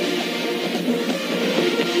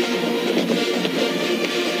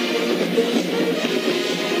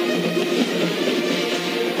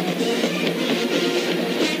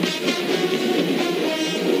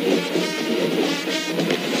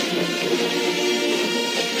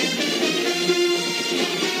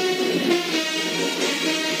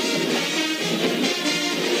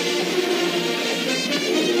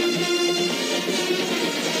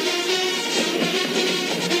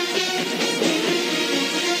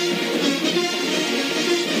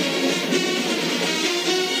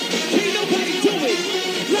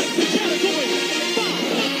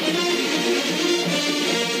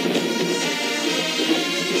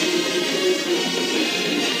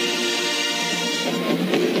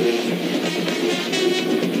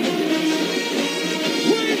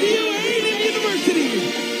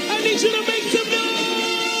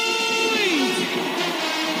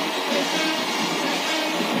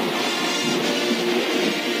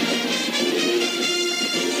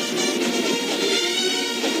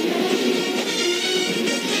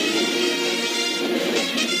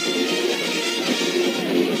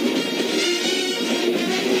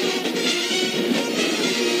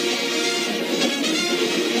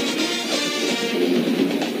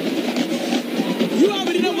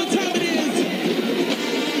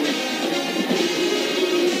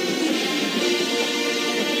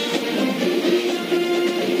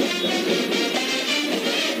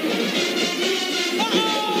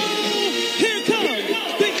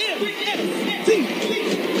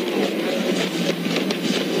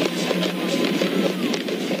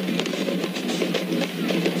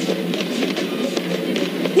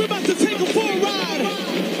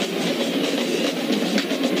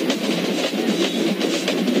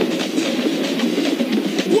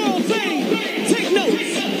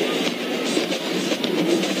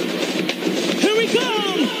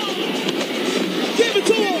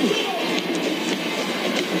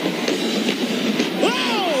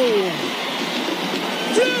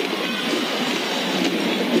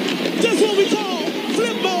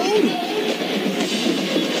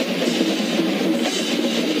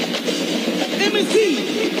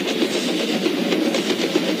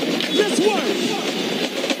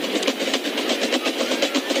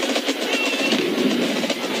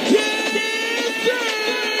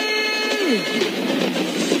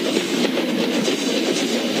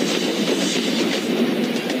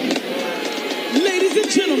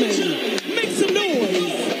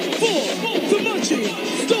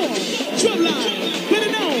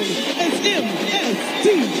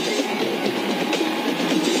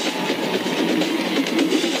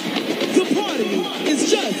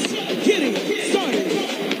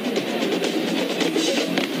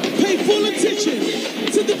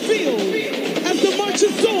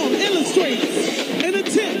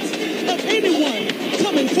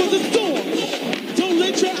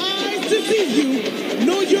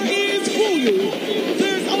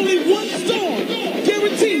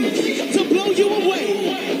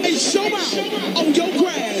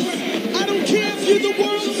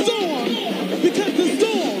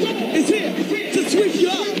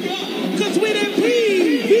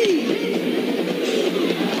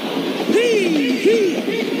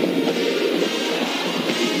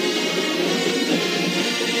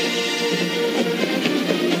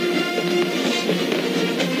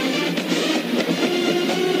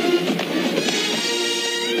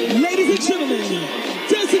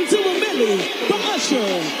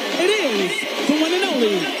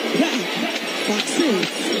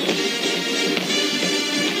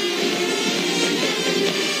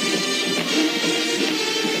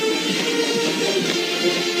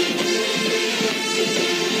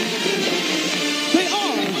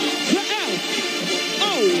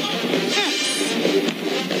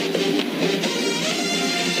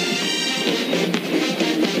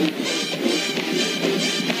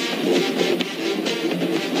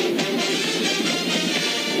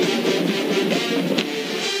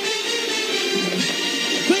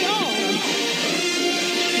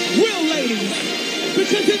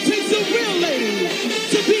 Because it takes a real lady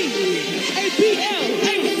to be a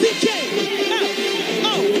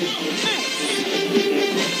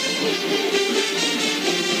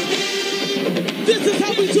BLACKLOS. This is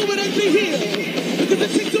how we do it at the Hill. Because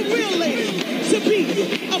it takes a real lady to be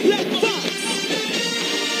a black fox.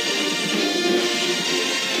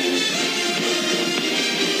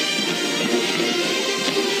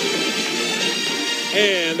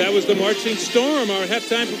 And that was the Marching Storm, our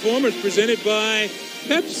halftime performance presented by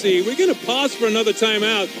Pepsi. We're going to pause for another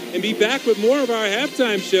timeout and be back with more of our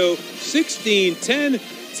halftime show. 16-10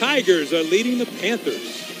 Tigers are leading the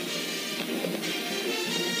Panthers.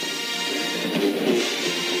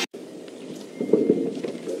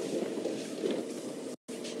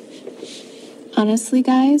 Honestly,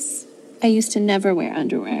 guys, I used to never wear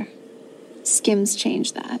underwear. Skims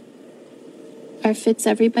changed that. Our Fits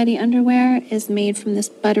Everybody underwear is made from this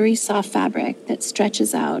buttery soft fabric that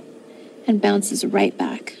stretches out and bounces right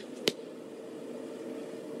back.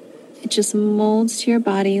 It just molds to your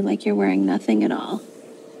body like you're wearing nothing at all.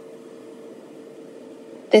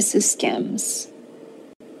 This is Skims.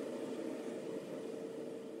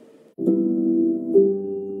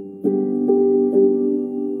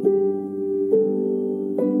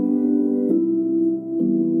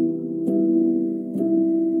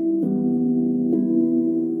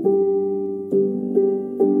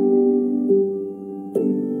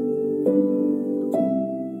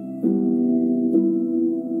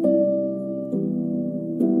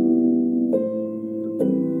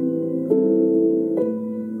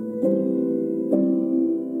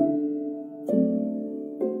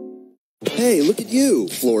 Hey, look at you.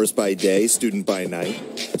 Florist by day, student by night.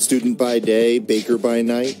 Student by day, baker by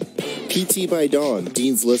night. PT by dawn,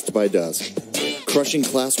 dean's list by dusk. Crushing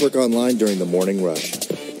classwork online during the morning rush.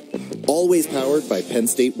 Always powered by Penn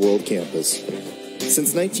State World Campus.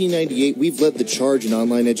 Since 1998, we've led the charge in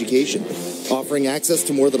online education, offering access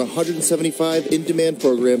to more than 175 in-demand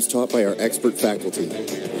programs taught by our expert faculty.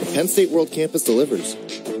 Penn State World Campus delivers.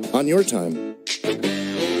 On your time.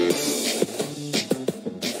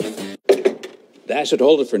 That should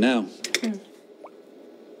hold it for now.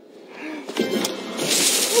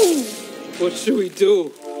 What should we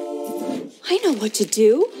do? I know what to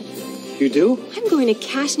do. You do? I'm going to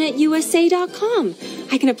CashNetUSA.com.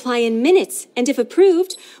 I can apply in minutes, and if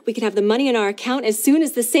approved, we can have the money in our account as soon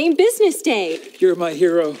as the same business day. You're my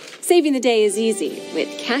hero. Saving the day is easy with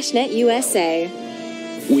CashNet USA.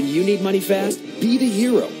 When you need money fast, be the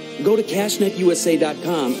hero. Go to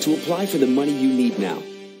CashNetUSA.com to apply for the money you need now.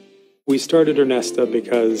 We started Ernesta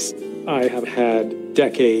because I have had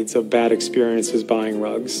decades of bad experiences buying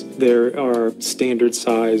rugs. There are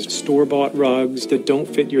standard-sized store-bought rugs that don't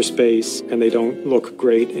fit your space and they don't look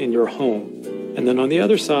great in your home. And then on the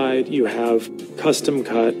other side, you have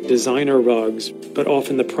custom-cut designer rugs, but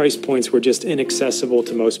often the price points were just inaccessible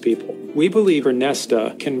to most people. We believe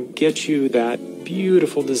Ernesta can get you that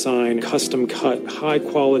beautiful design, custom-cut,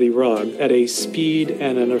 high-quality rug at a speed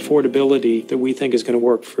and an affordability that we think is going to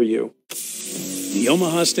work for you. The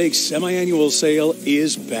Omaha Steaks semi-annual sale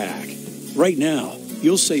is back. Right now,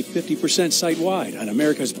 you'll save 50% site-wide on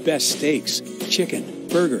America's best steaks, chicken,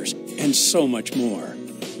 burgers, and so much more.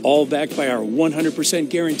 All backed by our 100%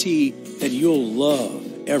 guarantee that you'll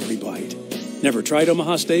love every bite. Never tried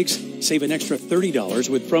Omaha Steaks? Save an extra $30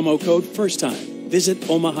 with promo code FIRSTTIME. Visit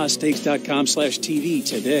omahasteaks.com/TV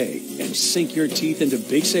today and sink your teeth into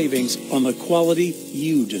big savings on the quality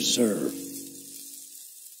you deserve.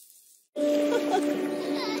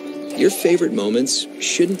 Your favorite moments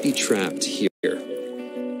shouldn't be trapped here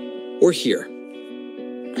or here.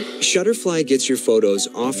 Shutterfly gets your photos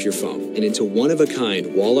off your phone and into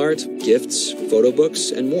one-of-a-kind wall art, gifts, photo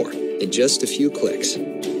books, and more in just a few clicks.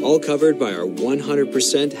 All covered by our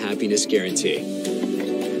 100% happiness guarantee.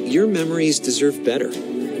 Your memories deserve better.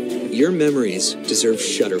 Your memories deserve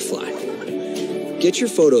Shutterfly. Get your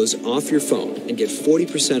photos off your phone and get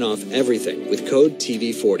 40% off everything with code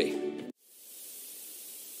TV40.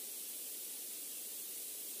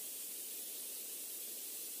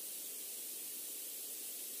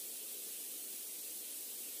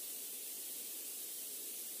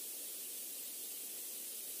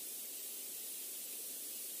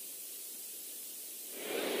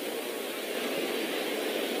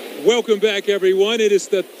 Welcome back, everyone. It is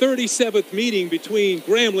the 37th meeting between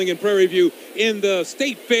Grambling and Prairie View in the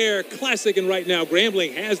State Fair Classic. And right now,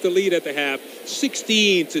 Grambling has the lead at the half,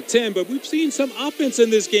 16-10. But we've seen some offense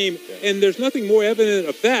in this game, and there's nothing more evident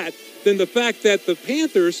of that than the fact that the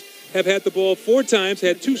Panthers have had the ball 4 times,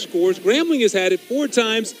 had 2 scores. Grambling has had it 4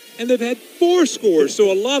 times and they've had 4 scores.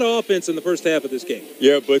 So a lot of offense in the first half of this game.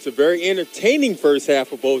 Yeah, but it's a very entertaining first half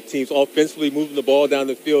for both teams. Offensively, moving the ball down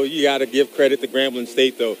the field. You got to give credit to Grambling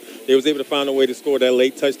State, though. They was able to find a way to score that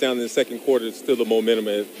late touchdown in the second quarter to steal the momentum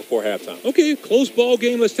before halftime. Okay, close ball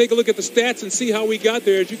game. Let's take a look at the stats and see how we got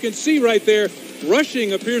there. As you can see right there,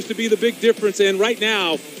 rushing appears to be the big difference, and right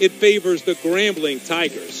now it favors the Grambling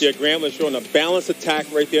Tigers. Yeah, Grambling showing a balanced attack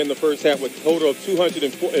right there in the first half with a total of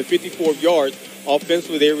 254 yards.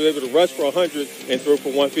 Offensively, they were able to rush for 100 and throw for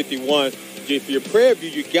 151. If you're Prairie View,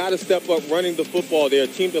 you got to step up running the football. They're a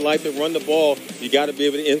team that like to run the ball. You got to be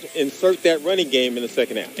able to insert that running game in the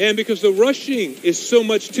second half. And because the rushing is so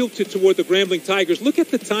much tilted toward the Grambling Tigers, look at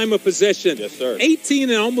the time of possession. Yes, sir. 18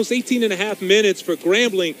 and almost 18 and a half minutes for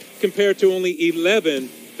Grambling compared to only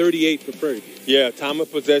 11:38 for Prairie View. Yeah, time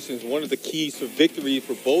of possession is one of the keys for victory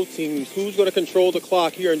for both teams. Who's going to control the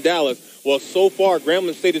clock here in Dallas? Well, so far,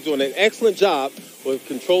 Grambling State is doing an excellent job with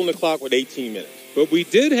controlling the clock with 18 minutes. But we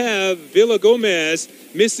did have Villa Gomez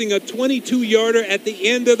missing a 22-yarder at the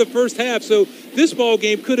end of the first half. So this ball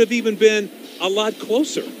game could have even been a lot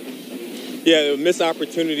closer. Yeah, a missed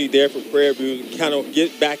opportunity there for Prairie View to kind of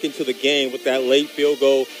get back into the game with that late field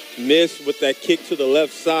goal. Miss with that kick to the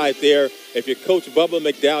left side there. If you're Coach Bubba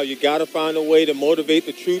McDowell, you got to find a way to motivate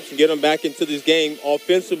the troops and get them back into this game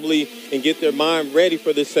offensively and get their mind ready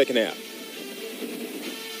for this second half.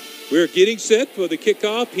 We're getting set for the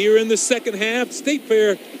kickoff here in the second half. State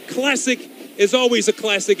Fair Classic is always a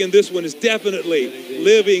classic, and this one is definitely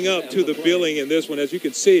living up to the billing in this one. As you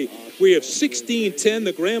can see, we have 16-10.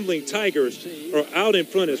 The Grambling Tigers are out in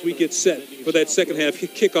front as we get set for that second half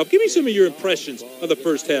kickoff. Give me some of your impressions of the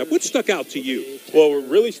first half. What stuck out to you? Well, what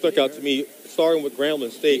really stuck out to me, starting with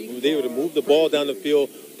Grambling State, when they were able to move the ball down the field,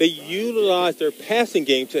 they utilized their passing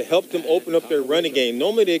game to help them open up their running game.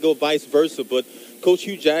 Normally they go vice versa, but Coach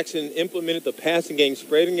Hugh Jackson implemented the passing game,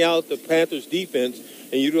 spreading out the Panthers' defense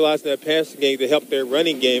and utilizing that passing game to help their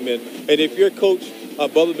running game. And if you're Coach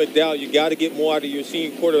Bubba McDowell, you got to get more out of your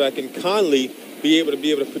senior quarterback and Conley be able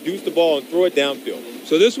to produce the ball and throw it downfield.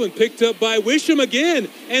 So this one picked up by Wisham again,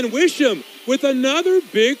 and Wisham with another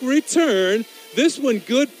big return. This one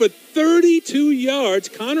good for 32 yards.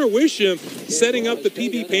 Connor Wisham setting up the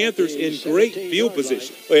PV Panthers in great field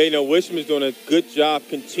position. Well, Wisham is doing a good job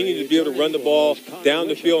continuing to be able to run the ball down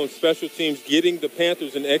the field on special teams, getting the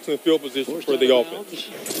Panthers in excellent field position for the offense.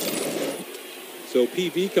 So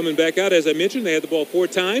PV coming back out. As I mentioned, they had the ball 4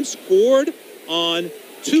 times, scored on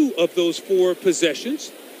 2 of those 4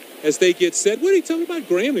 possessions. As they get set, what are you talking about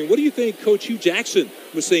Grambling? What do you think Coach Hugh Jackson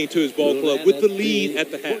was saying to his ball club with the lead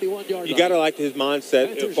at the half? You got to like his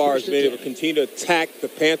mindset as far as being able to continue to attack the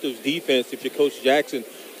Panthers' defense. If you're Coach Jackson,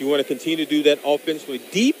 you want to continue to do that offensively.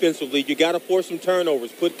 Defensively, you got to force some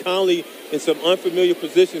turnovers. Put Conley in some unfamiliar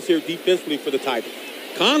positions here defensively for the Tigers.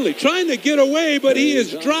 Conley trying to get away, but he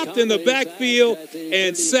is dropped in the backfield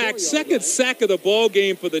and sacked. Second sack of the ball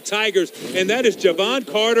game for the Tigers, and that is Javon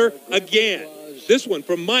Carter again. This one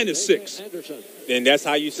from -6. And that's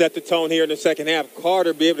how you set the tone here in the second half.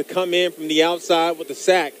 Carter be able to come in from the outside with the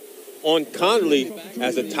sack on Conley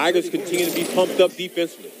as the Tigers continue to be pumped up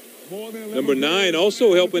defensively. Number 9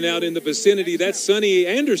 also helping out in the vicinity. That's Sonny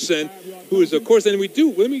Anderson, who is, of course, and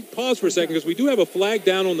let me pause for a second because we do have a flag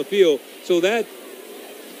down on the field. So that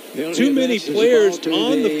too many players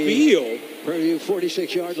on the field.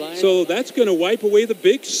 46-yard line. So that's going to wipe away the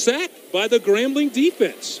big sack by the Grambling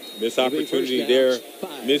defense. Missed opportunity there,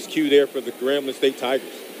 miscue there for the Grambling State Tigers.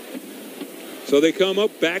 So they come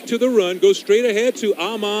up back to the run, go straight ahead to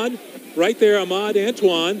Ahmad, right there, Ahmad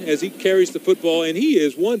Antoine, as he carries the football, and he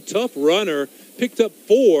is one tough runner, picked up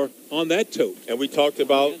 4 on that tote. And we talked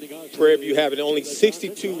about Prairie View having only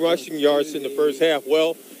 62 rushing yards in the first half.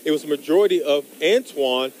 Well, it was a majority of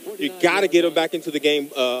Antoine. You got to get him back into the game,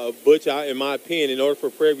 Butch, in my opinion, in order for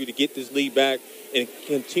Prairie View to get this lead back and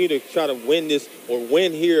continue to try to win this or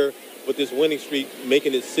win here with this winning streak,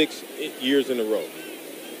 making it 6 years in a row.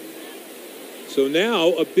 So now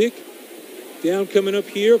a big down coming up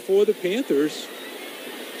here for the Panthers.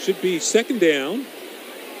 Should be second down.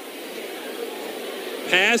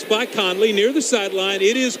 Pass by Conley near the sideline.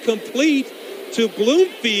 It is complete to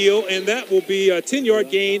Bloomfield, and that will be a 10-yard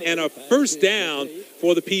gain and a first down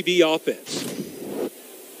for the PV offense.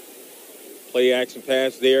 Play action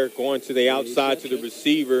pass there, going to the outside to the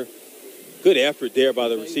receiver. Good effort there by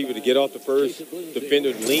the receiver to get off the first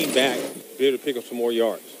defender, lean back, be able to pick up some more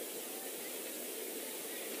yards.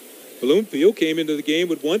 Bloomfield came into the game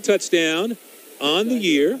with 1 touchdown on the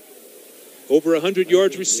year. Over 100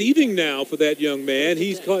 yards receiving now for that young man.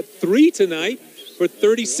 He's caught 3 tonight for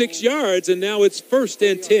 36 yards, and now it's 1st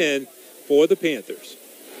and 10 for the Panthers.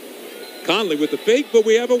 Conley with the fake, but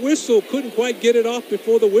we have a whistle. Couldn't quite get it off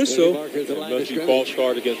before the whistle. Must be false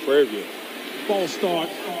start against Prairie View. False start.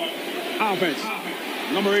 Offense.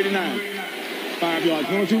 Number 89. 5-yard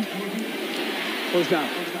penalty. First down.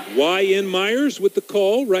 Y.N. Myers with the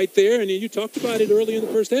call right there. And you talked about it early in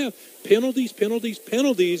the first half. Penalties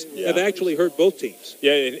have actually hurt both teams.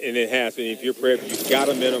 Yeah, and it has. And if you're Prairie View, you've got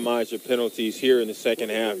to minimize your penalties here in the second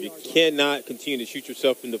half. You cannot continue to shoot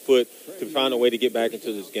yourself in the foot to find a way to get back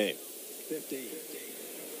into this game.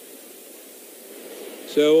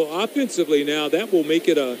 So offensively now, that will make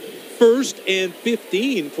it a 1st and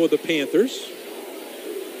 15 for the Panthers.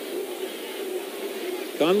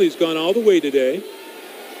 Conley's gone all the way today.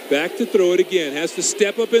 Back to throw it again. Has to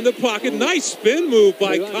step up in the pocket. Nice spin move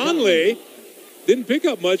by Conley. Didn't pick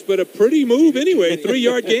up much, but a pretty move anyway.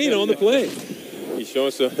 3-yard gain on the play.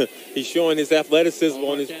 He's showing his athleticism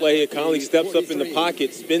on his play. Conley steps up in the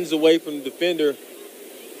pocket, spins away from the defender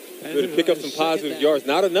to pick up some positive yards.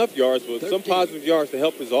 Not enough yards, but some positive yards to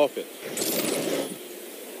help his offense.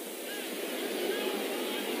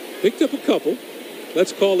 Picked up a couple.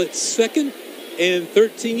 Let's call it 2nd and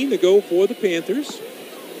 13 to go for the Panthers.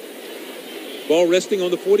 Ball resting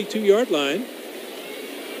on the 42-yard line.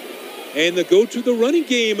 And the go to the running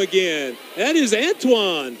game again. That is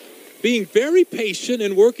Antoine being very patient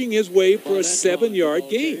and working his way for a 7-yard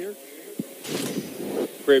gain.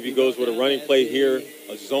 Prairie View goes with a running play here.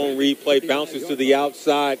 A zone read play, bounces to the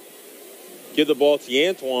outside. Give the ball to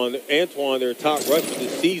Antoine. Antoine, their top rusher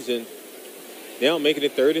this season. Now making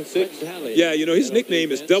it 3rd and 6. Yeah, his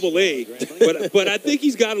nickname is Double A, but I think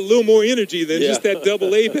he's got a little more energy than just that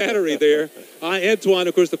Double A battery there. Antoine,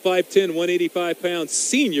 of course, the 5'10", 185-pound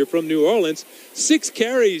senior from New Orleans. 6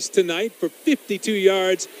 carries tonight for 52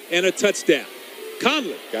 yards and a touchdown.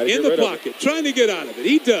 Conley in the pocket, trying to get out of it.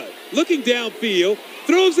 He does. Looking downfield,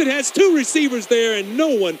 throws it, has 2 receivers there, and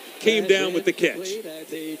no one came down with the catch. At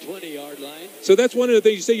the 20-yard line. So that's one of the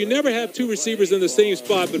things you say. You never have 2 receivers in the same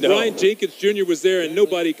spot, but Brian Jenkins Jr. was there, and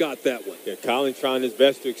nobody got that one. Yeah, Colin trying his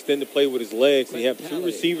best to extend the play with his legs. He have 2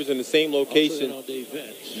 receivers in the same location.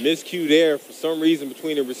 Miscue there for some reason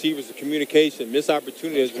between the receivers of communication. Missed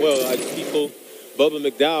opportunity as well. Bubba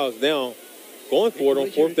McDowell is now going for it on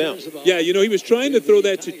 4th down. Yeah, he was trying to throw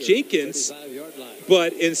that to Jenkins,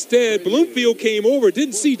 but instead Bloomfield came over,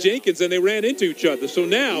 didn't see Jenkins, and they ran into each other. So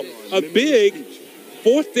now a big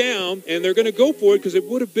 4th down, and they're going to go for it because it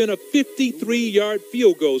would have been a 53-yard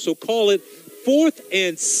field goal. So call it 4th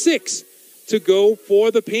and 6 to go for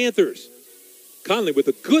the Panthers. Conley with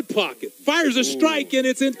a good pocket, fires a strike, and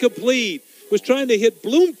it's incomplete. Was trying to hit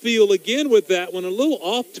Bloomfield again with that one, a little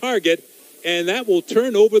off target. And that will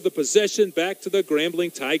turn over the possession back to the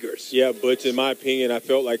Grambling Tigers. Yeah, Butch, in my opinion, I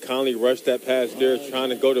felt like Conley rushed that pass there trying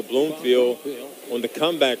to go to Bloomfield on the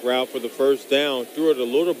comeback route for the 1st down. Threw it a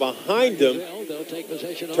little behind him.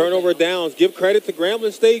 Turnover downs. Give credit to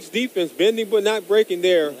Grambling State's defense. Bending but not breaking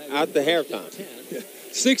there at the halftime.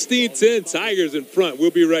 16-10, Tigers in front. We'll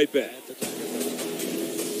be right back.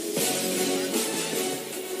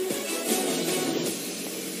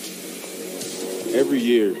 Every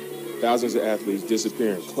year, thousands of athletes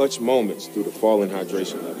disappear in clutch moments due to falling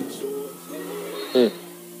hydration levels.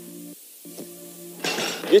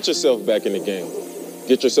 Get yourself back in the game.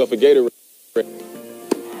 Get yourself a Gatorade.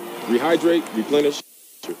 Rehydrate, replenish.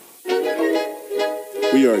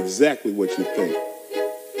 We are exactly what you think.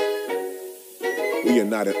 We are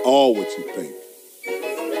not at all what you think.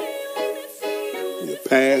 We are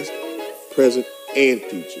past, present, and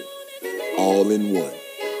future, all in one.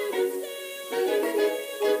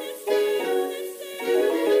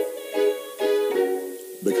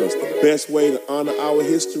 Because the best way to honor our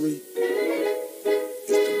history is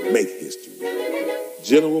to make history.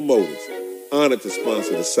 General Motors, honored to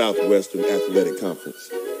sponsor the Southwestern Athletic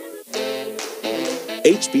Conference.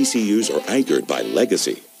 HBCUs are anchored by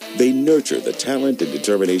legacy. They nurture the talent and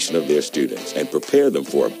determination of their students and prepare them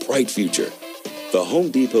for a bright future. The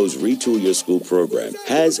Home Depot's Retool Your School program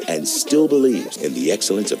has and still believes in the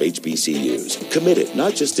excellence of HBCUs, committed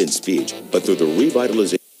not just in speech, but through the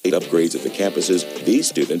revitalization upgrades of the campuses these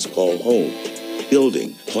students call home.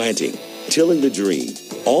 Building, planting, tilling the dream,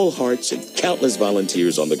 all hearts and countless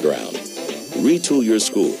volunteers on the ground. Retool your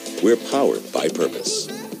school. We're powered by purpose.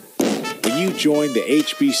 When you join the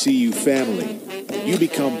HBCU family, you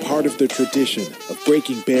become part of the tradition of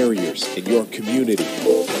breaking barriers in your community,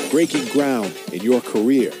 breaking ground in your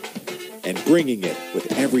career, and bringing it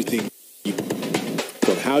with everything you do.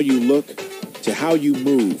 From how you look to how you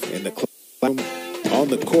move in the classroom, on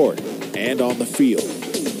the court, and on the field.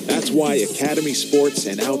 That's why Academy Sports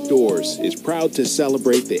and Outdoors is proud to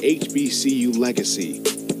celebrate the HBCU legacy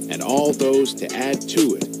and all those to add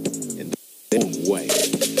to it in way.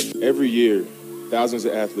 Every year, thousands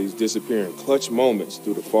of athletes disappear in clutch moments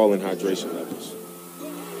due to falling hydration levels.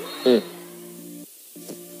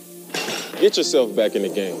 Get yourself back in the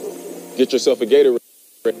game. Get yourself a Gatorade.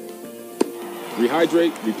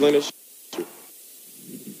 Rehydrate, replenish.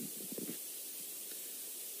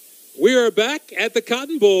 We are back at the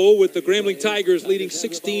Cotton Bowl with the Grambling Tigers leading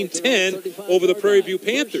 16-10 over the Prairie View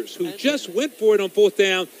Panthers, who just went for it on 4th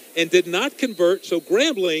down and did not convert, so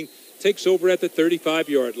Grambling takes over at the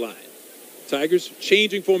 35-yard line. Tigers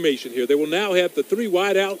changing formation here. They will now have the 3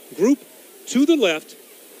 wide out group to the left.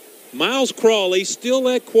 Miles Crawley still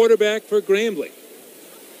at quarterback for Grambling.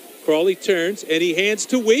 Crawley turns and he hands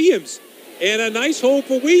to Williams. And a nice hole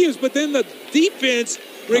for Williams, but then the defense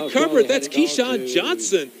recovered. That's Keyshawn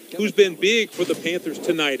Johnson, who's been big for the Panthers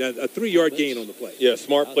tonight. A 3-yard gain on the play. Yeah,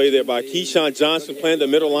 smart play there by Keyshawn Johnson, playing the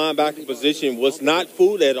middle linebacker position. Was not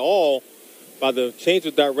fooled at all by the change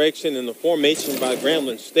of direction and the formation by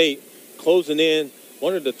Grambling State. Closing in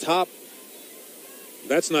one of the top.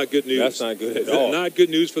 That's not good news. That's not good at all. Not good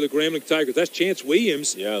news for the Grambling Tigers. That's Chance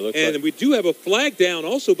Williams. Yeah, it looks and like. We do have a flag down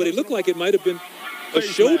also, but it looked like it might have been a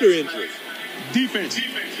shoulder injury. Defense.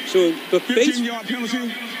 So the 15-yard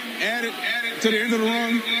penalty added to the end of the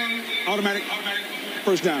run. Automatic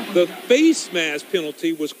first down. The face mask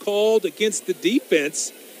penalty was called against the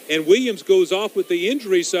defense, and Williams goes off with the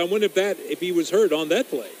injury. So I wonder if he was hurt on that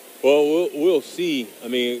play. Well, we'll see. I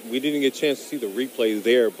mean, we didn't get a chance to see the replay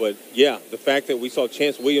there, but yeah, the fact that we saw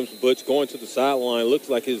Chance Williams Butch going to the sideline looks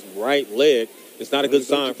like his right leg. It's not a good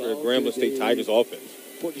sign for the Grambling State Tigers offense.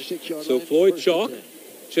 So Floyd Chalk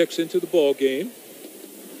checks into the ball game.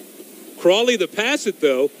 Crawley the pass it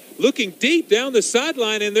though, looking deep down the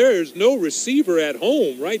sideline, and there is no receiver at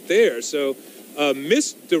home right there. So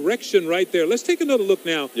misdirection right there. Let's take another look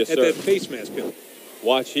now at that face mask penalty.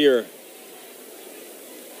 Watch here.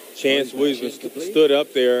 Chance Williams stood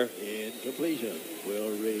up there. Incompletion.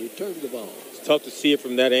 Will return the ball. It's tough to see it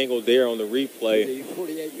from that angle there on the replay.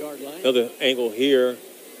 48-yard line. Another angle here.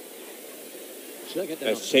 Second down.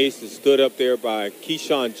 As Chase is stood up there by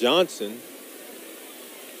Keyshawn Johnson.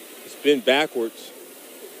 It's been backwards.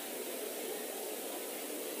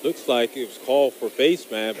 Looks like it was called for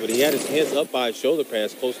face mask, but he had his hands up by his shoulder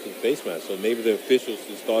pads close to the face mask. So maybe the officials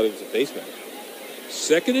just thought it was a face mask.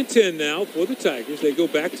 2nd and 10 now for the Tigers. They go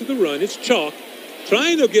back to the run. It's Chalk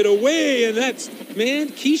trying to get away, and that's,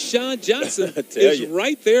 Keyshawn Johnson is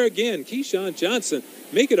right there again. Keyshawn Johnson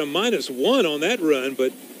make it a -1 on that run,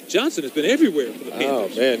 but Johnson has been everywhere for the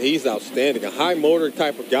Panthers. Oh, man, he's outstanding. A high motor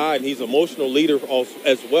type of guy, and he's an emotional leader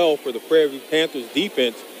as well for the Prairie View Panthers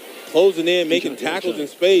defense. Closing in, making tackles in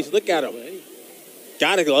space. Look at him.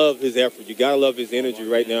 Gotta love his effort. You gotta love his energy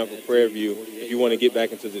right now for Prairie View if you want to get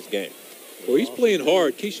back into this game. Well, he's playing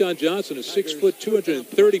hard. Keyshawn Johnson is 6 foot,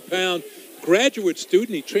 230-pound graduate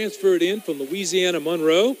student. He transferred in from Louisiana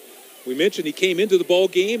Monroe. We mentioned he came into the ball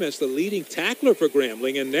game as the leading tackler for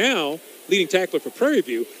Grambling, and now leading tackler for Prairie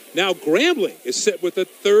View. Now Grambling is set with a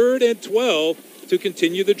 3rd and 12 to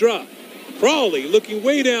continue the drive. Crawley looking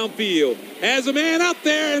way downfield, has a man out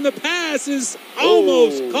there, and the pass is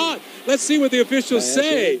almost caught. Let's see what the officials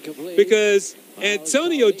say, because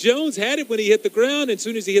Antonio Jones had it when he hit the ground, and as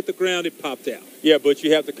soon as he hit the ground, it popped out. Yeah, but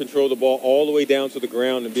you have to control the ball all the way down to the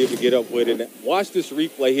ground and be able to get up with it. Watch this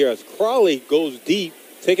replay here as Crawley goes deep,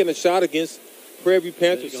 taking a shot against Prairie View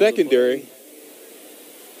Panthers secondary.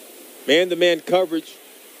 Man-to-man coverage.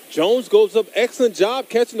 Jones goes up, excellent job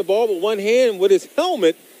catching the ball with one hand with his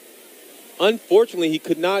helmet. Unfortunately, he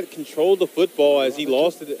could not control the football as he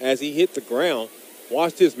lost it as he hit the ground.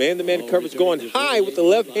 Watch this man-to-man coverage going high with the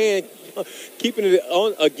left hand, keeping it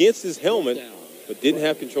on against his helmet, but didn't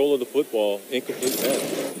have control of the football. Incomplete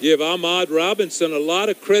pass. Give Ahmad Robinson a lot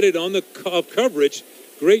of credit on the coverage.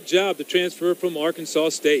 Great job to transfer from Arkansas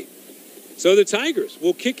State. So the Tigers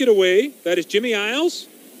will kick it away. That is Jimmy Isles.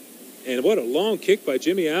 And what a long kick by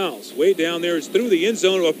Jimmy Isles. Way down there. It's through the end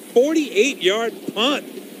zone. A 48-yard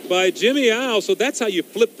punt by Jimmy Isles. So that's how you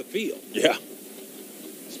flip the field. Yeah.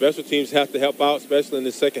 Special teams have to help out, especially in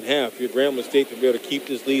the second half. You're Grambling State to be able to keep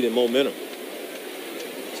this lead and momentum.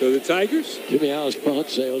 So the Tigers. Jimmy Isles punt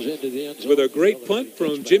sails into the end zone. With a great punt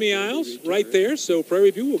from Jimmy Isles right there. So Prairie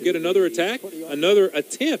View will get another attack, another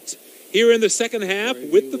attempt here in the second half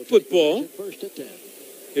with the football.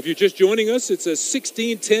 If you're just joining us, it's a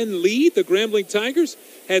 16-10 lead. The Grambling Tigers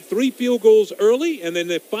had 3 field goals early, and then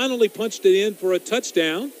they finally punched it in for a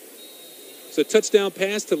touchdown. It's a touchdown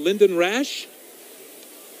pass to Lyndon Rash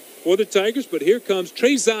for the Tigers, but here comes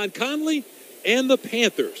Trezon Conley and the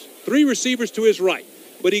Panthers. 3 receivers to his right,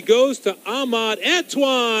 but he goes to Ahmad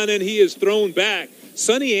Antoine, and he is thrown back.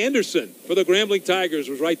 Sonny Anderson for the Grambling Tigers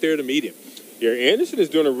was right there to meet him. Yeah, Anderson is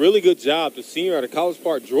doing a really good job, the senior out of College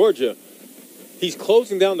Park, Georgia. He's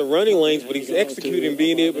closing down the running lanes, but he's executing,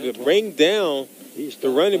 being able to bring down the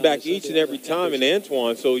running back each and every time in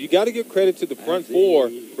Antoine. So you got to give credit to the front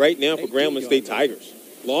four right now for Grambling State Tigers.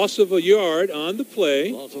 Loss of a yard on the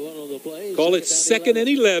play. Call it 2nd and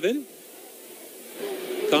 11.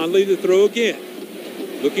 Conley to throw again.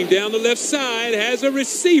 Looking down the left side, has a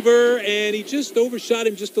receiver, and he just overshot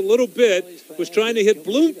him just a little bit. Was trying to hit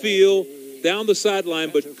Bloomfield down the sideline,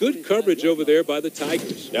 but good coverage over there by the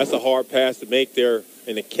Tigers. That's a hard pass to make there,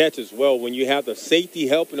 and the catch as well. When you have the safety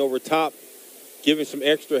helping over top, giving some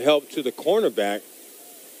extra help to the cornerback,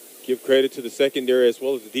 give credit to the secondary as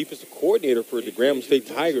well as the defensive coordinator for the Grambling State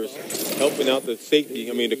Tigers, helping out the safety,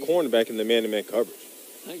 the cornerback in the man-to-man coverage.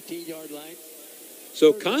 19-yard line.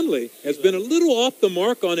 So Conley has been a little off the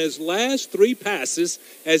mark on his last 3 passes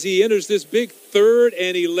as he enters this big 3rd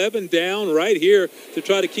and 11 down right here to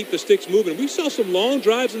try to keep the sticks moving. We saw some long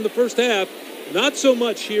drives in the first half, not so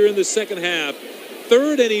much here in the second half.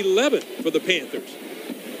 3rd and 11 for the Panthers.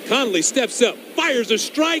 Conley steps up, fires a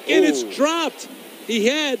strike, and it's dropped. He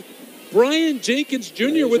had Brian Jenkins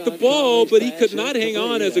Jr. with the ball, but he could not hang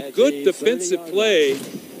on as a good defensive play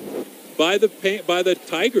by the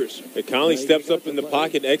Tigers. And Conley steps up in the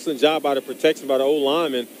pocket. Excellent job by the protection by the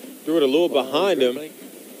O-lineman. Threw it a little behind him.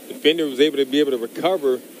 Defender was able to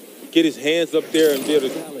recover, get his hands up there and be able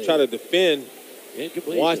to try to defend.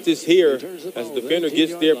 Watch this here as the defender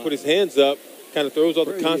gets there, put his hands up, kind of throws off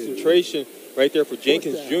the concentration right there for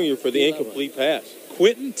Jenkins Jr. for the incomplete pass.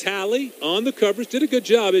 Quentin Talley on the coverage. Did a good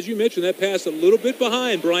job. As you mentioned, that pass a little bit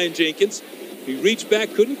behind Brian Jenkins. He reached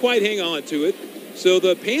back, couldn't quite hang on to it. So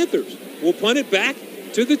the Panthers will punt it back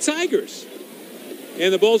to the Tigers.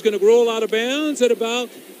 And the ball's going to roll out of bounds at about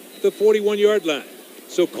the 41-yard line.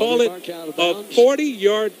 So call it a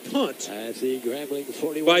 40-yard punt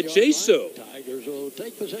by Jaso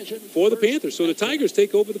for the Panthers. So the Tigers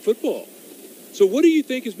take over the football. So what do you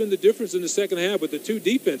think has been the difference in the second half with the two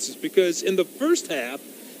defenses? Because in the first half,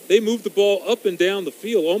 they moved the ball up and down the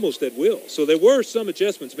field almost at will. So there were some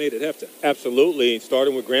adjustments made at halftime. Absolutely.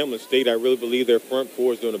 Starting with Grambling State, I really believe their front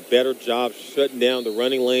four is doing a better job shutting down the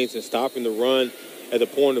running lanes and stopping the run at the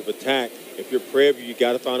point of attack. If you're Prairie View, you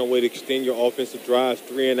got to find a way to extend your offensive drives.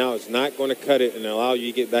 3 and out is not going to cut it and allow you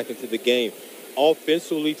to get back into the game.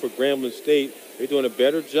 Offensively for Grambling State, they're doing a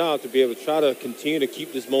better job to be able to try to continue to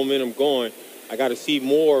keep this momentum going. I got to see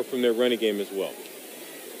more from their running game as well.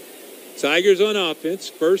 Tigers on offense,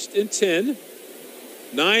 1st and 10.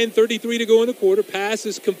 9:33 to go in the quarter. Pass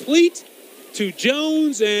is complete to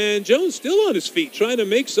Jones, and Jones still on his feet, trying to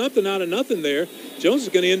make something out of nothing there. Jones is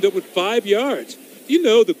going to end up with 5 yards. You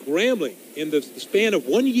know, the Grambling, in the span of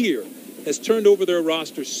 1 year, has turned over their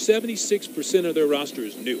roster. 76% of their roster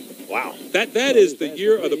is new. Wow. That is the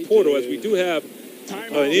year of the portal, as we do have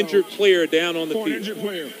an injured player down on the field. Injured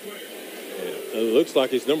player. It looks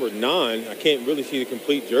like it's number 9. I can't really see the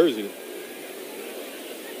complete jersey.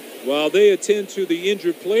 While they attend to the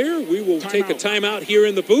injured player, we will take a timeout here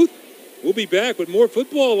in the booth. We'll be back with more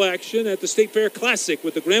football action at the State Fair Classic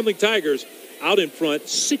with the Grambling Tigers out in front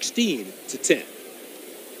 16-10.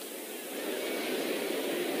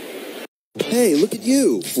 Hey, look at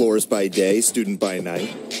you. Florist by day, student by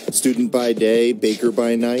night. Student by day, baker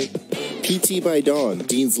by night. PT by dawn,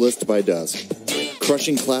 dean's list by dusk.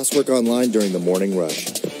 Crushing classwork online during the morning rush.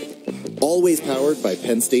 Always powered by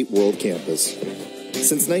Penn State World Campus.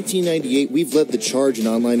 Since 1998, we've led the charge in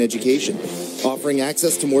online education, offering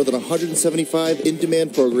access to more than 175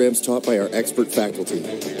 in-demand programs taught by our expert faculty.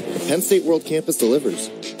 Penn State World Campus delivers.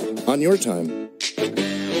 On your time.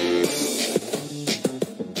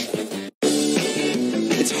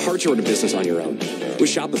 It's hard to run a business on your own. With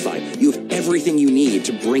Shopify, you have everything you need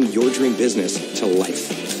to bring your dream business to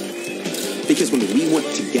life. Because when we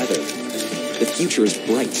work together, the future is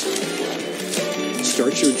bright.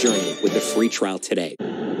 Start your journey with a free trial today.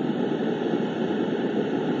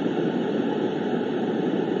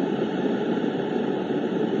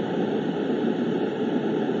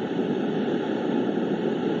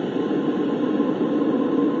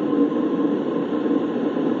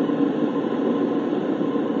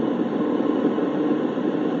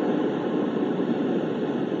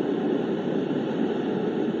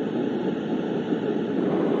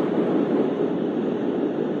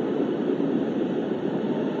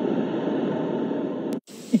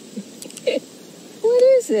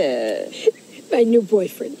 My new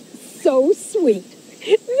boyfriend. So sweet.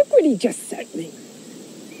 Look what he just sent me.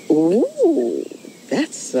 Ooh,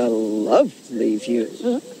 that's a lovely view.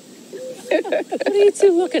 Huh? What are you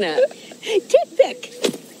two looking at? Tit pic.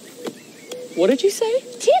 What did you say?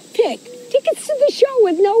 Tit pic. To tickets to the show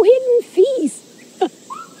with no hidden fees.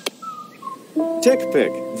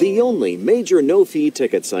 TickPick, the only major no-fee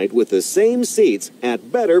ticket site with the same seats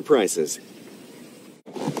at better prices.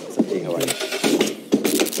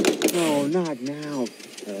 No, not now.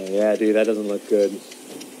 Yeah, dude, that doesn't look good.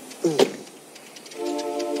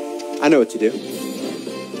 I know what to do.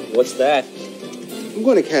 What's that? I'm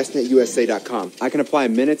going to castnetusa.com. I can apply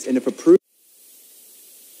minutes, and if approved...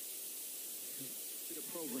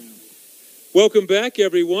 Welcome back,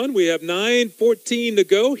 everyone. We have 9:14 to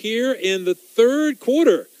go here in the third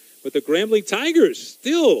quarter with the Grambling Tigers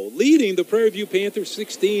still leading the Prairie View Panthers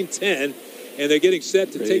 16-10. And they're getting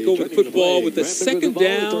set to take over the football with the second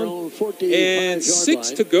down and 6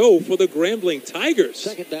 to go for the Grambling Tigers.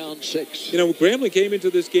 Second down, 6. You know, Grambling came into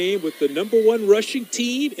this game with the #1 rushing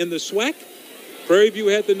team in the SWAC. Prairie View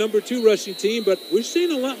had the #2 rushing team, but we're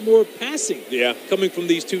seeing a lot more passing coming from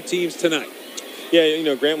these two teams tonight. Yeah, you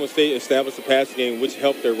know, Grambling State established the passing game, which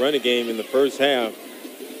helped their running game in the first half.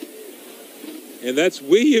 And that's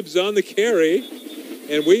Williams on the carry.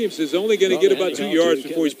 And Williams is only going to get about 2 yards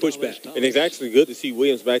before he's pushed back. And it's actually good to see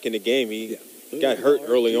Williams back in the game. He got hurt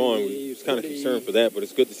early on. We was kind of concerned for that, but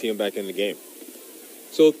it's good to see him back in the game.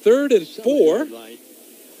 So 3rd and 4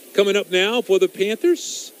 coming up now for the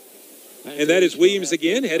Panthers. And that is Williams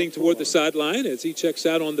again heading toward the sideline as he checks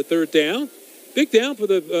out on the 3rd down. Big down for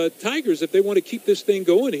the Tigers if they want to keep this thing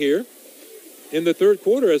going here in the third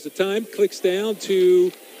quarter as the time clicks down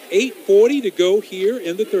to 8:40 to go here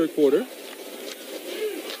in the third quarter.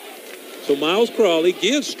 So Miles Crawley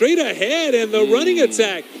gives straight ahead, and the running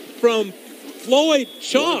attack from Floyd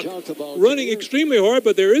Chalk running extremely hard,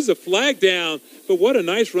 but there is a flag down. But what a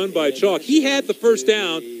nice run by Chalk. He had the first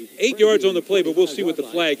down, 8 yards on the play, but we'll see what the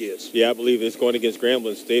flag is. Yeah, I believe it's going against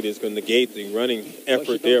Grambling State. It's going to negate the running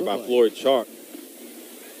effort there by Floyd Chalk,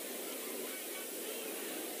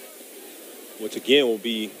 which again will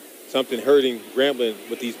be something hurting Grambling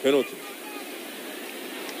with these penalties.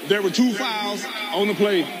 There were 2 fouls on the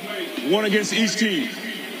play, one against each team.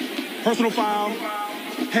 Personal foul,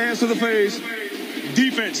 hands to the face,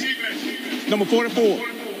 defense, number 44.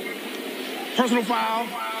 Personal foul,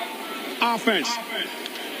 offense,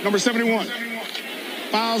 number 71.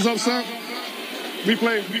 Fouls up, sir.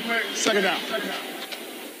 Replay, second down.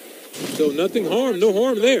 So nothing harm, no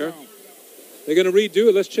harm there. They're going to redo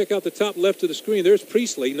it. Let's check out the top left of the screen. There's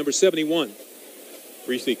Priestley, number 71.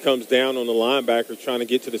 Priestley comes down on the linebacker trying to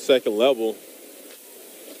get to the second level.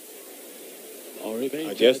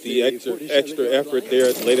 I guess the extra effort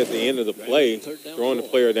there late at the end of the play, throwing the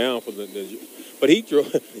player down for but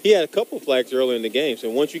he had a couple flags early in the game. So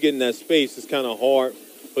once you get in that space, it's kind of hard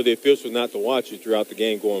for the officials not to watch it throughout the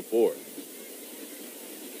game going forward.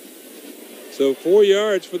 So 4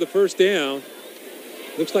 yards for the first down.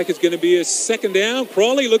 Looks like it's going to be a second down.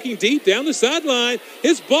 Crawley looking deep down the sideline.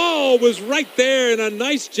 His ball was right there, and a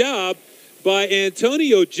nice job by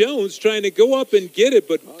Antonio Jones trying to go up and get it,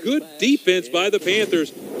 but good defense by the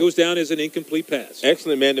Panthers. Goes down as an incomplete pass.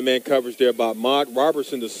 Excellent man-to-man coverage there by Maude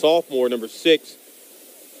Robertson, the sophomore, number 6.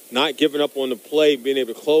 Not giving up on the play, being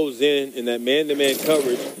able to close in that man-to-man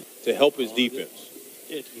coverage to help his defense.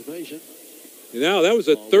 Now, that was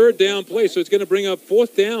a third down play, so it's going to bring up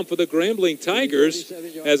 4th down for the Grambling Tigers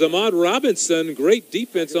as Ahmad Robinson, great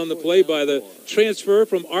defense on the play by the transfer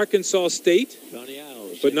from Arkansas State.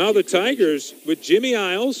 But now the Tigers with Jimmy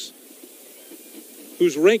Isles,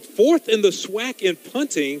 who's ranked 4th in the SWAC in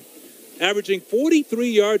punting, averaging 43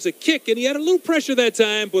 yards a kick. And he had a little pressure that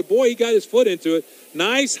time, but boy, he got his foot into it.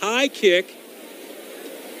 Nice high kick.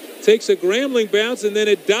 Takes a Grambling bounce, and then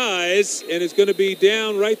it dies, and it's going to be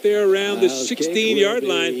down right there around the 16-yard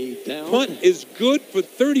line. Punt is good for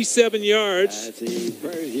 37 yards.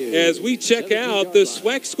 As we check out the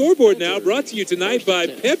SWAC scoreboard now, brought to you tonight by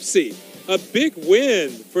Pepsi. A big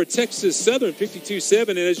win for Texas Southern, 52-7.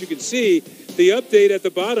 And as you can see, the update at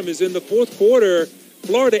the bottom is in the fourth quarter.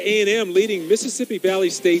 Florida A&M leading Mississippi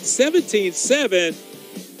Valley State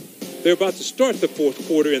 17-7. They're about to start the fourth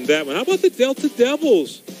quarter in that one. How about the Delta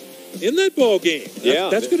Devils in that ball game?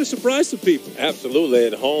 That's going to surprise some people. Absolutely.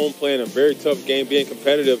 At home, playing a very tough game, being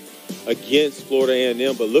competitive against Florida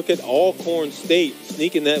A&M. But look at Alcorn State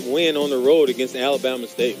sneaking that win on the road against Alabama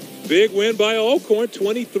State. Big win by Alcorn,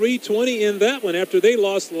 23-20 in that one after they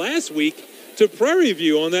lost last week to Prairie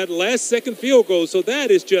View on that last second field goal. So that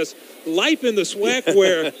is just life in the SWAC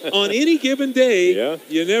where on any given day,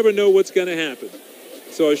 you never know what's going to happen.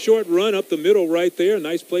 So a short run up the middle right there.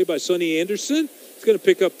 Nice play by Sonny Anderson. He's going to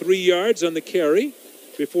pick up 3 yards on the carry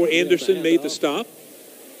before Anderson made the stop.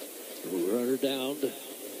 Runner down.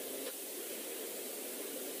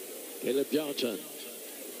 Caleb Johnson.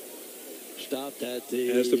 stopped at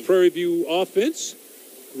as the Prairie View offense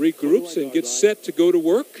regroups and gets set to go to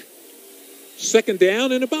work. Second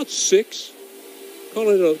down and about 6. Call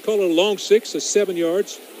it a long 6, 7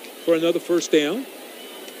 yards for another first down.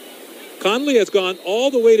 Conley has gone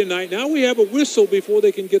all the way tonight. Now we have a whistle before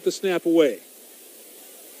they can get the snap away.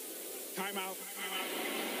 Timeout.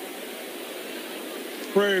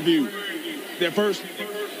 Prairie View, their first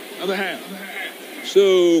of the half.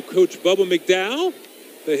 So Coach Bubba McDowell,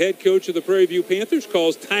 the head coach of the Prairie View Panthers,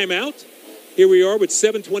 calls timeout. Here we are with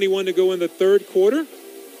 7:21 to go in the third quarter.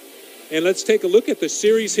 And let's take a look at the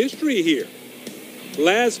series history here.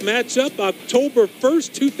 Last matchup, October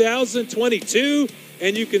 1st, 2022.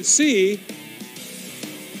 And you can see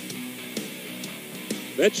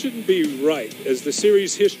that shouldn't be right as the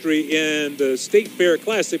series history in the State Fair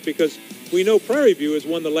Classic, because we know Prairie View has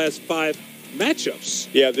won the last 5 matchups.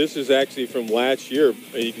 Yeah, this is actually from last year.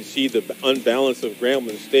 And you can see the unbalance of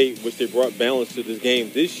Grambling State, which they brought balance to this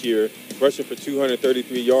game this year, rushing for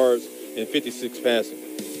 233 yards and 56 passing.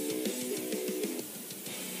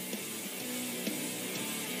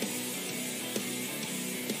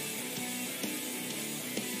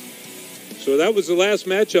 So that was the last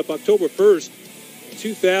matchup, October 1st,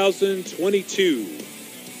 2022.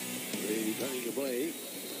 Returning to play.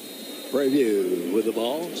 Prairie View with the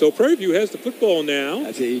ball. So Prairie View has the football now.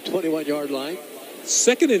 At the 21-yard line.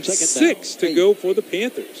 Second and 6 to go for the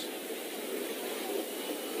Panthers.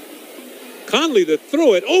 Conley to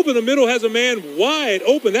throw it over the middle, has a man wide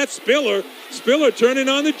open. That's Spiller. Spiller turning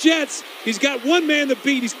on the Jets. He's got one man to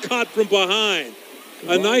beat. He's caught from behind.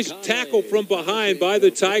 A nice tackle from behind by the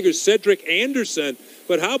Tigers, Cedric Anderson.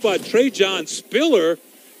 But how about Trajan Spiller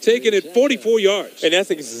taking it 44 yards? And that's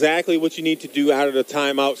exactly what you need to do out of the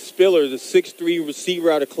timeout. Spiller, the 6'3 receiver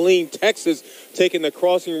out of Killeen, Texas, taking the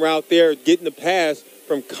crossing route there, getting the pass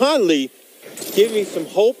from Conley, giving some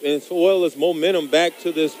hope as well as momentum back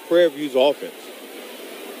to this Prairie View's offense.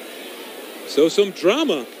 So some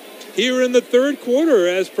drama here in the third quarter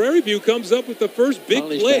as Prairie View comes up with the first big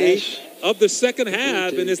play of the second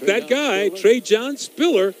half, and it's that guy, Trajan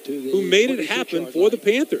Spiller, who made it happen for the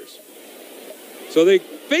Panthers. So they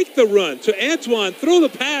fake the run to Antoine, throw the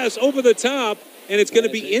pass over the top, and it's going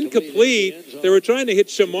to be incomplete. They were trying to hit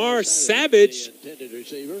Shamar Savage,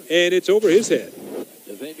 and it's over his head.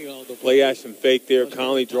 Play action fake there.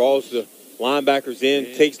 Conley draws the linebackers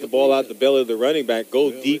in, takes the ball out the belly of the running back,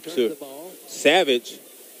 goes deep to Savage,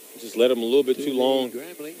 just let him a little bit too long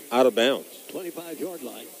out of bounds. 25-yard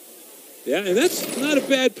line. Yeah, and that's not a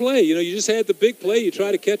bad play. You know, you just had the big play. You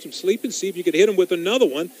try to catch him sleeping, see if you could hit him with another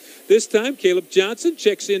one. This time, Caleb Johnson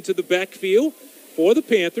checks into the backfield for the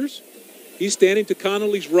Panthers. He's standing to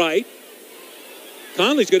Connolly's right.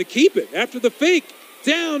 Conley's going to keep it after the fake.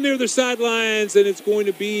 Down near the sidelines, and it's going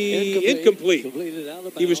to be incomplete.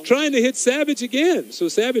 He was trying to hit Savage again. So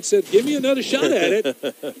Savage said, give me another shot at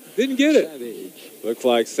it. Didn't get it. Looks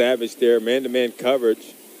like Savage there, man-to-man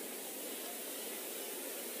coverage.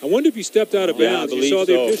 I wonder if he stepped out of bounds. You saw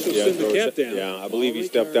the officials send the cap down. Yeah, I believe he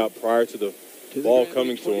stepped out prior to the ball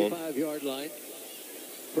coming to him.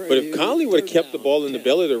 But if Conley would have kept the ball in the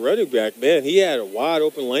belly of the running back, man, he had a wide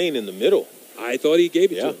open lane in the middle. I thought he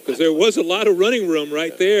gave it to him because there was a lot of running room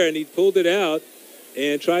right there, and he pulled it out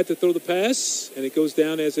and tried to throw the pass, and it goes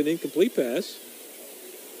down as an incomplete pass.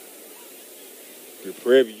 Your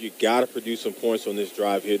Prairie View, you got to produce some points on this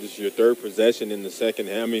drive here. This is your third possession in the second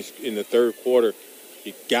half. I mean, in the third quarter.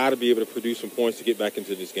 You got to be able to produce some points to get back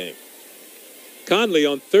into this game. Conley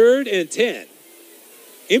on 3rd and 10.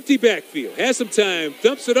 Empty backfield. Has some time.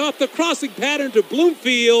 Dumps it off the crossing pattern to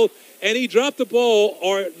Bloomfield, and he dropped the ball,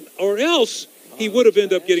 or else he would have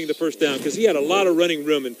ended up getting the first down because he had a lot of running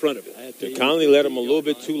room in front of him. And Conley let him a little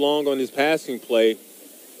bit too long on his passing play.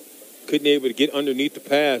 Couldn't able to get underneath the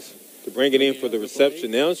pass to bring it in for the reception.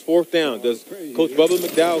 Now it's 4th down. Does Coach Bubba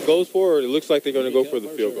McDowell goes for it, or it looks like they're going to go for the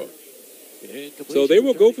field goal? So they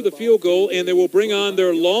will go for the field goal, and they will bring on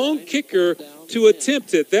their long kicker to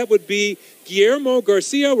attempt it. That would be Guillermo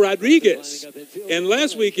Garcia Rodriguez. And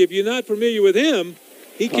last week, if you're not familiar with him,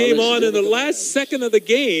 he came on in the last second of the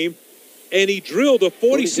game, and he drilled a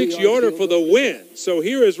 46-yarder for the win. So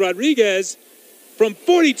here is Rodriguez from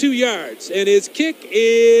 42 yards, and his kick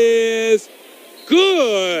is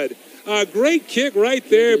good. A great kick right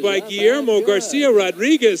there by Guillermo Garcia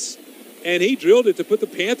Rodriguez. And he drilled it to put the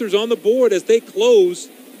Panthers on the board as they close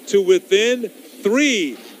to within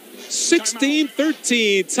 3.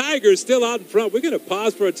 16-13. Tigers still out in front. We're going to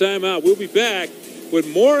pause for a timeout. We'll be back with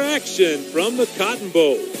more action from the Cotton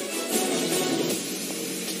Bowl.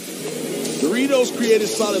 Doritos created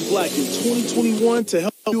Solid Black in 2021 to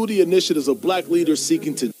help fuel the initiatives of black leaders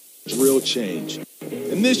seeking to real change.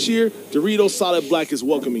 And And this year, Doritos Solid Black is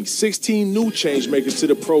welcoming 16 new change makers to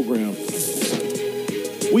the program.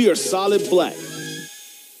 We are Solid Black.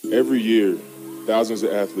 Every year, thousands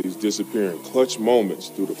of athletes disappear in clutch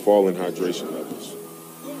moments due to falling hydration levels.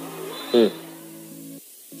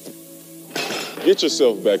 Get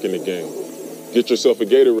yourself back in the game. Get yourself a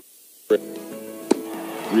Gatorade.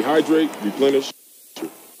 Rehydrate, replenish.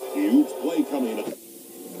 Huge play coming up.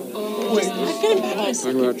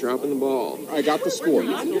 Talking about dropping the ball. I got the score.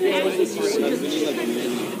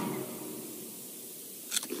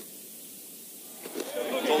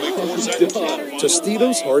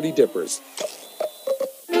 Tostitos Hardy Dippers.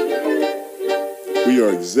 We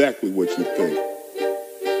are exactly what you think.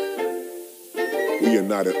 We are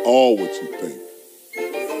not at all what you think.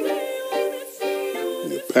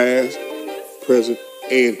 We are past, present,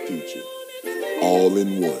 and future, all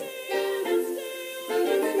in one.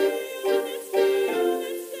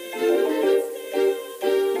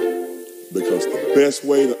 Because the best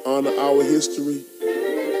way to honor our history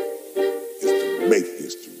is to make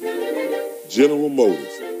history. General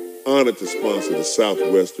Motors, honored to sponsor the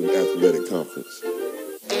Southwestern Athletic Conference.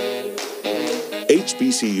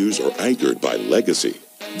 HBCUs are anchored by legacy.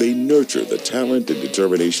 They nurture the talent and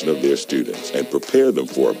determination of their students and prepare them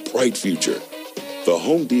for a bright future. The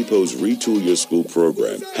Home Depot's Retool Your School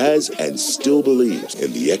program has and still believes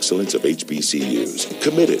in the excellence of HBCUs,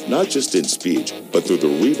 committed not just in speech, but through the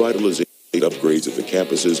revitalization upgrades of the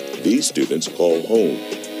campuses these students call home.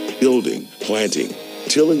 Building, planting,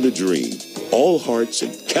 tilling the dream, all hearts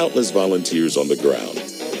and countless volunteers on the ground.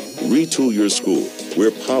 Retool Your School.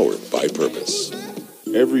 We're powered by purpose.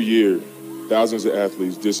 Every year, thousands of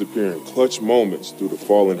athletes disappear in clutch moments due to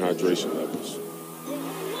falling hydration levels.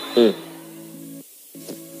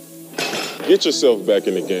 Get yourself back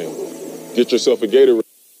in the game. Get yourself a Gatorade.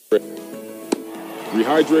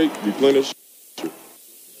 Rehydrate, replenish.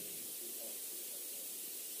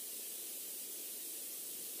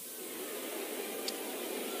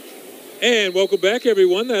 And welcome back,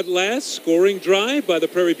 everyone. That last scoring drive by the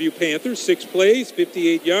Prairie View Panthers, 6 plays,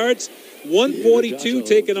 58 yards, 1:42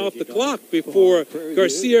 taken off the clock before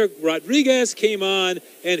Garcia Rodriguez came on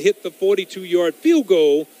and hit the 42-yard field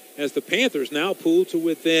goal as the Panthers now pull to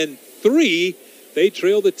within 3. They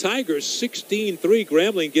trail the Tigers 16-3.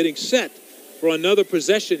 Grambling getting set for another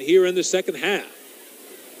possession here in the second half.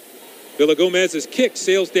 Villagomez's kick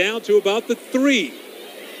sails down to about the 3.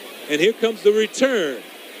 And here comes the return.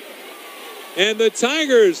 And the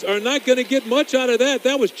Tigers are not going to get much out of that.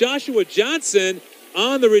 That was Joshua Johnson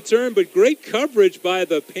on the return, but great coverage by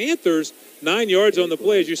the Panthers. 9 yards on the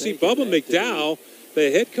play. As you see, Bubba McDowell,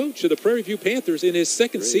 the head coach of the Prairie View Panthers in his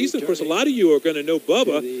second season. Of course, a lot of you are going to know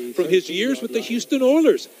Bubba from his years with the Houston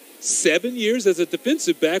Oilers. 7 years as a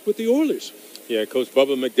defensive back with the Oilers. Yeah, Coach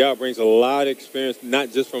Bubba McDowell brings a lot of experience,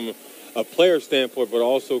 not just from a player standpoint, but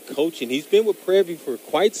also coaching. He's been with Prairie View for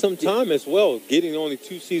quite some time as well, getting only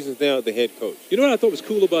 2 seasons now as the head coach. You know what I thought was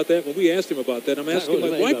cool about that? When we asked him about that, I'm asking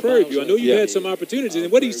him, like, why Prairie View? I know you had some opportunities.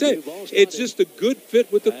 And what he said, it's just a good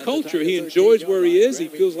fit with the culture. He enjoys where he is. He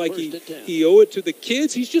feels like he owe it to the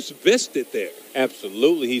kids. He's just vested there.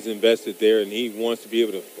 Absolutely, he's invested there, and he wants to be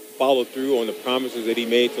able to follow through on the promises that he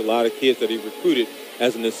made to a lot of kids that he recruited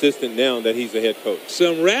as an assistant now that he's the head coach.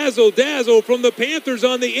 Some razzle-dazzle from the Panthers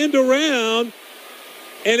on the end around.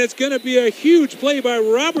 And it's going to be a huge play by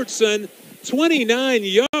Robertson. 29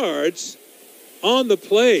 yards on the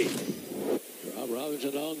play.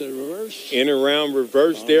 Robinson on the reverse. In around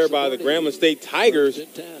reverse there by the Grambling State Tigers.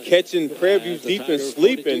 Catching Prairie View's defense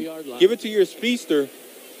sleeping. Give it to your speedster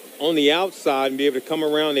on the outside and be able to come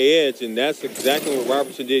around the edge. And that's exactly what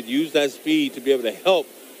Robertson did. Use that speed to be able to help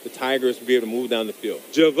the Tigers be able to move down the field.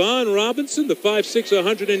 Javon Robinson, the 5'6",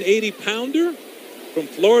 180-pounder from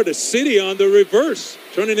Florida City on the reverse,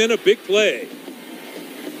 turning in a big play.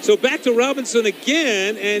 So back to Robinson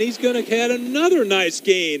again, and he's going to get another nice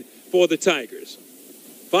gain for the Tigers.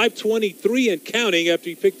 5:23 and counting after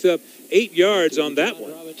he picked up 8 yards on that one.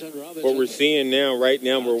 What we're seeing now, right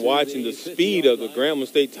now, we're watching the speed of the Grambling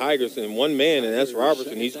State Tigers in one man, and that's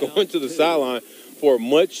Robertson. He's going to the sideline for a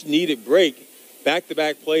much-needed break.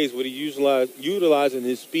 Back-to-back plays with he utilizing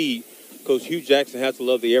his speed. Coach Hugh Jackson has to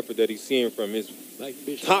love the effort that he's seeing from his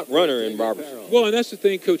top runner in Robertson. Well, and that's the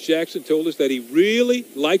thing Coach Jackson told us that he really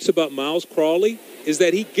likes about Miles Crawley is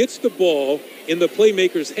that he gets the ball in the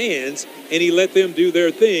playmakers' hands and he let them do their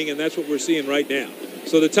thing, and that's what we're seeing right now.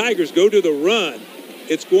 So the Tigers go to the run.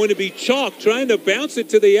 It's going to be Chalk trying to bounce it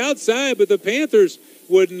to the outside, but the Panthers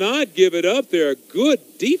would not give it up there. Good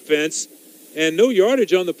defense. And no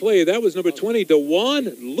yardage on the play. That was number 20,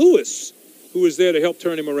 DeJuan Lewis, who was there to help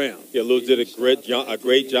turn him around. Yeah, Lewis did a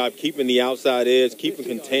great job keeping the outside edge, keeping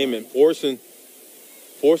containment, forcing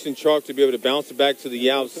Chalk to be able to bounce it back to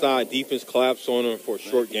the outside. Defense collapsed on him for a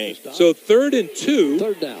short gain. So 3rd and 2.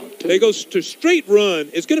 Third down. They go to straight run.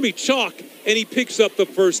 It's going to be Chalk, and he picks up the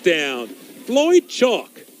first down. Floyd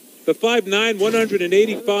Chalk, the 5'9",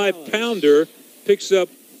 185-pounder, picks up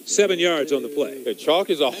 7 yards on the play. Yeah, Chalk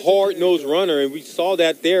is a hard-nosed runner, and we saw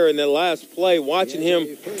that there in the last play, watching him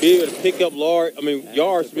be able to pick up yards,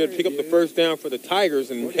 to be able to pick up the first down for the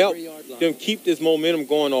Tigers and help them keep this momentum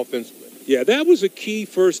going offensively. Yeah, that was a key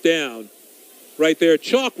first down right there.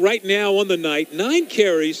 Chalk right now on the night, 9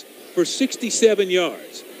 carries for 67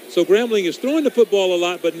 yards. So Grambling is throwing the football a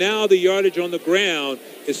lot, but now the yardage on the ground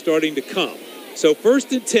is starting to come. So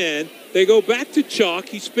 1st and 10, they go back to Chalk.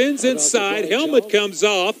 He spins inside, helmet comes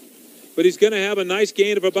off, but he's going to have a nice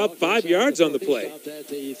gain of about 5 yards on the play.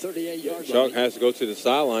 Chalk has to go to the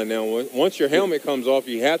sideline now. Once your helmet comes off,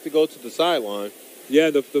 you have to go to the sideline. Yeah,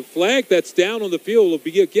 the flag that's down on the field will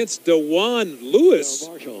be against DeJuan Lewis.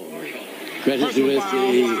 Credit to the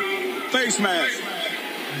face mask.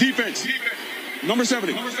 Defense. Number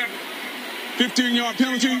 70. 15-yard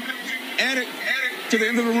penalty. Add it to the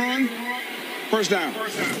end of the run. First down.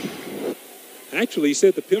 Actually, he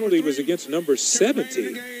said the penalty was against number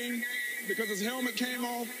 70. Because his helmet came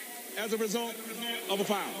off as a result of a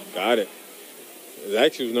foul. Got it. It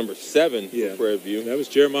actually was number 7 for Prairie View. That was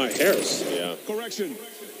Jeremiah Harris. Yeah. Correction.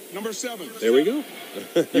 Number 7. There we go.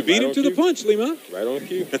 You beat him to the punch, Lima. Right on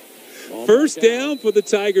cue. First down for the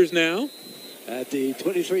Tigers now. At the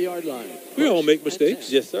 23-yard line. We all make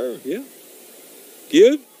mistakes. Yes, sir. Yeah.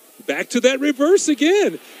 Give. Back to that reverse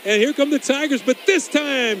again. And here come the Tigers. But this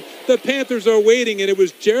time, the Panthers are waiting, and it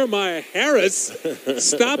was Jeremiah Harris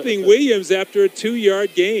stopping Williams after a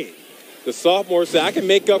 2-yard gain. The sophomore said, I can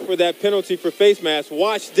make up for that penalty for face mask.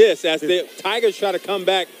 Watch this as the Tigers try to come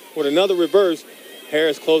back with another reverse.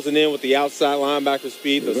 Harris closing in with the outside linebacker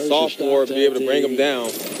speed. The sophomore be able to bring him down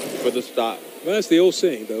for the stop. Well, that's the old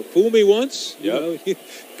saying, though. Fool me once, you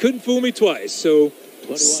couldn't fool me twice. So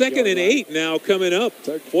 2nd and 8 now coming up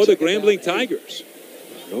for the Grambling Tigers.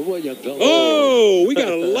 Oh, we got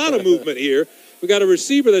a lot of movement here. We got a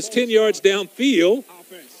receiver that's 10 yards downfield.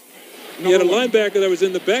 You had a linebacker that was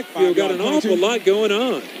in the backfield. Got an awful lot going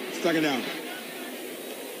on. 2nd down.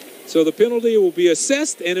 So the penalty will be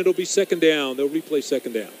assessed, and it'll be 2nd down. They'll replay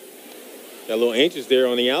 2nd down. Got a little anxious there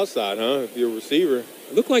on the outside, huh, if you're a receiver.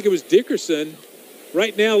 It looked like it was Dickerson.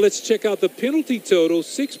 Right now, let's check out the penalty total.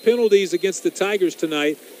 6 penalties against the Tigers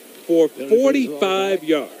tonight for 45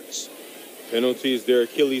 yards. Penalties, their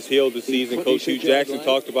Achilles heel this season. Coach Hugh Jackson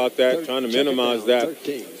talked about that, trying to minimize that,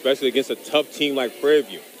 especially against a tough team like Prairie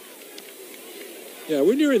View. Yeah,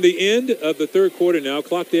 we're nearing the end of the 3rd quarter now.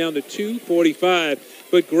 Clock down to 2:45.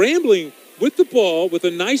 But Grambling with the ball, with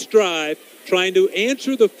a nice drive, trying to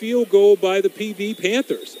answer the field goal by the PV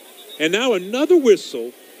Panthers. And now another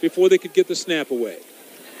whistle before they could get the snap away.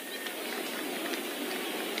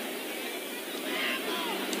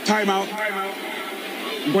 Timeout.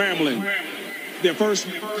 Grambling. Their first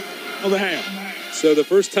of the half. So the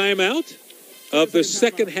first timeout of the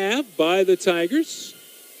second half by the Tigers.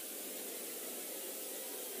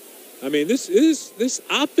 I mean, this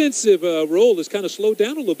offensive role has kind of slowed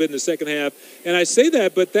down a little bit in the second half. And I say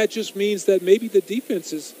that, but that just means that maybe the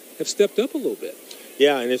defenses have stepped up a little bit.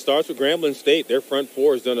 Yeah, and it starts with Grambling State. Their front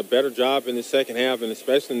four has done a better job in the second half, and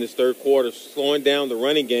especially in this 3rd quarter, slowing down the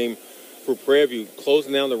running game for Prairie View,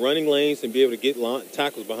 closing down the running lanes and be able to get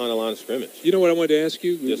tackles behind the line of scrimmage. You know what I wanted to ask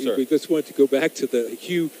you? Yes, sir. We just wanted to go back to the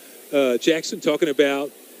Hugh Jackson talking about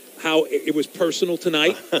how it was personal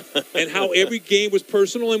tonight and how every game was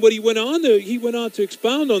personal. And what he went on to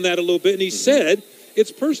expound on that a little bit, and he said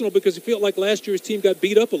it's personal because he felt like last year's team got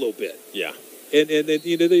beat up a little bit. Yeah. And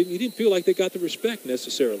you know, he didn't feel like they got the respect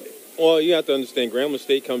necessarily. Well, you have to understand, Grambling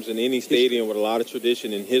State comes in any stadium with a lot of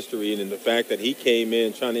tradition and history, and in the fact that he came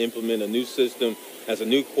in trying to implement a new system as a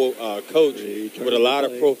new coach with a lot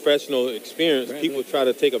of professional experience, people try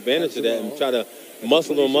to take advantage of that and try to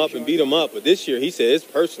muscle him up and beat him up. But this year, he said it's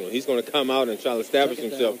personal. He's going to come out and try to establish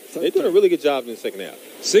himself. They're doing a really good job in the second half.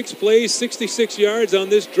 6 plays, 66 yards on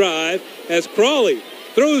this drive as Crawley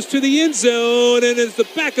throws to the end zone, and it's the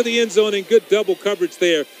back of the end zone, and good double coverage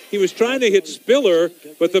there. He was trying to hit Spiller,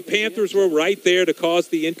 but the Panthers were right there to cause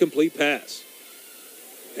the incomplete pass.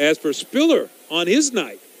 As for Spiller, on his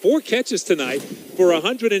night, 4 catches tonight for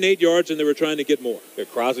 108 yards, and they were trying to get more. Yeah,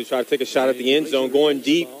 Crosby tried to take a shot at the end zone, going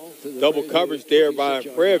deep. Double coverage there by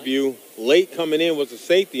Prairie View. Late coming in was a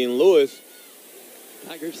safety, and Lewis.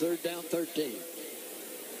 Tigers 3rd down, 13.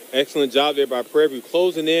 Excellent job there by Prairie View,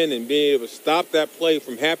 closing in and being able to stop that play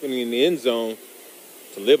from happening in the end zone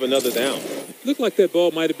to live another down. Looked like that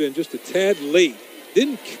ball might have been just a tad late.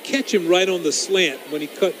 Didn't catch him right on the slant when he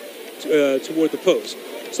cut toward the post.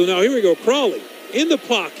 So now here we go. Crawley in the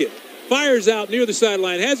pocket, fires out near the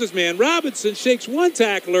sideline, has his man. Robinson shakes one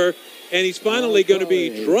tackler, and he's finally going to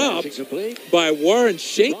be dropped by Warren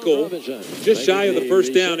Schenkel, just shy of the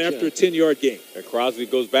first down after a 10-yard gain. And Crosby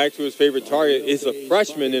goes back to his favorite target. It's a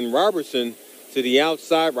freshman in Robertson to the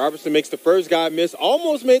outside. Robertson makes the first guy miss,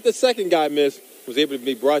 almost made the second guy miss, was able to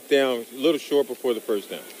be brought down a little short before the first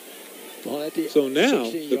down. So now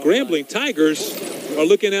the Grambling Tigers are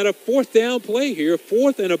looking at a 4th down play here,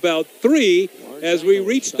 4th and about 3 as we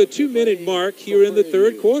reach the 2-minute mark here in the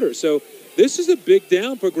third quarter. So this is a big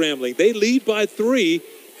down for Grambling. They lead by 3,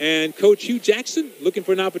 and Coach Hugh Jackson looking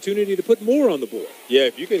for an opportunity to put more on the board. Yeah,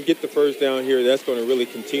 if you can get the first down here, that's going to really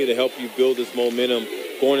continue to help you build this momentum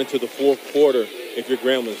going into the fourth quarter if you're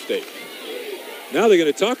Grambling State. Now they're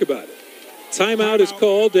going to talk about it. Timeout is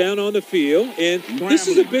called down on the field, and this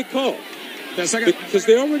is a big call. Because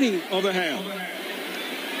they already... Other half.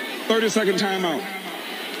 30-second timeout.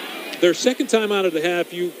 Their second time out of the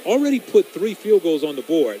half, you already put 3 field goals on the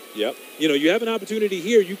board. Yep. You know, you have an opportunity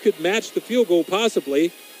here. You could match the field goal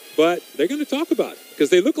possibly, but they're going to talk about it because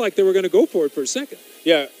they look like they were going to go for it for a second.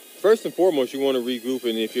 Yeah, first and foremost, you want to regroup,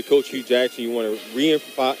 and if you're Coach Hugh Jackson, you want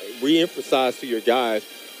to re-emphasize to your guys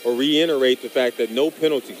or reiterate the fact that no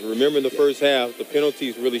penalties. Remember in the first half, the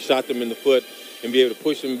penalties really shot them in the foot and be able to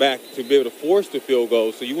push them back to be able to force the field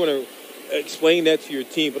goal. So you want to explain that to your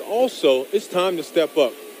team, but also it's time to step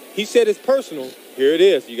up. He said it's personal. Here it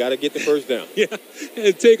is. You got to get the first down. Yeah,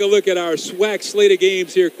 and take a look at our SWAC slate of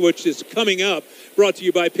games here, which is coming up. Brought to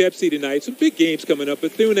you by Pepsi tonight. Some big games coming up.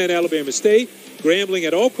 Bethune at Alabama State, Grambling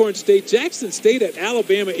at Alcorn State, Jackson State at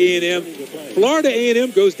Alabama A&M. Florida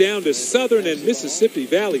A&M goes down to Southern and Mississippi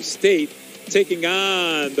Valley State, taking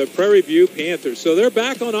on the Prairie View Panthers. So they're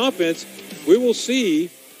back on offense. We will see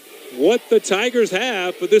what the Tigers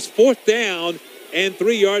have for this 4th down and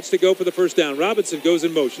 3 yards to go for the first down. Robinson goes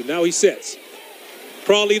in motion. Now he sets.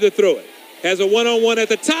 Crawley to throw it. Has a one-on-one at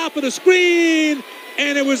the top of the screen,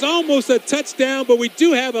 and it was almost a touchdown, but we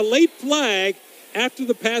do have a late flag after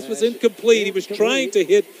the pass was incomplete. He was trying to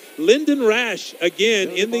hit Lyndon Rash again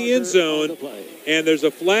in the end zone, and there's a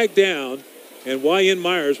flag down, and Y.N.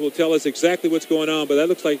 Myers will tell us exactly what's going on, but that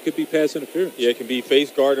looks like it could be pass interference. Yeah, it can be face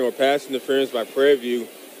guarding or pass interference by Prairie View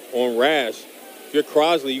on Rash. If you're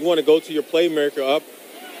Crosley, you want to go to your playmaker up.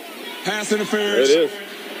 Pass interference. There it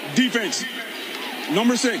is. Defense.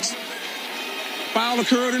 Number 6. Foul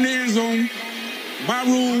occurred in the end zone. By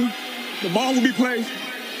rule, the ball will be placed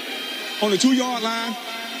on the 2-yard line.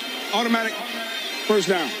 Automatic first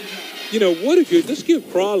down. You know, what a good, let's give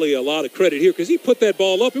Crawley a lot of credit here because he put that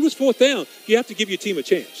ball up. It was 4th down. You have to give your team a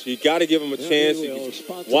chance. You got to give them a chance. You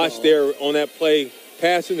watch there on that play,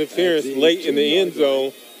 pass interference late in the end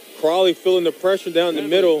zone. Crawley feeling the pressure down the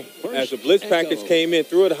middle as the blitz package came in,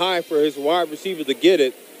 threw it high for his wide receiver to get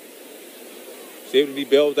it. Was able to be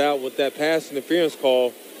bailed out with that pass interference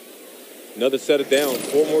call. Another set of downs,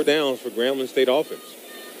 4 more downs for Grambling State offense.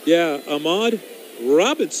 Yeah, Ahmad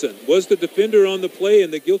Robinson was the defender on the play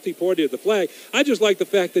and the guilty party of the flag. I just like the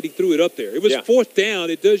fact that he threw it up there. It was 4th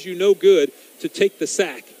down. It does you no good to take the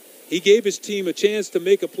sack. He gave his team a chance to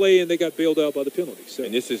make a play, and they got bailed out by the penalty. So.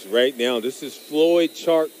 And this is right now, this is Floyd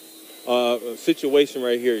Chark situation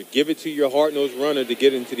right here. Give it to your hard-nosed runner to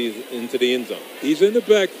get into the end zone. He's in the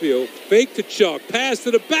backfield. Fake to Chalk. Pass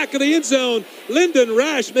to the back of the end zone. Lyndon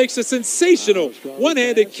Rash makes a sensational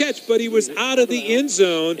one-handed catch, but he was out of the end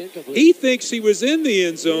zone. He thinks he was in the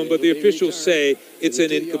end zone, but the officials say it's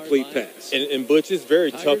an incomplete pass. And Butch, it's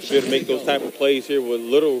very tough to be able to make those type of plays here with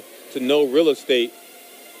little to no real estate.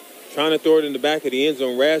 Trying to throw it in the back of the end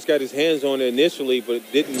zone. Rash got his hands on it initially, but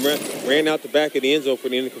it ran out the back of the end zone for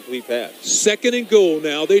the incomplete pass. 2nd and goal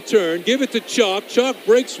now. They turn. Give it to Chalk. Chalk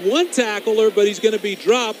breaks one tackler, but he's going to be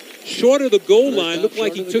dropped short of the goal line. Looked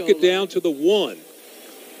like he took it down to the 1.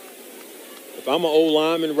 If I'm an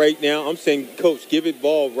O-lineman right now, I'm saying, Coach, give it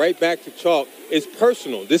ball right back to Chalk. It's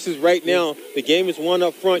personal. This is right now. The game is won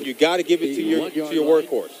up front. You got to give it to your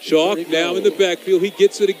workhorse. Chalk now in the backfield. He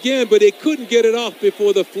gets it again, but they couldn't get it off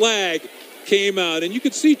before the flag came out. And you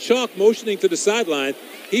could see Chalk motioning to the sideline.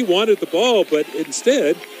 He wanted the ball, but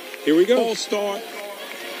instead, here we go. All-star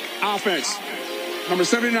offense. Number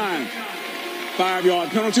 79. 5-yard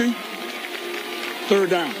penalty. 3rd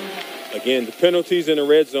down. Again, the penalties in the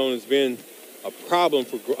red zone has been a problem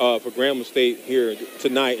for Grambling State here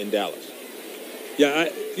tonight in Dallas.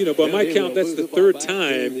 Yeah, by my count, that's the third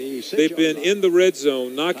time they've been in the red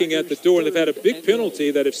zone, knocking at the door, and they've had a big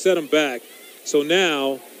penalty that have set them back. So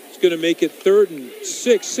now it's going to make it 3rd and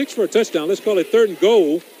 6 for a touchdown. Let's call it 3rd and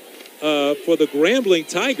goal for the Grambling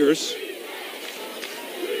Tigers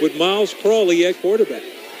with Miles Crawley at quarterback.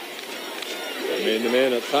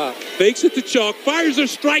 Man-to-man up top. Fakes it to chalk, fires a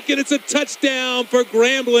strike, and it's a touchdown for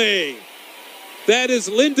Grambling. That is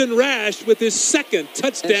Lyndon Rash with his 2nd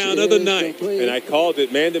touchdown of the night. And I called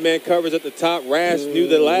it. Man-to-man coverage at the top. Rash knew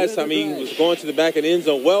that last time he was going to the back of the end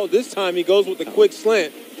zone. Well, this time he goes with the quick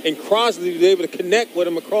slant, and Crosley was able to connect with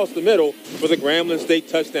him across the middle for the Grambling State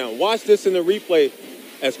touchdown. Watch this in the replay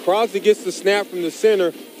as Crosley gets the snap from the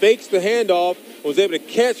center, fakes the handoff, was able to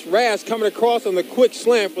catch Rash coming across on the quick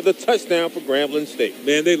slant for the touchdown for Grambling State.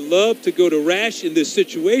 Man, they love to go to Rash in this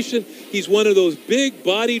situation. He's one of those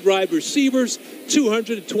big-bodied wide receivers,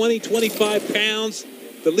 220, 25 pounds,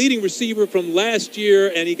 the leading receiver from last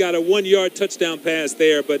year, and he got a 1-yard touchdown pass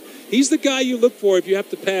there. But he's the guy you look for if you have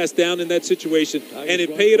to pass down in that situation, and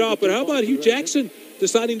it paid off. But how about Hugh Jackson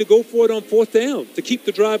deciding to go for it on 4th down to keep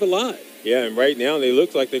the drive alive? Yeah, and right now they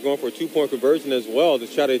look like they're going for a 2-point conversion as well to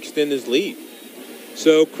try to extend this lead.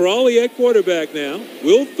 So Crawley at quarterback now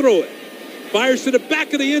will throw it. Fires to the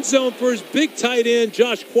back of the end zone for his big tight end,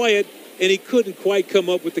 Josh Quiet, and he couldn't quite come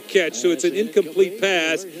up with the catch. So it's an incomplete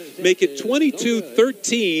pass. Make it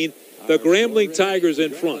 22-13, the Grambling Tigers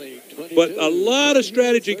in front. But a lot of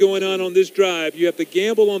strategy going on this drive. You have to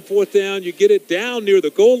gamble on 4th down. You get it down near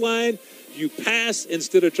the goal line. You pass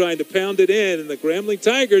instead of trying to pound it in. And the Grambling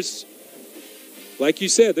Tigers, like you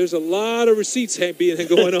said, there's a lot of receipts being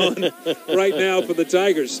going on right now for the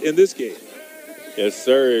Tigers in this game. Yes,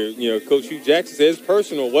 sir. Coach Hugh Jackson says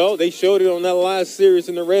personal. Well, they showed it on that last series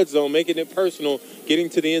in the red zone, making it personal, getting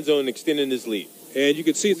to the end zone and extending this lead. And you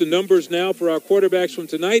can see the numbers now for our quarterbacks from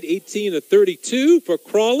tonight, 18 of 32 for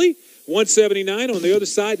Crawley, 179 on the other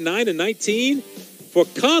side, 9 of 19 for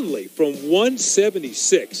Conley from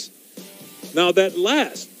 176. Now that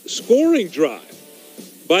last scoring drive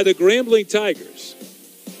by the Grambling Tigers,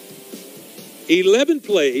 11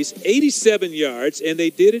 plays, 87 yards, and they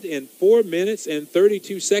did it in 4 minutes and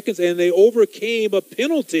 32 seconds, and they overcame a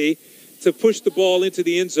penalty to push the ball into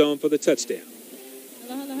the end zone for the touchdown.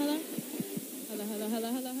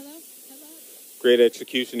 Great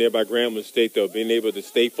execution there by Grambling State, though, being able to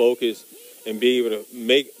stay focused and be able to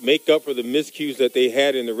make up for the miscues that they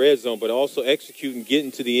had in the red zone, but also execute and get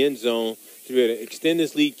into the end zone to be able to extend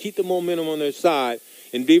this lead, keep the momentum on their side,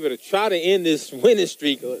 and be able to try to end this winning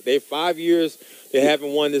streak. They're 5 years they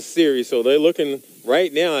haven't won this series, so they're looking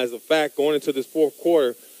right now, as a fact, going into this 4th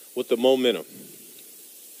quarter with the momentum.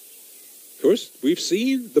 Of course, we've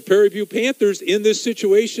seen the Prairie View Panthers in this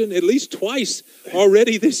situation at least twice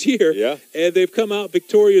already this year, and they've come out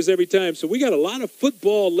victorious every time. So we got a lot of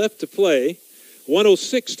football left to play.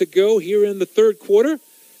 1:06 to go here in the 3rd quarter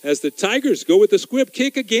as the Tigers go with the squib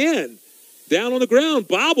kick again. Down on the ground,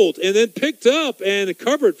 bobbled, and then picked up and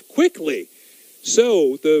covered quickly.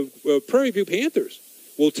 So the Prairie View Panthers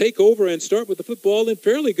will take over and start with the football in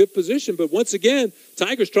fairly good position. But once again,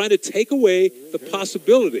 Tigers trying to take away the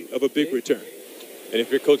possibility of a big return. And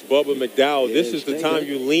if you're Coach Bubba McDowell, this is the time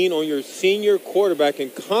you lean on your senior quarterback in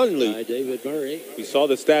Conley. David Murray. We saw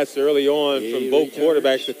the stats early on from both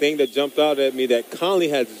quarterbacks. The thing that jumped out at me, that Conley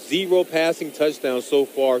has 0 passing touchdowns so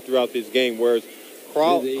far throughout this game, whereas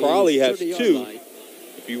Crawley has 2.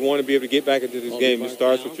 If you want to be able to get back into this game, it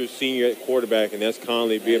starts with your senior at quarterback, and that's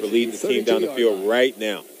Conley, be able to lead the team down the field right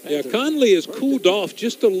now. Yeah, Conley has cooled off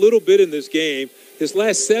just a little bit in this game. His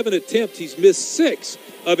last 7 attempts, he's missed 6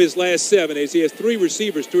 of his last 7 as he has 3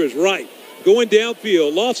 receivers to his right. Going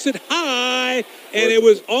downfield, lofts it high, and it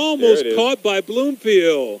was almost caught by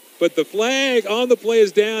Bloomfield. But the flag on the play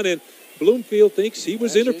is down, and Bloomfield thinks he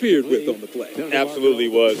was interfered with on the play. Absolutely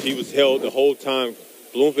was. He was held the whole time.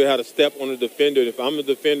 Bloomfield had a step on the defender. If I'm a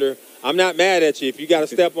defender, I'm not mad at you. If you got to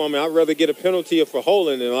step on me, I'd rather get a penalty for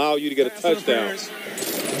holding than allow you to get a touchdown.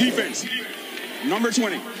 Defense, number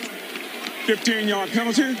 20. 15-yard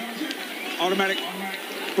penalty, automatic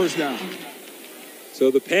first down.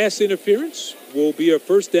 So the pass interference will be a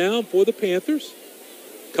first down for the Panthers.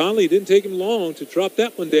 Conley didn't take him long to drop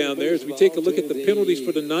that one down there as we take a look at the penalties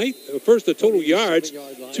for the night. First, the total yards,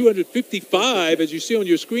 255, as you see on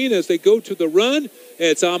your screen as they go to the run.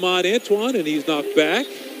 It's Ahmad Antoine, and he's knocked back.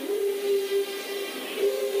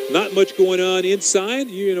 Not much going on inside.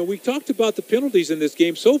 We talked about the penalties in this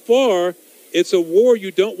game. So far, it's a war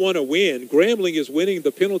you don't want to win. Grambling is winning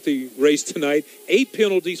the penalty race tonight. 8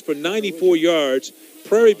 penalties for 94 yards.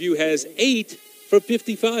 Prairie View has 8 for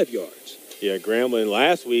 55 yards. Yeah, Grambling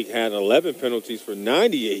last week had 11 penalties for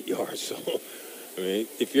 98 yards. So I mean,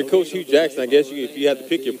 if you're Coach Hugh Jackson, I guess if you had to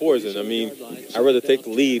pick your poison, I mean, I'd rather take the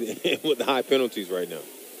lead with the high penalties right now.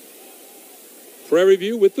 Prairie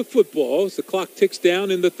View with the football. As the clock ticks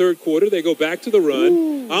down in the third quarter, they go back to the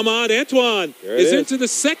run. Ahmad Antoine is into the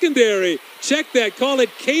secondary. Check that. Call it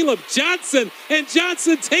Caleb Johnson. And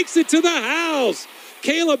Johnson takes it to the house.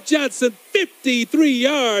 Caleb Johnson, 53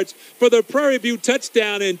 yards for the Prairie View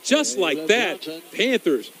touchdown. And just like that,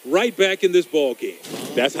 Panthers right back in this ball game.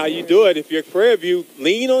 That's how you do it. If you're Prairie View,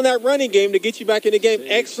 lean on that running game to get you back in the game.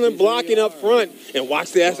 Excellent blocking up front. And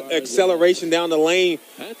watch the acceleration down the lane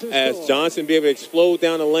as Johnson be able to explode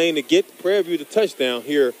down the lane to get Prairie View the touchdown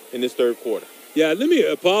here in this third quarter. Yeah, let me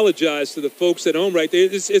apologize to the folks at home right there.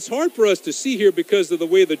 It's hard for us to see here because of the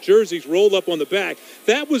way the jerseys roll up on the back.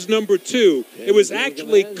 That was number 2. It was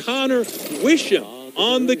actually Connor Wisham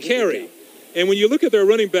on the carry. And when you look at their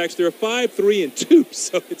running backs, they're 5, 3, and 2,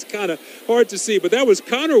 so it's kind of hard to see. But that was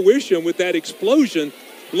Connor Wisham with that explosion,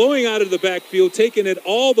 blowing out of the backfield, taking it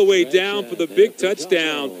all the way down for the big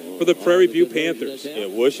touchdown for the Prairie View Panthers. Yeah,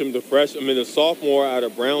 Wisham, the sophomore out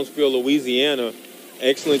of Brownsville, Louisiana.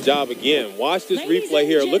 Excellent job again. Watch this replay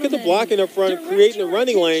here. Look at the blocking up front, creating a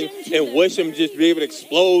running lane, and Wisham just be able to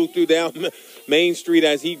explode through down Main Street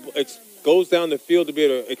as he goes down the field to be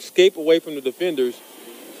able to escape away from the defenders,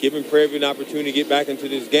 giving Prairie View an opportunity to get back into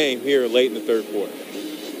this game here late in the third quarter.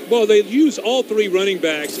 Well, they use all 3 running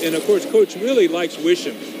backs, and, of course, Coach really likes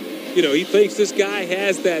Wisham. You know, he thinks this guy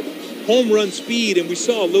has that home run speed, and we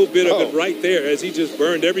saw a little bit of it right there as he just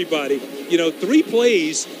burned everybody. You know, 3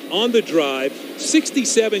 plays on the drive,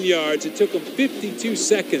 67 yards. It took him 52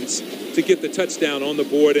 seconds to get the touchdown on the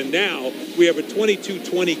board, and now we have a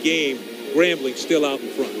 22-20 game. Grambling still out in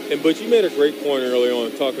front. But you made a great point earlier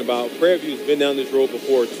on talking about Prairie View's been down this road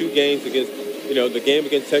before. 2 games against, the game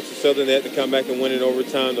against Texas Southern, they had to come back and win in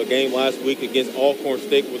overtime. The game last week against Alcorn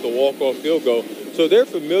State with the walk-off field goal. So they're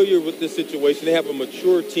familiar with this situation. They have a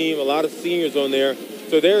mature team, a lot of seniors on there.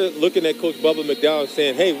 So they're looking at Coach Bubba McDowell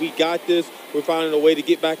saying, hey, we got this. We're finding a way to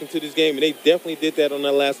get back into this game. And they definitely did that on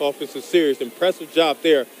that last offensive series. Impressive job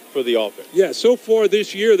there for the offense. Yeah, so far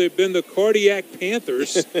this year they've been the cardiac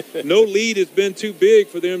Panthers. No lead has been too big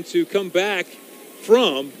for them to come back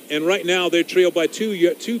from. And right now they're trailed by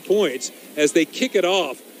 2 points as they kick it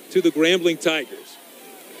off to the Grambling Tigers.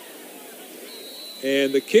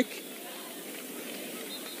 And the kick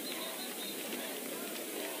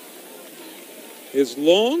is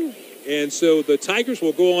long, and so the Tigers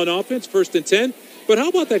will go on offense, 1st and 10. But how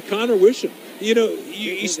about that Connor Wisham? You know,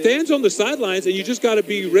 he stands on the sidelines, and you just got to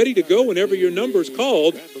be ready to go whenever your number is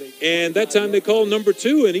called. And that time they called number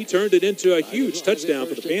 2, and he turned it into a huge touchdown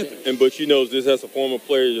for the Panthers. And Butch, you know this as a former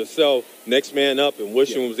player yourself, next man up, and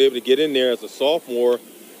Wisham was able to get in there as a sophomore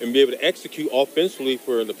and be able to execute offensively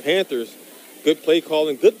for the Panthers. Good play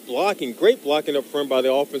calling, good blocking, great blocking up front by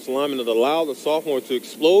the offensive lineman that allowed the sophomore to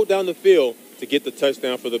explode down the field to get the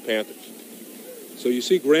touchdown for the Panthers. So you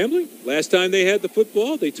see Grambling, last time they had the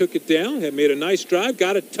football, they took it down, had made a nice drive,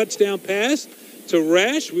 got a touchdown pass to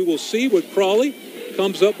Rash. We will see what Crawley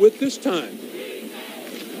comes up with this time.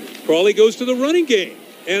 Crawley goes to the running game,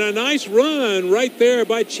 and a nice run right there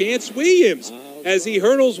by Chance Williams as he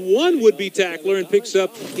hurdles one would-be tackler and picks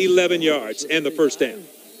up 11 yards and the first down.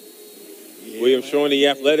 Williams showing the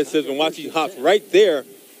athleticism. Watch, he hops right there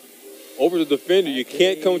over the defender. You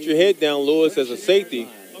can't come with your head down, Lewis, as a safety.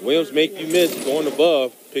 Williams make you miss, going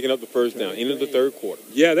above, picking up the first down into the third quarter.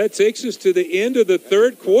 Yeah, that takes us to the end of the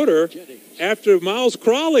third quarter after Miles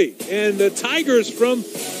Crawley and the Tigers from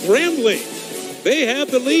Grambling. They have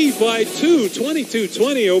the lead by 2,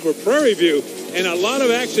 22-20 over Prairie View. And a lot of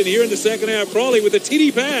action here in the second half. Crawley with a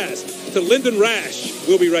TD pass to Lyndon Rash.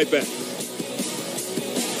 We'll be right back.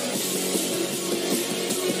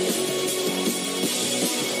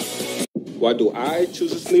 Why do I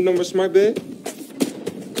choose a sleep number smart bed?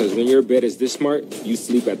 Because when your bed is this smart, you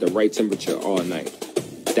sleep at the right temperature all night.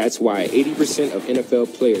 That's why 80% of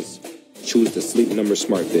NFL players choose the Sleep Number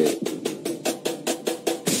Smart Bed.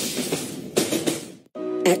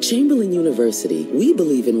 At Chamberlain University, we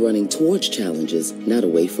believe in running towards challenges, not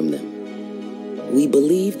away from them. We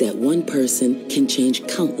believe that one person can change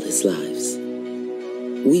countless lives.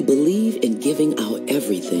 We believe in giving our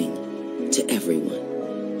everything to everyone.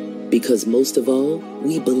 Because most of all,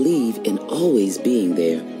 we believe in always being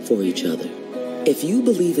there for each other. If you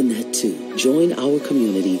believe in that too, join our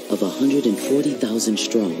community of 140,000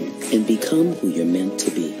 strong and become who you're meant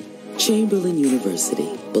to be. Chamberlain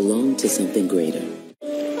University, belong to something greater.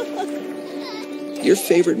 Your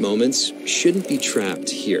favorite moments shouldn't be trapped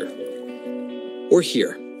here or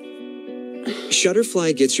here.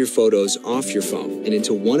 Shutterfly gets your photos off your phone and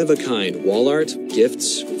into one-of-a-kind wall art,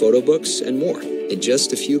 gifts, photo books, and more in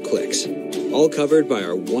just a few clicks. All covered by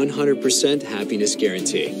our 100% happiness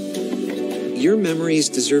guarantee. Your memories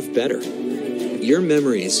deserve better. Your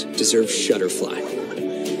memories deserve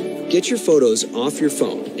Shutterfly. Get your photos off your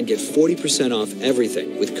phone and get 40% off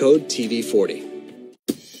everything with code TV40.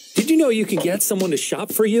 Did you know you can get someone to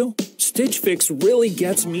shop for you? Stitch Fix really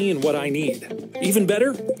gets me and what I need. Even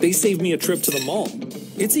better, they save me a trip to the mall.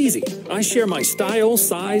 It's easy. I share my style,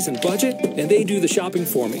 size, and budget, and they do the shopping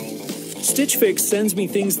for me. Stitch Fix sends me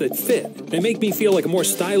things that fit and make me feel like a more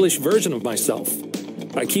stylish version of myself.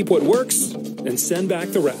 I keep what works and send back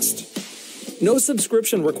the rest. No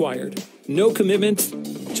subscription required. No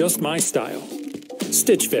commitment, just my style.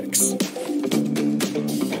 Stitch Fix.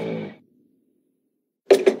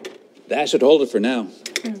 That should hold it for now.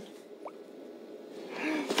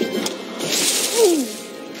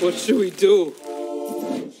 What should we do?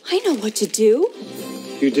 I know what to do.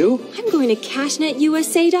 You do? I'm going to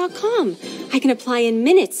CashNetUSA.com. I can apply in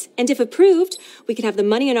minutes, and if approved, we can have the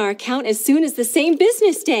money in our account as soon as the same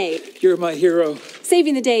business day. You're my hero.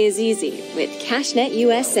 Saving the day is easy with CashNet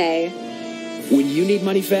USA. When you need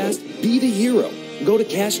money fast, be the hero. Go to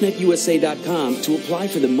CashNetUSA.com to apply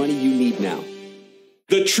for the money you need now.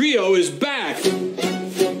 The trio is back.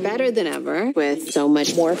 Better than ever, with so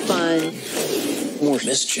much more fun. More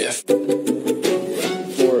mischief.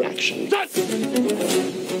 More action.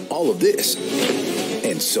 All of this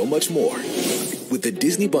and so much more with the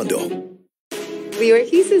Disney Bundle. The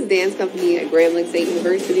Orchesis Dance Company at Grambling State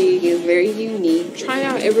University is very unique. Trying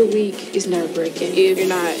out every week is nerve-wracking. If you're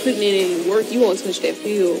not putting in any work, you won't touch that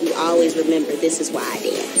field. You always remember, this is why I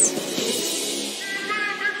dance.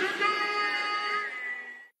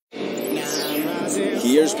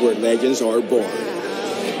 Here's where legends are born.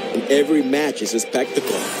 And every match is a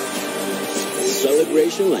spectacle.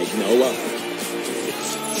 Celebration like no other.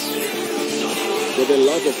 For the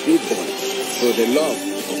love of football. For the love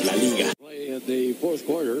of La Liga. In the fourth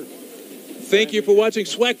quarter. Thank you for watching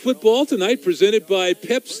SWAC Football tonight, presented by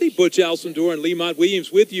Pepsi. Butch Alcindor and Lemont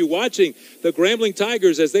Williams with you, watching the Grambling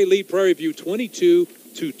Tigers as they lead Prairie View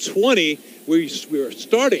 22-20. We are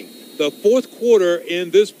starting the fourth quarter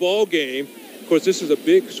in this ball game. Of course, this is a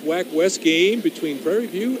big SWAC West game between Prairie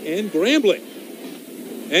View and Grambling.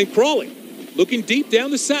 And Crawley looking deep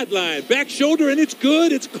down the sideline. Back shoulder, and it's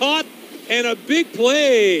good. It's caught. And a big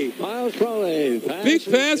play. Miles Crawley. Big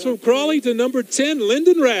pass from Crawley to number 10,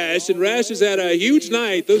 Lyndon Rash. And Rash has had a huge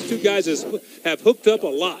night. Those two guys have hooked up a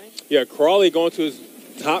lot. Yeah, Crawley going to his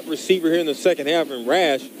top receiver here in the second half. And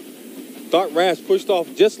Rash, thought Rash pushed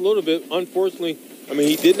off just a little bit. Unfortunately, I mean,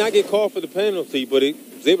 he did not get called for the penalty, but he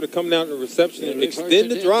was able to come down to the reception and extend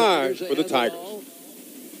the drive for the Tigers.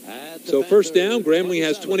 So first down, Grambling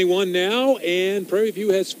has 21 now, and Prairie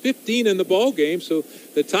View has 15 in the ball game. So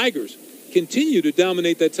the Tigers continue to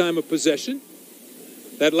dominate that time of possession.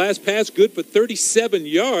 That last pass good for 37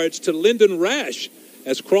 yards to Lyndon Rash,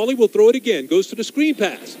 as Crawley will throw it again. Goes to the screen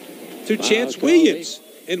pass to Chance Williams.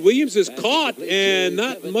 And Williams is caught, and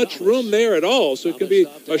not much room there at all. So it could be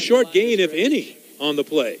a short gain, if any, on the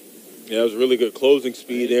play. Yeah, it was really good closing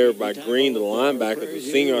speed there by Green, the linebacker, the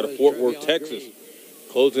senior out of Fort Worth, Texas.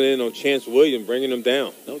 Closing in on Chance Williams, bringing him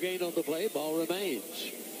down. No gain on the play. Ball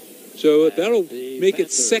remains. So that'll make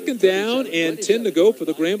it second down and 10 to go for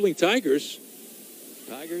the Grambling Tigers.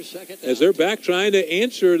 As they're back trying to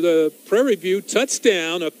answer the Prairie View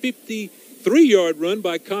touchdown, a 53-yard run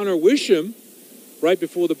by Connor Wisham right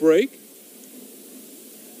before the break.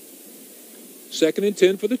 Second and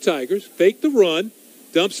 10 for the Tigers. Fake the run.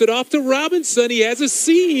 Dumps it off to Robinson. He has a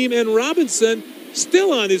seam, and Robinson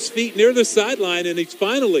still on his feet near the sideline, and he's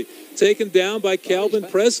finally taken down by Calvin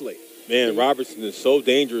Presley. Man, Robertson is so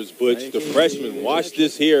dangerous, Butch. The freshman, watch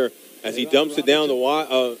this here as he dumps it down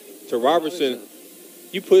to Robertson.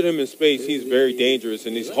 You put him in space, he's very dangerous,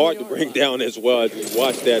 and he's hard to bring down as well. As we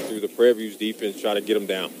watch that through the Prairie View's defense, try to get him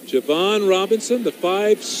down. Javon Robinson, the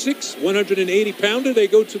 5'6", 180-pounder. They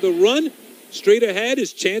go to the run. Straight ahead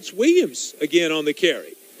is Chance Williams again on the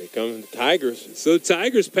carry. Here come the Tigers. So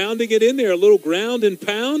Tigers pounding it in there. A little ground and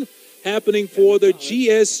pound happening for the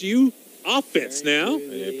GSU offense now.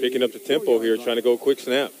 And they're picking up the tempo here, trying to go quick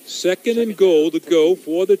snap. Second and goal to go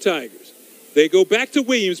for the Tigers. They go back to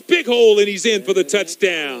Williams. Big hole, and he's in for the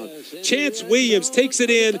touchdown. Chance Williams takes it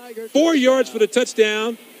in. 4 yards for the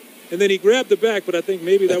touchdown. And then he grabbed the back, but I think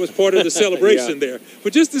maybe that was part of the celebration there. For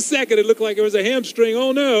just a second, it looked like it was a hamstring.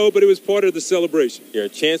 Oh, no, but it was part of the celebration. Yeah,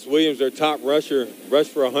 Chance Williams, their top rusher,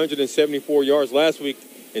 rushed for 174 yards last week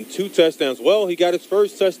and 2 touchdowns. Well, he got his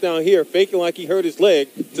first touchdown here, faking like he hurt his leg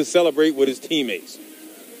to celebrate with his teammates.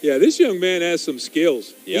 Yeah, this young man has some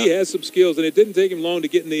skills. Yeah. He has some skills, and it didn't take him long to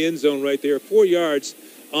get in the end zone right there. 4 yards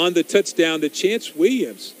on the touchdown to Chance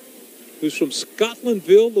Williams, who's from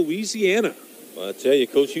Scotlandville, Louisiana. Well, I tell you,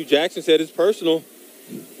 Coach Hugh Jackson said it's personal.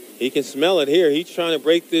 He can smell it here. He's trying to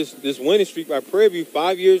break this winning streak by Prairie View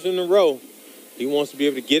 5 years in a row. He wants to be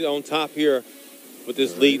able to get on top here with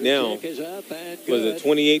this lead now. Was it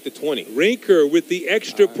 28-20? Rinker with the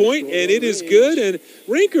extra point, and it is good. And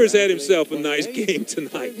Rinker's had himself a nice game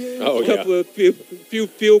tonight. Oh, a couple of few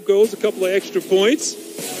field goals, a couple of extra points.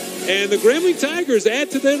 And the Grambling Tigers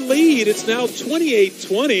add to their lead. It's now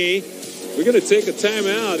 28-20. We're going to take a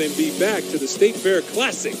timeout and be back to the State Fair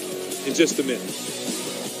Classic in just a minute.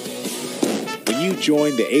 When you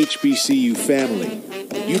join the HBCU family,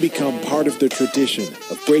 you become part of the tradition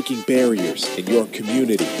of breaking barriers in your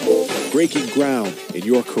community, breaking ground in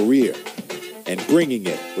your career, and bringing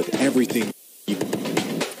it with everything you do.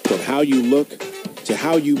 From how you look to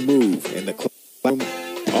how you move in the classroom,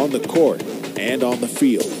 on the court, and on the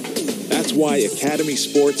field. That's why Academy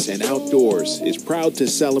Sports and Outdoors is proud to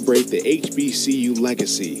celebrate the HBCU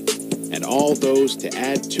legacy and all those to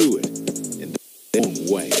add to it in their own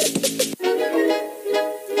way.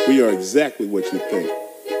 We are exactly what you think.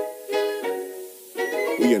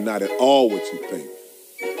 We are not at all what you think.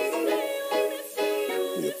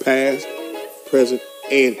 We are past, present,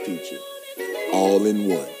 and future, all in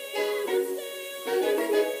one.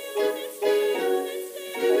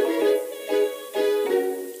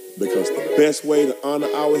 Because the best way to honor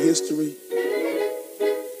our history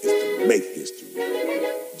is to make history.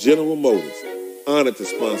 General Motors, honored to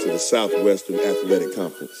sponsor the Southwestern Athletic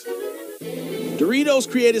Conference. Doritos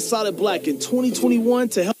created Solid Black in 2021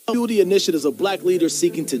 to help fuel the initiatives of black leaders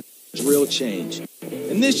seeking to real change.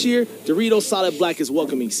 And this year, Doritos Solid Black is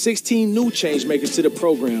welcoming 16 new change makers to the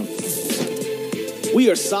program. We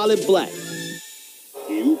are Solid Black.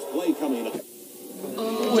 Huge play coming up.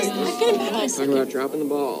 Talking about dropping the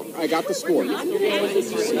ball. I got the score.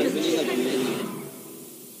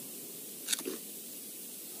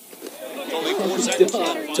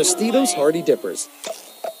 Tostitos Hardy Dippers.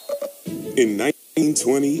 In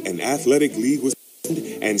 1920, an athletic league was formed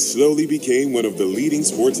and slowly became one of the leading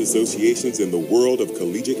sports associations in the world of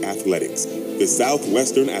collegiate athletics, the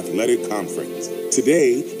Southwestern Athletic Conference.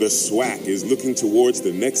 Today, the SWAC is looking towards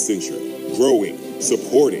the next century, growing,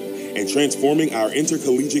 supporting, and transforming our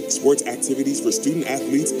intercollegiate sports activities for student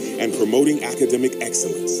athletes and promoting academic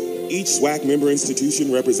excellence. Each SWAC member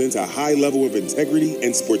institution represents a high level of integrity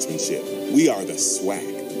and sportsmanship. We are the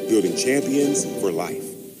SWAC, building champions for life.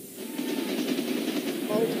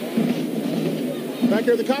 Back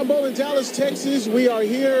here at the Cotton Bowl in Dallas, Texas, we are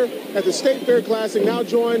here at the State Fair Classic, now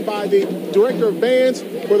joined by the Director of Bands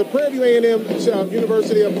for the Prairie View A&M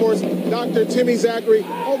University, of course, Dr. Timmy Zachary,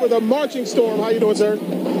 over the marching storm. How you doing, sir?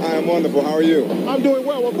 I am wonderful. How are you? I'm doing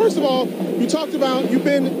well. Well, first of all, you talked about you've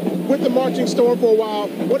been with the marching storm for a while.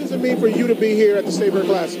 What does it mean for you to be here at the State Fair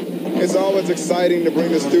Classic? It's always exciting to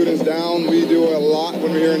bring the students down. We do a lot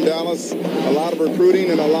when we're here in Dallas, a lot of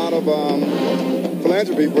recruiting and a lot of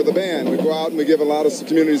philanthropy for the band. We go out and we give a lot of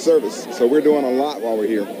community service. So we're doing a lot while we're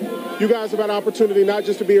here. You guys have had an opportunity not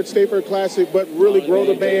just to be at State Fair Classic, but really grow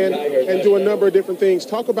the band and do a number of different things.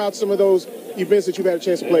 Talk about some of those events that you've had a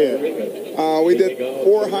chance to play at. We did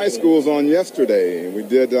 4 high schools on yesterday. We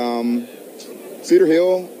did Cedar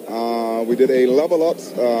Hill. We did a level up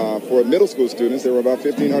for middle school students. There were about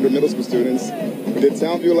 1,500 middle school students. We did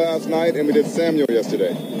Soundview last night, and we did Samuel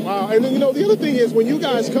yesterday. Wow. And then, the other thing is when you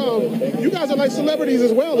guys come, you guys are like celebrities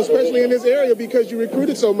as well, especially in this area because you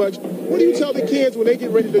recruited so much. What do you tell the kids when they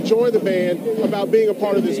get ready to join the band about being a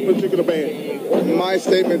part of this particular band? My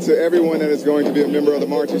statement to everyone that is going to be a member of the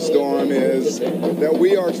Marching Storm is that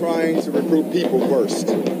we are trying to recruit people first.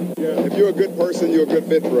 If you're a good person, you're a good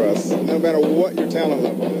fit for us, no matter what your talent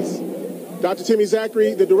level is. Dr. Timmy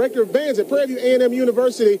Zachary, the Director of Bands at Prairie View A&M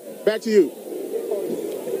University, back to you.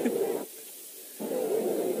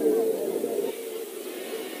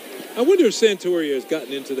 I wonder if Santoria has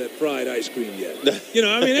gotten into that fried ice cream yet.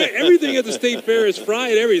 Everything at the State Fair is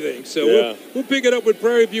fried everything. So we'll pick it up with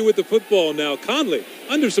Prairie View with the football now. Conley,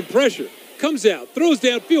 under some pressure, comes out, throws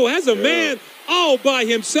downfield, has a man all by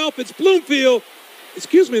himself. It's Bloomfield.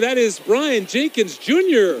 That is Brian Jenkins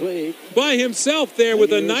Jr. by himself there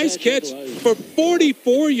with a nice catch for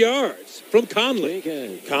 44 yards from Conley.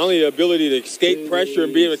 Conley, the ability to escape pressure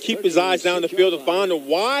and be able to keep his eyes down the field to find a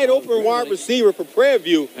wide open wide receiver for Prairie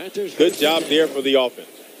View. Good job there for the offense.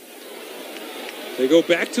 They go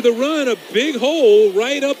back to the run, a big hole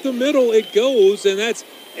right up the middle it goes, and that's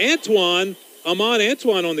Antoine Amon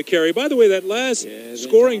Antoine on the carry. By the way, that last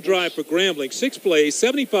scoring drive for Grambling, 6 plays,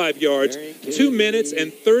 75 yards, 2 minutes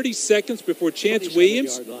and 30 seconds before Chance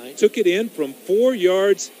Williams took it in from 4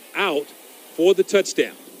 yards out for the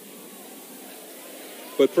touchdown.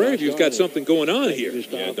 But Prairie View's got something going on here.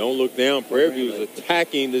 Yeah, don't look down. Prairie View is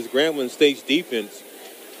attacking this Grambling State's defense.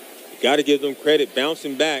 You got to give them credit,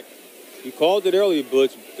 bouncing back. You called it earlier,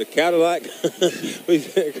 Butch, the Cadillac,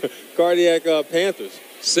 Cardiac Panthers.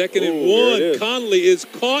 2nd and 1. Conley is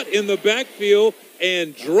caught in the backfield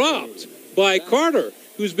and dropped by Carter,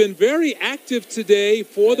 who's been very active today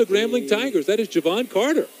for the Grambling Tigers. That is Javon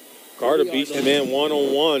Carter. Carter beats the man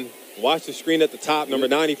one-on-one. Watch the screen at the top. Number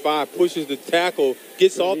 95 pushes the tackle,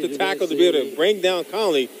 gets off the tackle to be able to bring down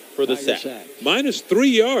Conley for the sack. Minus 3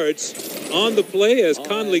 yards on the play as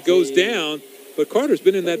Conley goes down, but Carter's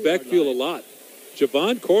been in that backfield a lot.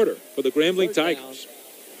 Javon Carter for the Grambling Tigers.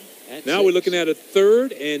 Now we're looking at a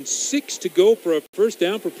 3rd and 6 to go for a first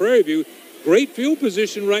down for Prairie View. Great field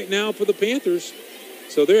position right now for the Panthers,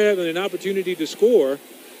 so they're having an opportunity to score.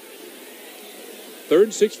 3rd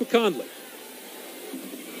and 6 for Conley.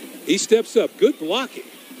 He steps up. Good blocking.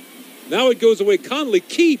 Now it goes away. Conley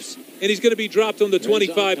keeps, and he's going to be dropped on the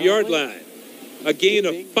 25-yard line. A gain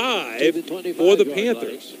of 5 for the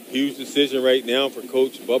Panthers. Huge decision right now for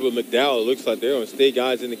Coach Bubba McDowell. It looks like they're going to stay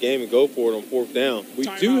guys in the game and go for it on 4th down. We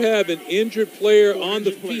do have an injured player on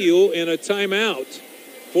the field and a timeout.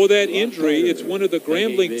 For that injury, it's one of the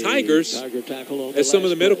Grambling Tigers as some of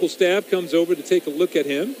the medical staff comes over to take a look at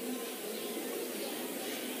him.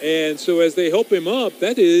 And so as they help him up,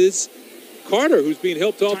 that is Carter, who's being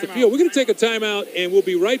helped off the field. We're going to take a timeout, and we'll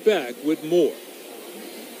be right back with more.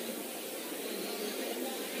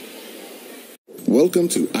 Welcome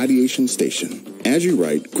to Ideation Station. As you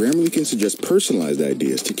write, Grammarly can suggest personalized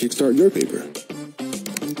ideas to kickstart your paper.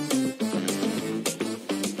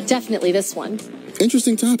 Definitely this one.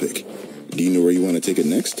 Interesting topic. Do you know where you want to take it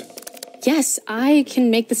next? Yes, I can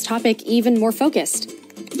make this topic even more focused.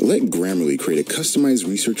 Let Grammarly create a customized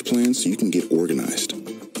research plan so you can get organized.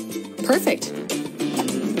 Perfect.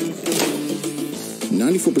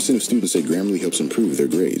 94% of students say Grammarly helps improve their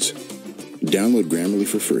grades. Download Grammarly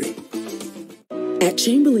for free. At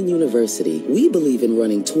Chamberlain University, we believe in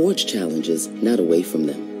running towards challenges, not away from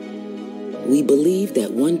them. We believe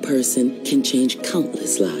that one person can change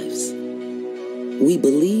countless lives. We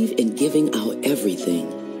believe in giving our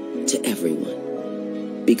everything to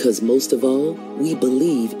everyone. Because most of all, we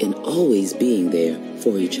believe in always being there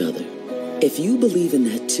for each other. If you believe in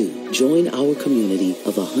that too, join our community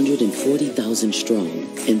of 140,000 strong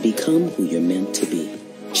and become who you're meant to be.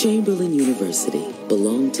 Chamberlain University,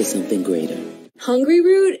 belong to something greater. Hungry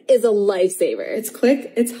Root is a lifesaver. It's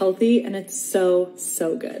quick, it's healthy, and it's so,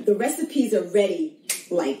 so good. The recipes are ready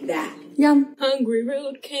like that. Yum. Hungry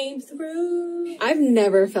Root came through. I've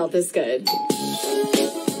never felt this good.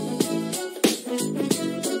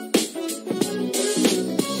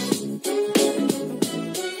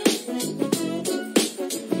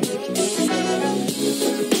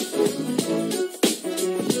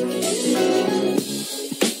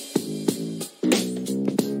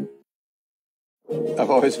 I've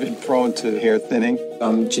always been prone to hair thinning.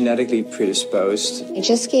 I'm genetically predisposed. I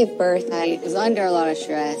just gave birth. I was under a lot of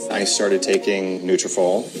stress. I started taking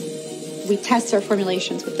Nutrafol. We test our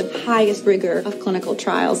formulations with the highest rigor of clinical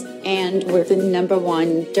trials, and we're the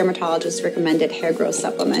 #1 dermatologist recommended hair growth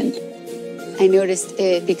supplement. I noticed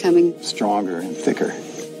it becoming stronger and thicker.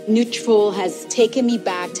 Nutrafol has taken me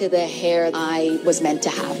back to the hair I was meant to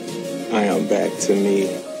have. I am back to me.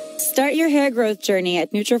 Start your hair growth journey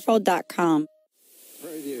at Nutrafol.com.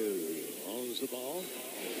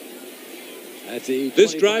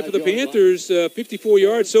 This drive for the Panthers, 54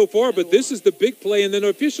 yards so far, but this is the big play. And then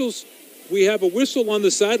officials, we have a whistle on the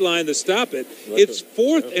sideline to stop it. It's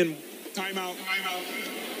 4th and... Timeout.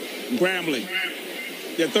 Grambling.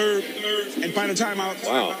 Their third and final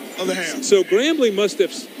timeout of the half. So Grambling must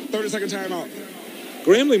have... 30-second timeout.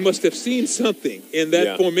 Grambling must have seen something in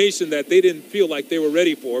that formation that they didn't feel like they were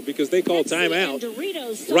ready for, because they called timeout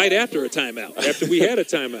right after a timeout, after we had a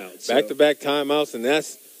timeout. So. Back-to-back timeouts, and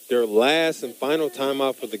that's their last and final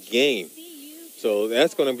timeout for the game. So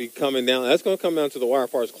that's going to be coming down. That's going to come down to the wire as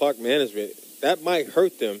far as clock management. That might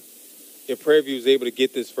hurt them if Prairie View is able to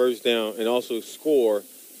get this first down and also score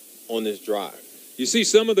on this drive. You see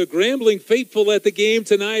some of the Grambling faithful at the game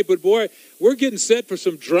tonight, but boy, we're getting set for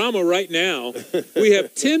some drama right now. We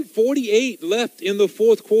have 10:48 left in the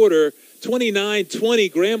fourth quarter,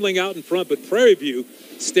 29-20, Grambling out in front, but Prairie View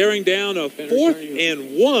staring down a 4th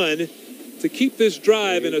and 1 to keep this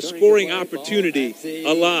drive and a scoring opportunity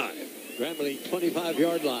alive. Grambling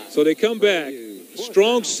 25-yard line. So they come back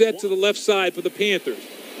Strong set to the left side for the Panthers.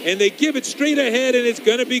 And they give it straight ahead, and it's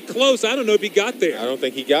going to be close. I don't know if he got there. I don't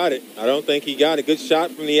think he got it. Good shot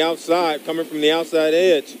from the outside, coming from the outside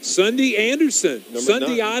edge. Sunday Anderson,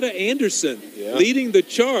 Sundiata Anderson, leading the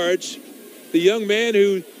charge. The young man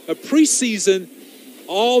who, a preseason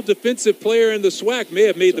all-defensive player in the SWAC, may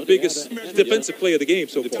have made the biggest defensive play of the game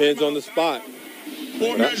so far. Depends on the spot.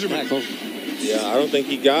 Yeah, I don't think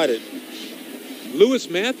he got it. Lewis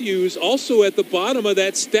Matthews also at the bottom of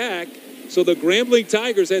that stack. So the Grambling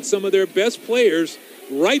Tigers had some of their best players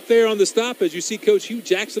right there on the stop. As you see Coach Hugh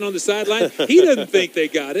Jackson on the sideline, he doesn't think they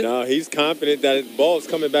got it. No, he's confident that the ball is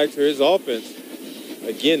coming back to his offense.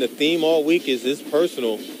 Again, the theme all week is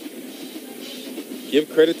personal. Give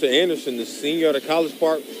credit to Anderson, the senior out of College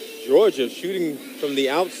Park, Georgia, shooting from the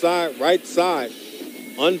outside, right side,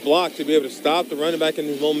 unblocked to be able to stop the running back in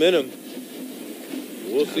his momentum.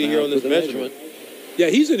 We'll see here on this measurement. Yeah,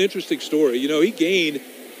 he's an interesting story. You know, he gained,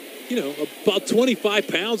 about 25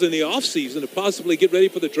 pounds in the offseason to possibly get ready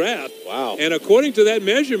for the draft. Wow. And according to that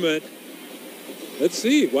measurement, let's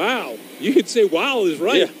see, wow. You could say wow is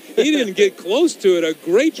right. Yeah. He didn't get close to it. A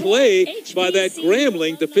great play by that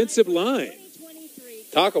Grambling defensive line.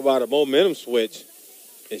 Talk about a momentum switch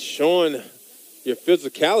and showing your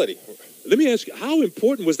physicality. Let me ask you, how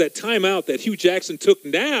important was that timeout that Hugh Jackson took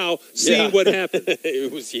now, seeing what happened?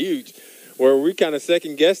 It was huge. Where we kind of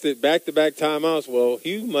second-guessed it, back-to-back timeouts. Well,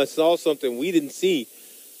 Hugh must saw something we didn't see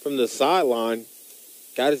from the sideline.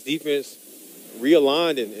 Got his defense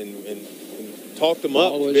realigned and talked them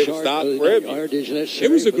up to stop Prairie View. It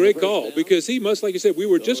was a great call because he must, like you said, we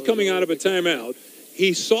were just coming out of a timeout.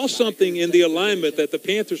 He saw something in the alignment that the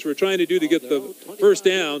Panthers were trying to do to get the first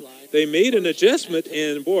down. They made an adjustment,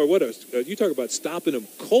 and boy, you talk about stopping them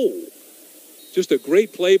cold. Just a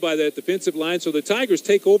great play by that defensive line. So the Tigers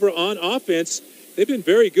take over on offense. They've been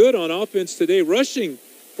very good on offense today, rushing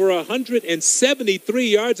for 173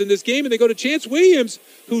 yards in this game. And they go to Chance Williams,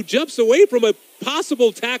 who jumps away from a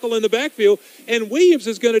possible tackle in the backfield. And Williams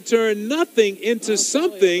is going to turn nothing into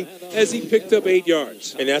something as he picked up 8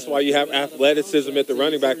 yards. And that's why you have athleticism at the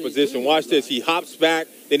running back position. Watch this. He hops back,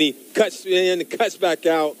 then he cuts in and cuts back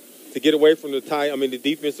out to get away from the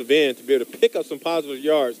defensive end to be able to pick up some positive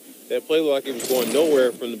yards. That play looked like it was going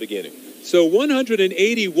nowhere from the beginning. So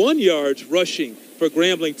 181 yards rushing for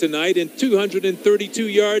Grambling tonight and 232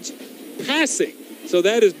 yards passing. So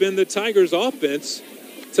that has been the Tigers' offense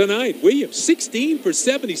tonight. Williams, 16 for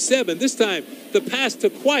 77. This time the pass to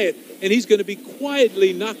Quiet, and he's going to be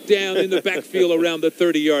quietly knocked down in the backfield around the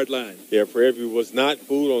 30-yard line. Yeah, Prairie View was not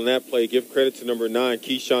fooled on that play. Give credit to number 9,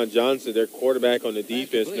 Keyshawn Johnson, their quarterback on the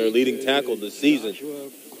defense, and their leading tackle this season.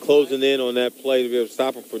 Closing in on that play to be able to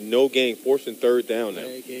stop him for no gain, forcing third down now.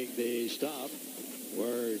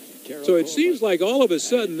 So it seems like all of a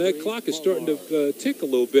sudden that clock is starting to tick a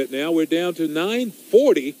little bit now. We're down to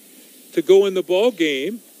 9:40 to go in the ball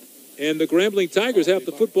game, and the Grambling Tigers have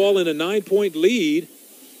the football in a 9-point lead.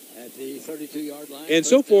 At the 32-yard line. And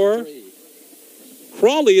so far,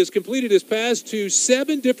 Crawley has completed his pass to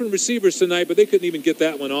 7 different receivers tonight, but they couldn't even get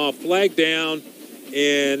that one off. Flag down,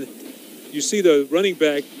 and you see the running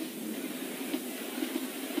back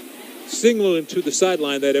signaling to the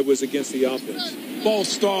sideline that it was against the offense. Ball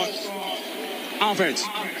start. Offense.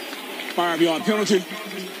 5-yard penalty.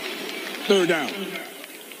 Third down.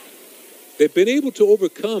 They've been able to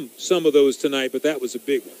overcome some of those tonight, but that was a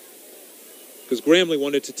big one. Because Grambling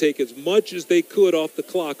wanted to take as much as they could off the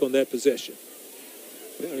clock on that possession.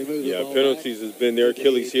 Yeah, penalties has been their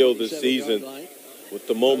Achilles heel this season. With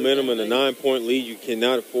the momentum and a 9-point lead, you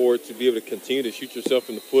cannot afford to be able to continue to shoot yourself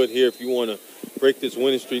in the foot here if you want to break this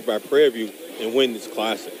winning streak by Prairie View and win this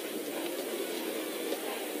classic.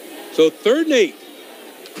 So 3rd and 8.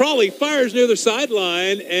 Crawley fires near the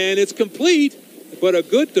sideline, and it's complete, but a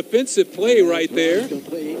good defensive play right there.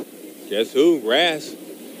 Guess who? Rass,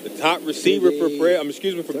 the top receiver for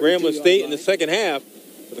Grambling State in the second half.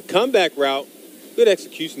 With a comeback route, good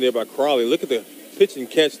execution there by Crawley. Look at the pitch and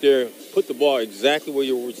catch there. Put the ball exactly where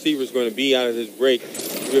your receiver is going to be out of his break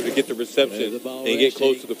to be able to get the reception and get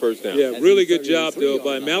close to the first down. Yeah, really good job, though,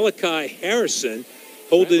 by Malachi Harrison,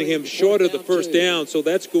 holding him short of the first down. So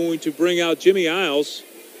that's going to bring out Jimmy Isles.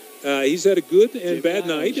 He's had a good and bad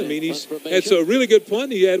night. I mean, he's had a really good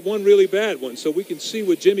punt. He had one really bad one. So we can see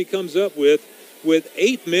what Jimmy comes up with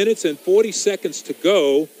 8 minutes and 40 seconds to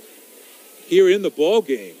go here in the ball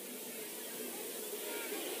game.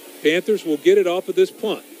 Panthers will get it off of this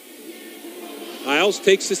punt. Isles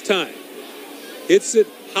takes his time. Hits it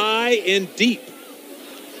high and deep.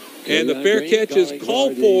 And the fair catch is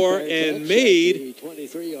called for and made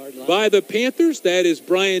by the Panthers. That is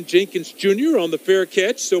Brian Jenkins Jr. on the fair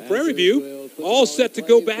catch. So Prairie View all set to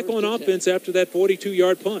go back on offense after that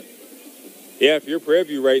 42-yard punt. Yeah, if you're Prairie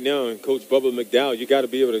View right now and Coach Bubba McDowell, you got to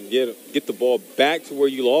be able to get the ball back to where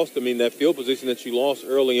you lost. I mean, that field position that you lost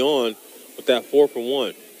early on with that 4th and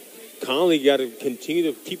 1. Conley got to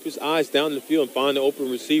continue to keep his eyes down the field and find the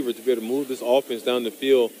open receiver to be able to move this offense down the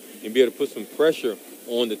field and be able to put some pressure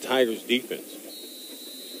on the Tigers' defense.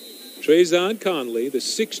 Trayvon Conley, the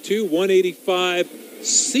 6'2", 185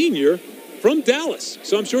 senior from Dallas.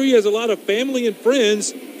 So I'm sure he has a lot of family and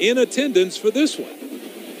friends in attendance for this one.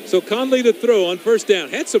 So Conley to throw on first down.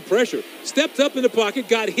 Had some pressure. Stepped up in the pocket.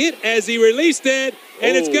 Got hit as he released it.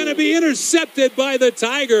 And it's going to be intercepted by the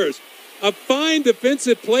Tigers. A fine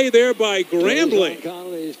defensive play there by Grambling.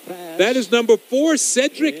 That is number 4,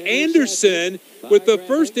 Cedric Anderson, with the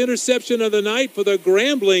first interception of the night for the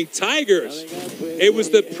Grambling Tigers. It was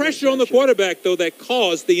the pressure on the quarterback, though, that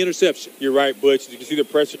caused the interception. You're right, Butch. You can see the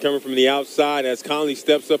pressure coming from the outside as Conley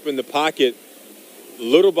steps up in the pocket. A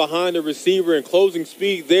little behind the receiver and closing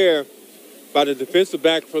speed there by the defensive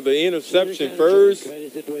back for the interception. First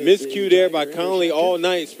miscue there by Conley all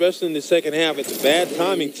night, especially in the second half. It's a bad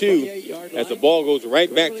timing, too, as the ball goes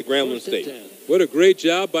right back to Grambling State. What a great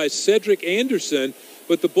job by Cedric Anderson.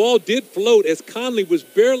 But the ball did float as Conley was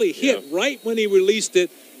barely hit right when he released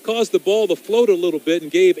it, caused the ball to float a little bit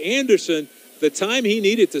and gave Anderson the time he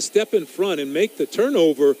needed to step in front and make the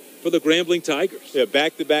turnover for the Grambling Tigers. Yeah,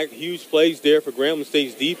 back-to-back huge plays there for Grambling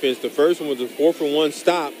State's defense. The first one was a 4th and 1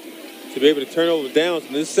 stop to be able to turn over downs.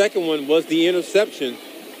 And the second one was the interception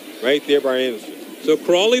right there by Anderson. So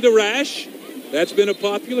Crawley to Rash. That's been a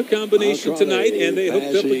popular combination tonight, and they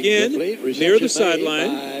hooked up again near the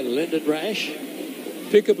sideline. Lyndon Rash.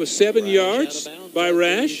 Pick up a 7 yards by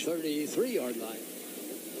Rash. 33-yard line.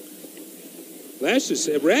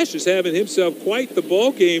 Rash is having himself quite the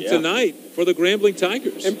ball game tonight for the Grambling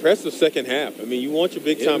Tigers. Impressive second half. I mean, you want your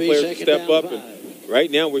big-time players to step up, and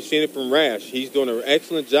right now we're seeing it from Rash. He's doing an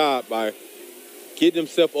excellent job by getting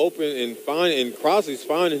himself open and Crosley's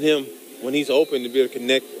finding him when he's open to be able to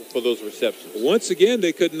connect for those receptions. Once again,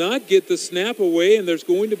 they could not get the snap away, and there's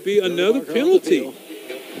going to be another penalty.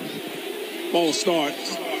 Ball start.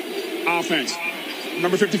 Offense.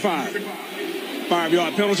 Number 55.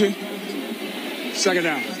 5-yard penalty. Second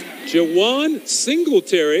down. Jawan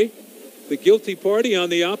Singletary, the guilty party on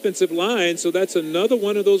the offensive line. So that's another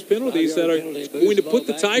one of those penalties that are going to put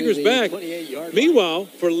the Tigers back. Meanwhile,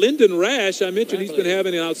 for Lyndon Rash, I mentioned he's been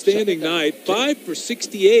having an outstanding night. 5 for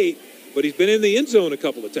 68, but he's been in the end zone a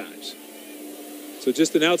couple of times. So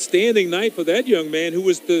just an outstanding night for that young man who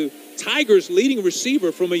was the Tigers' leading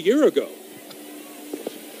receiver from a year ago.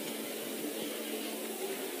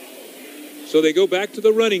 So they go back to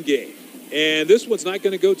the running game. And this one's not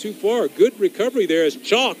going to go too far. Good recovery there as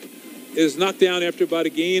Chalk is knocked down after about a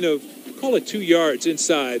gain of, call it 2 yards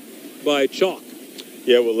inside by Chalk.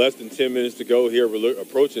 Yeah, with less than 10 minutes to go here, we're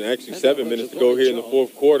approaching actually 7 minutes to go here in the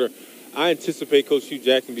fourth quarter. I anticipate Coach Hugh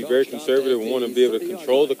Jackson to be very conservative and want to be able to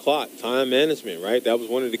control the clock, time management, right? That was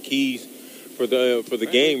one of the keys for the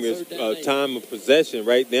game is time of possession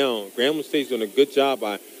right now. Grambling State's doing a good job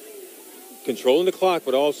by controlling the clock,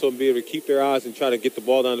 but also be able to keep their eyes and try to get the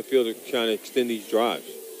ball down the field and try to extend these drives.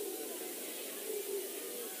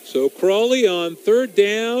 So Crawley on 3rd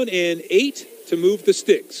down and 8 to move the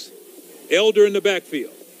sticks. Elder in the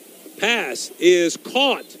backfield. Pass is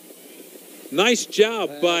caught. Nice job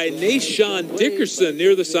by Nashawn Dickerson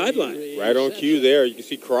near the sideline. Right on cue there. You can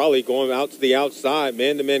see Crawley going out to the outside,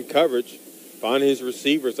 man-to-man coverage, finding his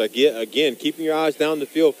receivers. Again, keeping your eyes down the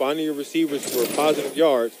field, finding your receivers for positive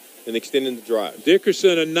yards, and extending the drive.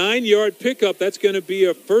 Dickerson, a 9-yard pickup. That's going to be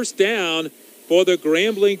a first down for the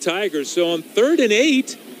Grambling Tigers. So on 3rd and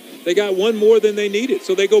 8, they got one more than they needed.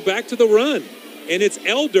 So they go back to the run. And it's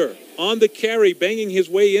Elder on the carry, banging his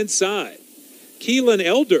way inside. Keelan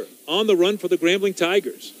Elder on the run for the Grambling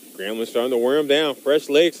Tigers. Grambling starting to wear him down. Fresh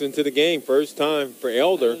legs into the game. First time for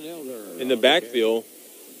Elder in the backfield.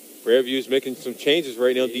 Prairie View's making some changes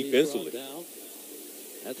right now defensively.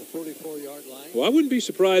 At the 44-yard line. Well, I wouldn't be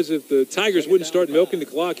surprised if the Tigers wouldn't start milking the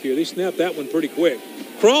clock here. They snapped that one pretty quick.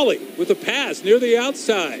 Crawley with a pass near the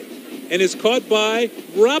outside. And is caught by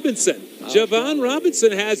Robinson. Javon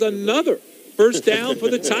Robinson has another first down for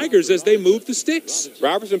the Tigers as they move the sticks.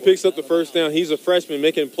 Robertson picks up the first down. He's a freshman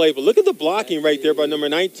making a play. But look at the blocking right there by number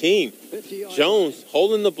 19. Jones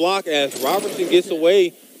holding the block as Robertson gets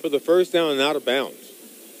away for the first down and out of bounds.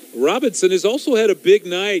 Robinson has also had a big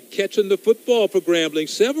night catching the football for Grambling.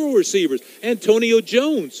 Several receivers. Antonio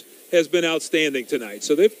Jones has been outstanding tonight.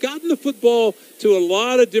 So they've gotten the football to a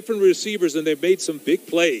lot of different receivers, and they've made some big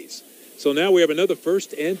plays. So now we have another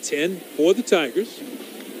 1st and 10 for the Tigers.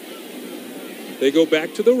 They go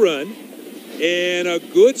back to the run. And a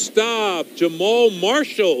good stop. Jamal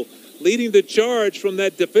Marshall leading the charge from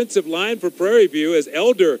that defensive line for Prairie View as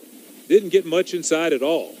Elder didn't get much inside at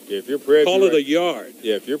all. Yeah, if you're Prairie View, call it a yard.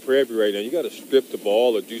 Yeah, if you're Prairie View right now, you got to strip the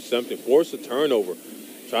ball or do something. Force a turnover.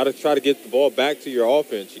 Try to get the ball back to your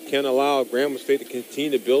offense. You can't allow Grambling State to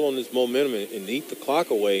continue to build on this momentum and eat the clock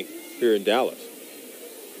away here in Dallas.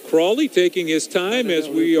 Crawley taking his time as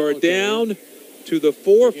we are down to the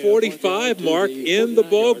 4:45 mark in the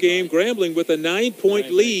ball game. Grambling with a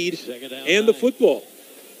 9-point lead and the football.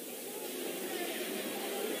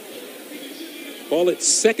 Call it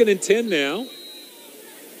 2nd and 10 now.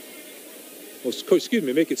 Well, excuse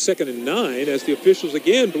me, make it 2nd and 9 as the officials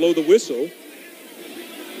again blow the whistle.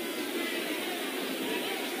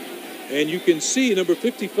 And you can see number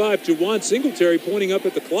 55, Jawan Singletary, pointing up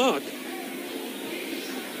at the clock.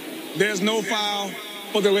 There's no foul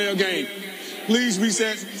for the delay of game. Please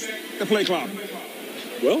reset the play clock.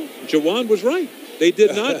 Well, Jawan was right. They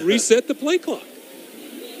did not reset the play clock.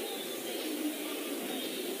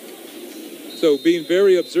 So being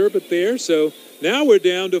very observant there. So now we're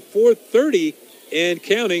down to 4:30 and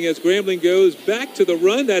counting as Grambling goes back to the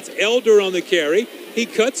run. That's Elder on the carry. He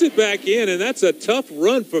cuts it back in, and that's a tough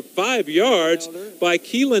run for 5 yards by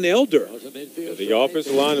Keelan Elder. The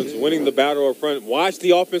offensive line is winning the battle up front. Watch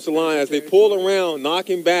the offensive line as they pull around,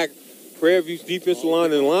 knocking back Prairie View's defensive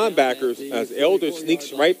line and linebackers as Elder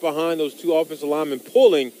sneaks right behind those two offensive linemen,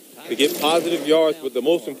 pulling to get positive yards. But the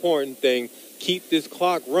most important thing, keep this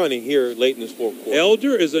clock running here late in this fourth quarter.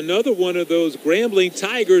 Elder is another one of those Grambling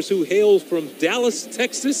Tigers who hails from Dallas,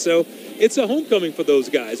 Texas, so it's a homecoming for those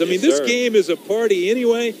guys. I mean, this game is a party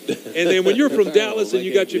anyway, and then when you're from Dallas and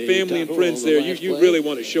you got your family and friends there, you really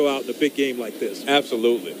want to show out in a big game like this.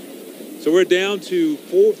 Absolutely. So we're down to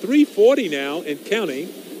 3:40 now and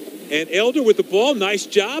counting, and Elder with the ball, nice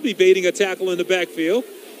job evading a tackle in the backfield,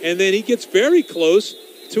 and then he gets very close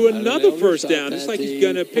to another first down. It's like he's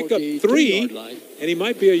going to pick up 3, and he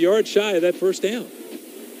might be a yard shy of that first down.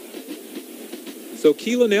 So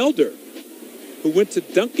Keelan Elder, who went to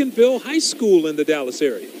Duncanville High School in the Dallas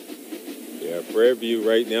area. Yeah, Prairie View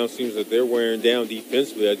right now seems that they're wearing down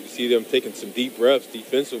defensively. As you see them taking some deep breaths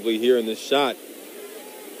defensively here in this shot.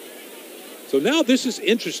 So now this is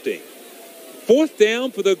interesting. 4th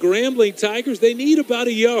down for the Grambling Tigers. They need about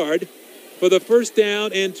a yard for the first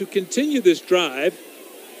down and to continue this drive.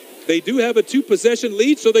 They do have a 2-possession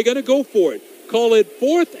lead, so they're going to go for it. Call it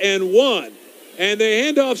 4th and 1. And they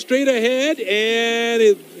hand off straight ahead, and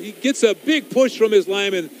he gets a big push from his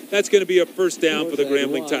lineman. That's going to be a first down for the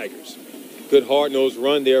Grambling Tigers. Good hard-nosed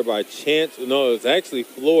run there by Chance. No, it's actually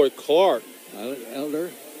Floyd Clark.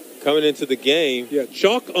 Elder coming into the game. Yeah,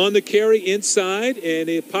 Chalk on the carry inside, and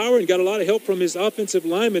power and got a lot of help from his offensive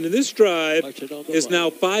lineman. And this drive is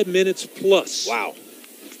now 5 minutes plus. Wow.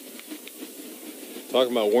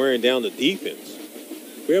 Talking about wearing down the defense.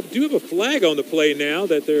 We do have a flag on the play now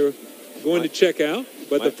that they're going to check out,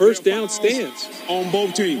 but the first down stands. On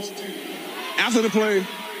both teams. After the play,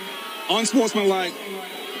 unsportsmanlike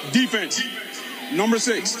defense, number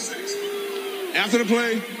 6. After the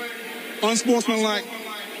play, unsportsmanlike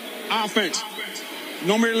offense,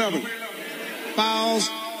 number 11. Fouls,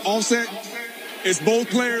 offset. It's both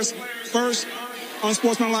players' first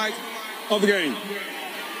unsportsmanlike of the game.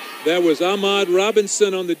 That was Ahmad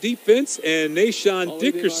Robinson on the defense and Nashawn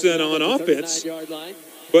Dickerson on offense.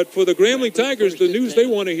 But for the Grambling Tigers, the news they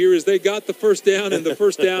want to hear is they got the first down, and the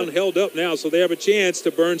first down held up now, so they have a chance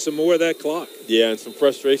to burn some more of that clock. Yeah, and some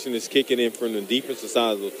frustration is kicking in from the defensive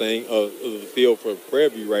side of the field for Prairie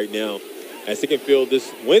View right now, as they can feel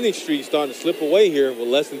this winning streak starting to slip away here with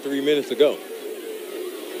less than 3 minutes to go.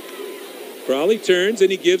 Crowley turns,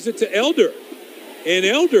 and he gives it to Elder. And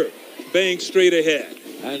Elder bangs straight ahead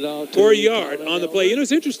for a yard on the play. You know,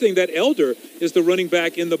 it's interesting that Elder is the running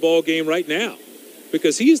back in the ball game right now,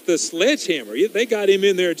 because he's the sledgehammer. They got him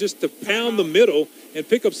in there just to pound the middle and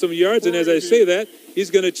pick up some yards. And as I say that,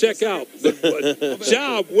 he's going to check out. But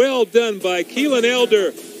job well done by Keelan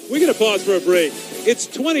Elder. We're going to pause for a break. It's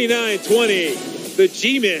 29-20. The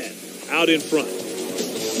G-Men out in front.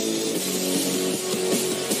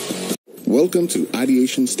 Welcome to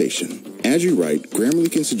Ideation Station. As you write,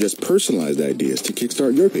 Grammarly can suggest personalized ideas to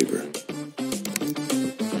kickstart your paper.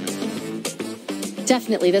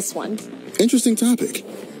 Definitely this one. Interesting topic.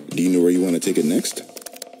 Do you know where you want to take it next?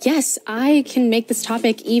 Yes, I can make this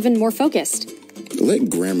topic even more focused. Let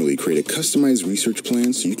Grammarly create a customized research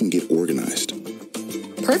plan so you can get organized.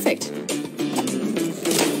 Perfect.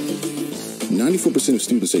 94% of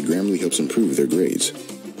students say Grammarly helps improve their grades.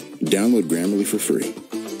 Download Grammarly for free.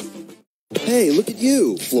 Hey, look at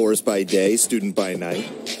you. Florist by day, student by night.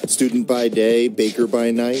 Student by day, baker by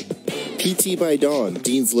night. PT by dawn,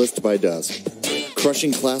 Dean's List by dusk.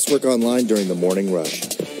 Crushing classwork online during the morning rush.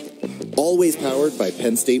 Always powered by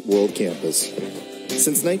Penn State World Campus.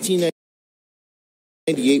 Since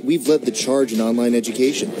 1998, we've led the charge in online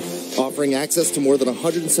education, offering access to more than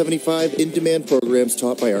 175 in-demand programs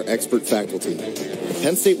taught by our expert faculty.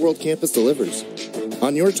 Penn State World Campus delivers.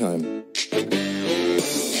 On your time.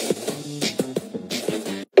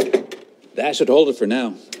 That should hold it for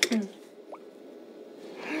now.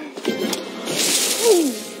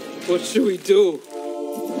 What should we do?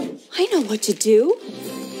 I know what to do.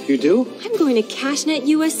 You do? I'm going to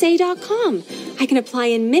CashNetUSA.com. I can apply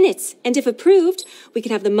in minutes, and if approved, we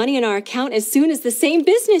can have the money in our account as soon as the same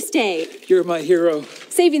business day. You're my hero.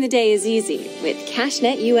 Saving the day is easy with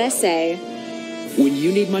CashNet USA. When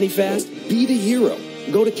you need money fast, be the hero.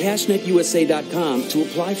 Go to CashNetUSA.com to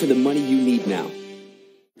apply for the money you need now.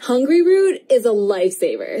 Hungry Root is a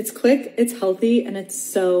lifesaver. It's quick, it's healthy, and it's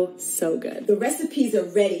so, so good. The recipes are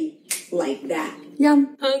ready like that.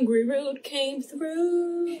 Yum. Hungry Root came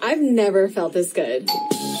through. I've never felt this good.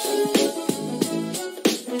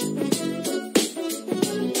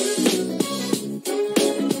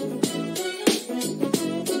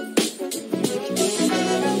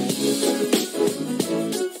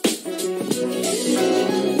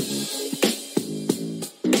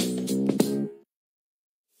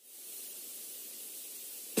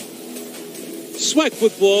 SWAC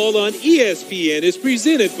football on ESPN is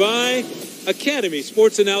presented by Academy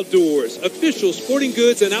Sports and Outdoors, official sporting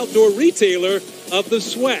goods and outdoor retailer of the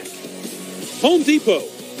SWAC. Home Depot,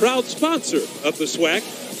 proud sponsor of the SWAC,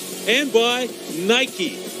 and by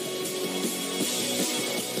Nike.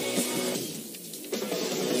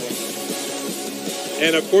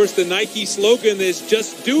 And of course, the Nike slogan is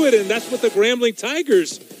just do it, and that's what the Grambling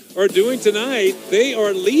Tigers are doing tonight. They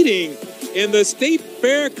are leading in the State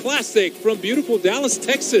Fair Classic from beautiful Dallas,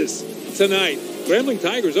 Texas tonight. Grambling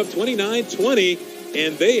Tigers up 29-20,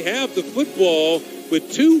 and they have the football with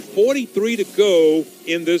 2:43 to go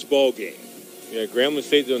in this ball game. Yeah, Grambling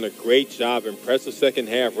State's doing a great job. Impressive second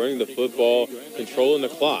half, running the football, controlling the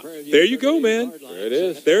clock. There you go, man. There it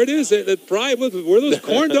is. There it is. That pride were those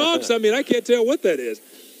corn dogs? I mean, I can't tell what that is.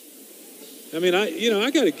 I mean,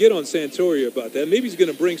 I got to get on Santoria about that. Maybe he's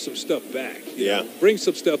going to bring some stuff back. Yeah. Bring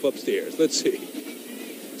some stuff upstairs. Let's see.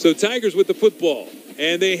 So Tigers with the football.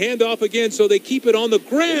 And they hand off again, so they keep it on the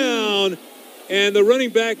ground. And the running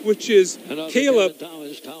back, which is Caleb,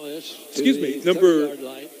 number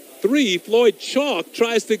 3, Floyd Chalk,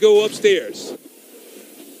 tries to go upstairs.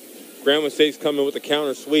 Grambling State's coming with the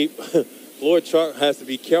counter sweep. Floyd Chalk has to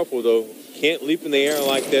be careful, though. Can't leap in the air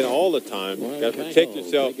like that all the time. Got to protect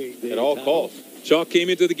yourself at all costs. Chalk came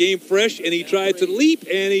into the game fresh, and he tried to leap,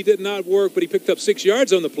 and he did not work, but he picked up 6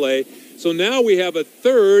 yards on the play. So now we have a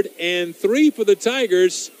 3rd and 3 for the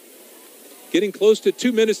Tigers. Getting close to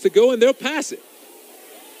 2 minutes to go, and they'll pass it.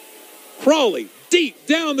 Crawley, deep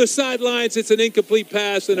down the sidelines. It's an incomplete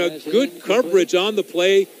pass, and a good coverage on the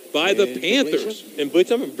play by the Panthers. And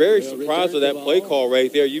Butch, I'm very surprised with that play call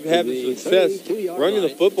right there. You've had success running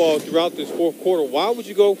the football throughout this fourth quarter. Why would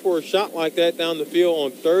you go for a shot like that down the field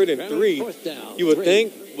on 3rd and 3? You would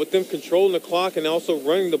think with them controlling the clock and also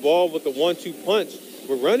running the ball with the 1-2 punch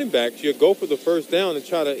with running backs, you'd go for the first down and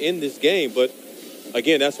try to end this game. But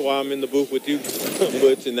again, that's why I'm in the booth with you,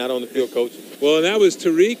 Butch, and not on the field coaching. Well, and that was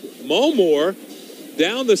Tariq Mulmore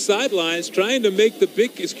down the sidelines trying to making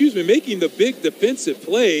the big defensive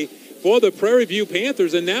play for the Prairie View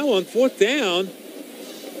Panthers. And now on 4th down,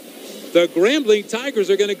 the Grambling Tigers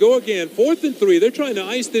are going to go again. 4th and 3. They're trying to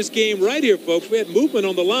ice this game right here, folks. We had movement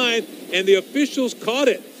on the line, and the officials caught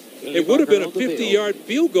it. It would have been a 50-yard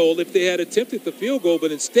field goal if they had attempted the field goal,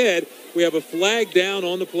 but instead we have a flag down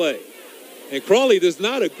on the play. And Crawley does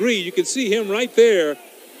not agree. You can see him right there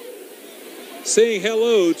saying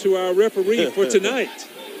hello to our referee for tonight.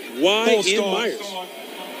 Y.N. Myers.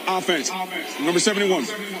 Offense. Number 71.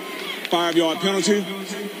 5-yard penalty.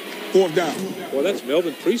 4th down. Well, that's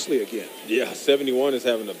Melvin Priestley again. Yeah, 71 is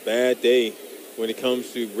having a bad day when it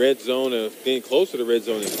comes to red zone and getting close to the red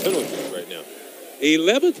zone and penalties right now.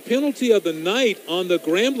 11th penalty of the night on the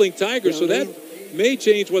Grambling Tigers, so that may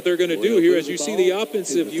change what they're going to do here as you see the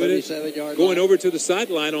offensive unit going over to the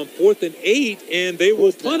sideline on 4th and 8, and they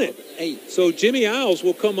will punt it. So Jimmy Owls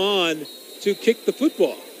will come on to kick the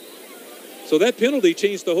football. So that penalty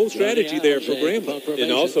changed the whole strategy there for Grambling.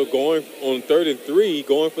 And also going on 3rd and 3,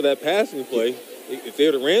 going for that passing play. If they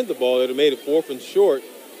would have ran the ball, it would have made it 4th and short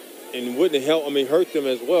and wouldn't have hurt them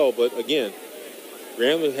as well. But again,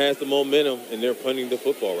 Grambling has the momentum, and they're punting the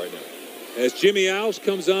football right now. As Jimmy Owls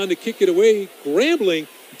comes on to kick it away, Grambling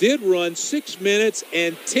did run 6 minutes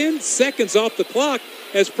and 10 seconds off the clock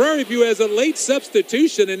as Prairie View has a late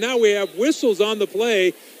substitution, and now we have whistles on the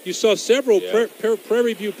play. You saw several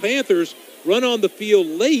Prairie View Panthers run on the field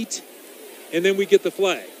late, and then we get the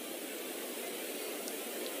flag.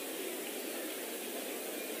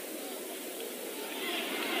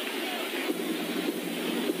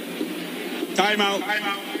 Timeout.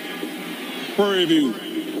 Prairie View.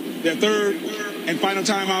 Their third and final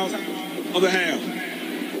timeout of the half.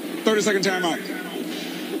 30-second timeout.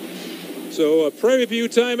 So a Prairie View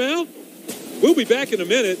timeout. We'll be back in a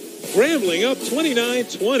minute. Grambling up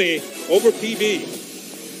 29-20 over PV.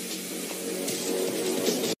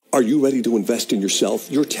 Are you ready to invest in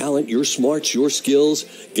yourself, your talent, your smarts, your skills?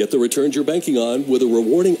 Get the returns you're banking on with a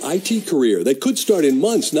rewarding IT career that could start in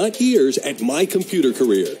months, not years, at My Computer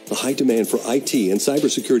Career. The high demand for IT and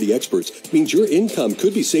cybersecurity experts means your income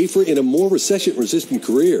could be safer in a more recession-resistant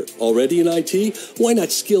career. Already in IT? Why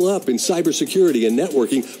not skill up in cybersecurity and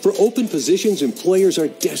networking for open positions employers are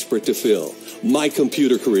desperate to fill? My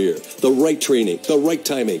Computer Career. The right training, the right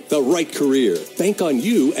timing, the right career. Bank on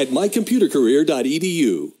you at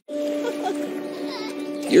mycomputercareer.edu.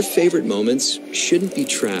 Your favorite moments shouldn't be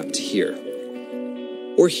trapped here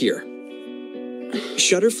or here.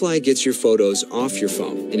 Shutterfly gets your photos off your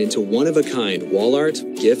phone and into one-of-a-kind wall art,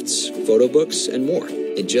 gifts, photo books, and more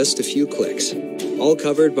in just a few clicks. All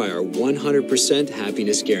covered by our 100%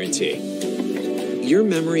 happiness guarantee. Your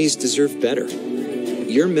memories deserve better.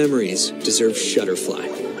 Your memories deserve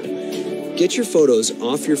Shutterfly. Get your photos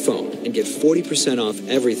off your phone and get 40% off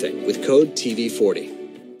everything with code TV40.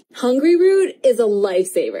 Hungry Root is a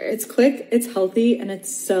lifesaver. It's quick, it's healthy, and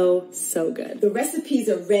it's so, so good. The recipes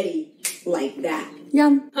are ready like that.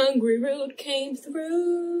 Yum. Hungry Root came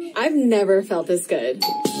through. I've never felt this good.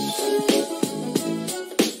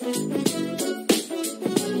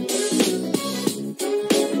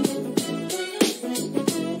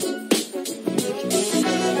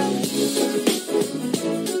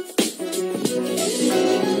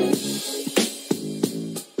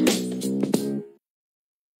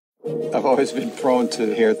 I've always been prone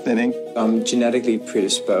to hair thinning. I'm genetically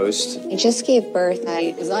predisposed. I just gave birth.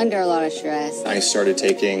 I was under a lot of stress. I started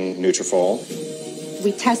taking Nutrafol.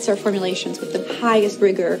 We test our formulations with the highest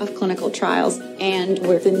rigor of clinical trials, and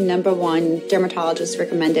we're the #1 dermatologist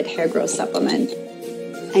recommended hair growth supplement.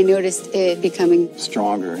 I noticed it becoming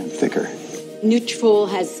Stronger and thicker. Nutrafol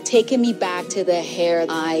has taken me back to the hair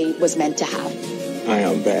I was meant to have. I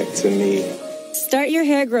am back to me. Start your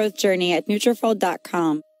hair growth journey at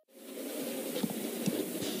Nutrafol.com.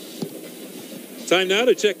 Time now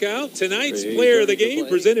to check out tonight's player of the game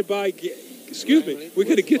presented by, excuse me, we're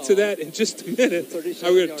going to get to that in just a minute.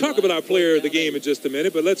 We're going to talk about our player of the game in just a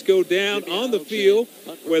minute, but let's go down on the field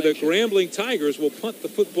where the Grambling Tigers will punt the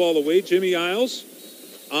football away. Jimmy Isles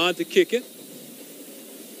on to kick it.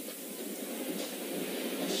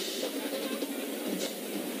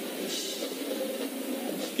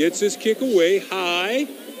 Gets his kick away high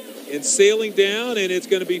and sailing down, and it's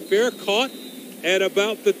going to be fair, caught at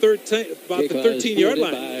about the 13-yard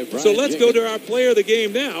line. So let's go to our player of the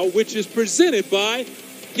game now, which is presented by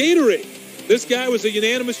Gatorade. This guy was a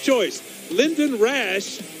unanimous choice. Lyndon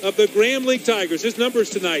Rash of the Grambling Tigers. His numbers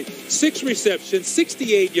tonight: 6 receptions,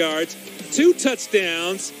 68 yards, 2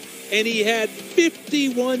 touchdowns, and he had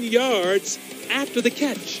 51 yards after the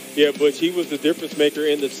catch. Yeah, Butch, he was the difference maker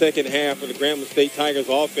in the second half of the Grambling State Tigers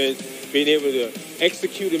offense, being able to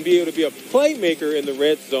execute and be able to be a playmaker in the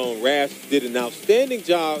red zone. Rash did an outstanding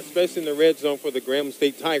job, especially in the red zone for the Grambling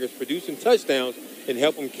State Tigers, producing touchdowns and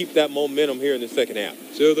help them keep that momentum here in the second half.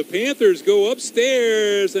 So the Panthers go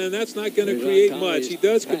upstairs, and that's not going to create much. He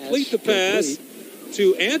does complete the pass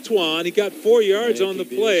to Antoine. He got 4 yards on the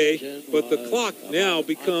play, but the clock now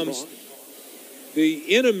becomes the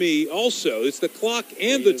enemy also. It's the clock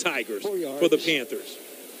and the Tigers for the Panthers.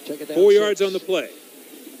 4 yards on the play.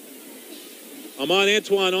 Amon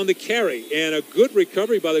Antoine on the carry, and a good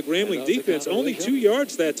recovery by the Grambling defense. Only 2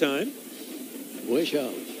 yards that time.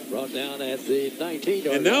 Wishout brought down at the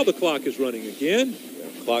 19-yard And now the clock is running again.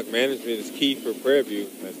 Yeah, clock management is key for Prairie View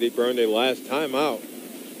as they burn their last timeout.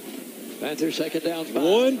 Panthers second down.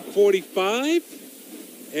 1:45,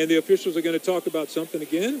 and the officials are going to talk about something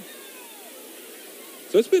again.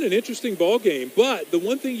 So it's been an interesting ball game, but the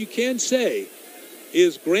one thing you can say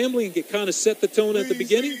is Grambling kind of set the tone at the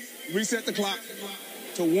beginning. Reset the clock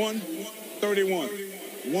to 1:31.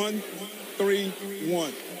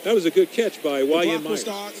 1:31. That was a good catch by Y.N. Myers.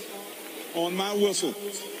 Starts on my whistle.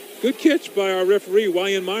 Good catch by our referee,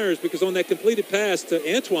 Y.N. Myers, because on that completed pass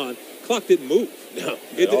to Antoine, clock didn't move. No,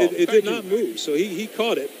 it did not move. So he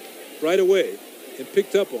caught it right away and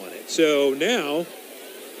picked up on it. So now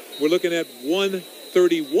We're looking at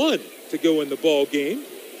 1:31 to go in the ball game.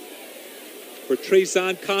 For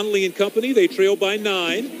Trayson Connolly and company, they trail by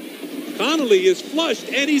 9. Connolly is flushed,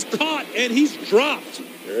 and he's caught, and he's dropped.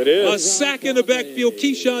 There it is. A sack in the backfield.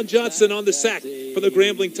 Keyshawn Johnson on the sack for the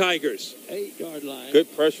Grambling Tigers. 8-yard line.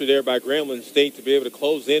 Good pressure there by Grambling State to be able to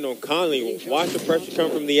close in on Connolly. Watch the pressure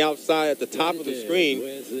come from the outside at the top of the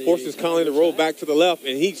screen. Forces Connolly to roll back to the left,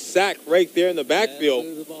 and he's sacked right there in the backfield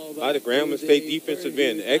by the Grambling State defensive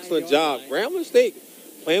end. Excellent job. Grambling State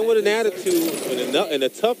playing with an attitude and a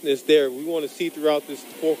toughness there we want to see throughout this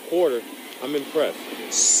fourth quarter. I'm impressed.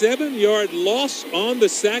 7-yard loss on the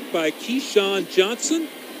sack by Keyshawn Johnson.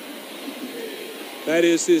 That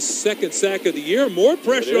is his second sack of the year. More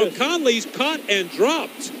pressure on Conley. He's caught and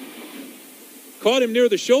dropped. Caught him near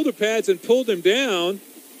the shoulder pads and pulled him down.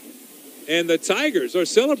 And the Tigers are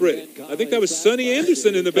celebrating. I think that was Sonny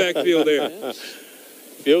Anderson in the backfield there.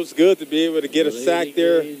 Feels good to be able to get a sack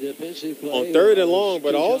there on 3rd and long,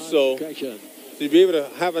 but also to be able to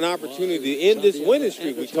have an opportunity to end this winning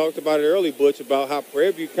streak. We talked about it early, Butch, about how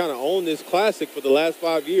Prairie View kind of owned this classic for the last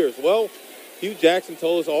 5 years. Well, Hugh Jackson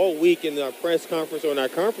told us all week in our press conference or in our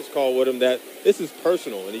conference call with him that this is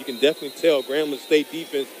personal, and you can definitely tell Grambling State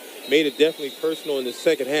defense made it definitely personal in the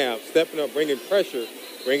second half, stepping up, bringing pressure,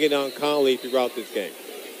 bringing down Conley throughout this game.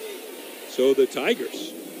 So the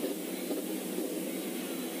Tigers,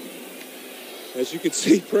 as you can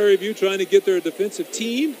see, Prairie View trying to get their defensive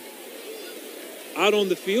team out on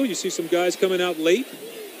the field. You see some guys coming out late.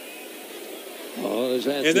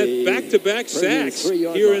 And then back-to-back sacks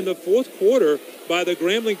here in the fourth quarter by the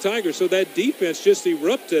Grambling Tigers. So that defense just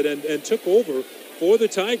erupted and took over for the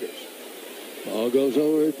Tigers. Ball goes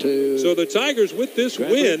over to... So the Tigers, with this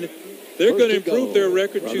win, they're going to improve their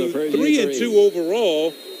record to 3-2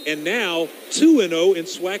 overall, and now 2-0 in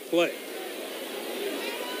SWAC play.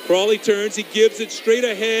 Crawley turns, he gives it straight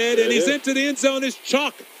ahead, and he's into the end zone. Is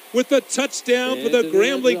Chalk with the touchdown for the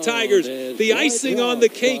Grambling Tigers. The icing on the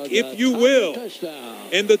cake, if you will.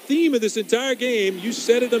 And the theme of this entire game, you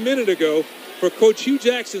said it a minute ago, for Coach Hugh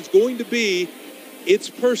Jackson's going to be, it's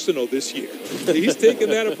personal this year. He's taking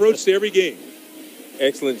that approach to every game.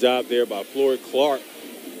 Excellent job there by Floyd Clark.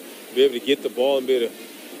 To be able to get the ball and be able to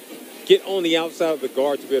get on the outside of the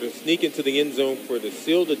guard to be able to sneak into the end zone for the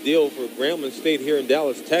seal the deal for Grambling State here in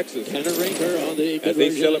Dallas, Texas. As they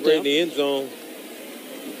celebrate in the end zone.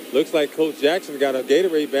 Looks like Coach Jackson got a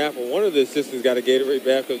Gatorade bath, or one of the assistants got a Gatorade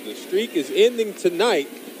bath, because the streak is ending tonight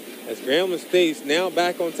as Grambling State's now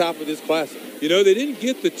back on top of this classic. You know, they didn't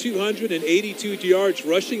get the 282 yards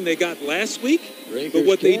rushing they got last week, but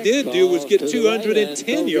what they did do was get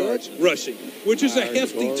 210 yards rushing, which is a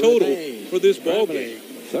hefty total for this ball game.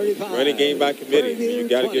 Running game by committee. You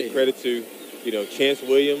got to give credit to, Chance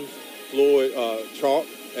Williams, Floyd Chalk,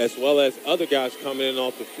 as well as other guys coming in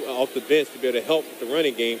off the bench to be able to help with the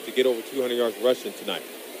running game to get over 200 yards rushing tonight.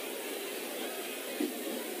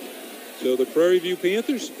 So the Prairie View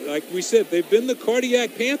Panthers, like we said, they've been the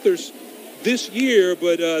Cardiac Panthers this year,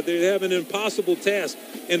 but they have an impossible task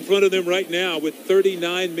in front of them right now with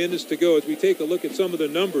 39 minutes to go. As we take a look at some of the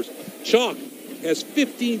numbers, Chalk has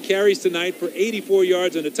 15 carries tonight for 84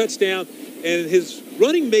 yards and a touchdown, and his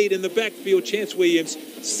running mate in the backfield, Chance Williams,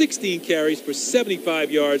 16 carries for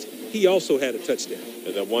 75 yards. He also had a touchdown.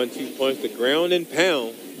 And a 1-2 punch, the ground and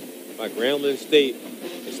pound by Grambling State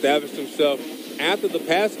established himself after the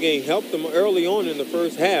pass game, helped them early on in the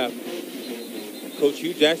first half. Coach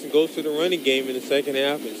Hugh Jackson goes to the running game in the second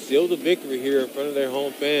half and sealed the victory here in front of their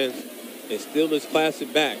home fans and steal this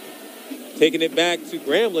classic back. Taking it back to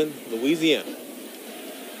Grambling, Louisiana.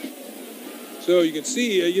 So you can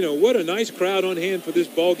see, what a nice crowd on hand for this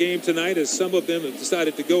ball game tonight, as some of them have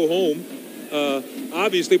decided to go home,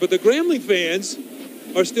 obviously. But the Grambling fans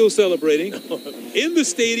are still celebrating in the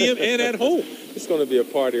stadium and at home. It's going to be a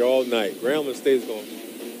party all night. Grambling State is going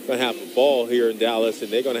to have a ball here in Dallas,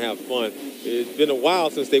 and they're going to have fun. It's been a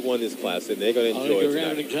while since they won this class, and they're going to enjoy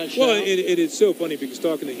it tonight. Well, it is so funny because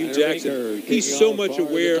talking to Hugh Jackson, he's so much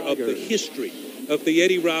aware of the history of the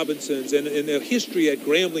Eddie Robinsons and the history at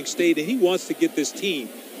Grambling State, and he wants to get this team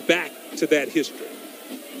back to that history.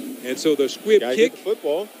 And so the squib kick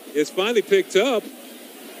is finally picked up,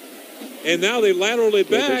 and now they lateral it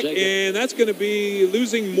back, and that's going to be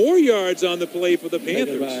losing more yards on the play for the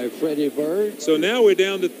Panthers. So now we're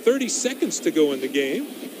down to 30 seconds to go in the game.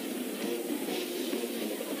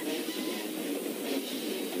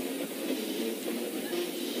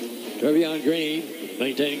 Trevion Green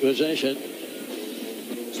maintaining possession.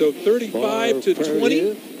 So 35 to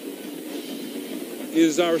 20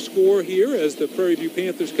 is our score here as the Prairie View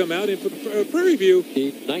Panthers come out. And for the Prairie View,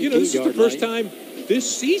 this is the first time this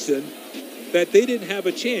season that they didn't have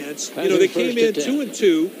a chance. You know, they came in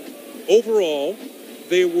 2-2 overall.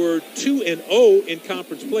 They were 2-0 in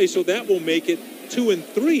conference play, so that will make it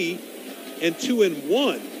 2-3 and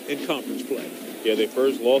 2-1 in conference play. Yeah, they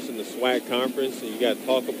first lost in the SWAC conference, and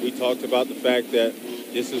we talked about the fact that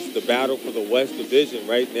this is the battle for the West Division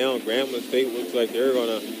right now. Grambling State looks like they're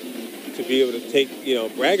going to be able to take,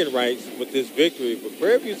 bragging rights with this victory. But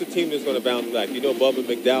Prairie View is a team that's going to bounce back. You know, Bubba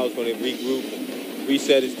McDowell is going to regroup and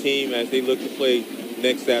reset his team as they look to play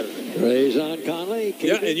next Saturday. Raison Conley.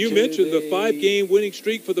 Yeah, and you mentioned the 5-game winning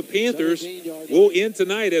streak for the Panthers will end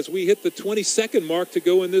tonight as we hit the 22nd mark to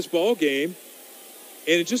go in this ball game.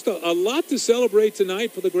 And just a lot to celebrate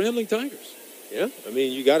tonight for the Grambling Tigers. Yeah, I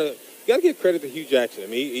mean, you gotta give credit to Hugh Jackson. I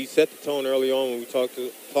mean, he set the tone early on when we talked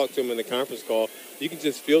to him in the conference call. You can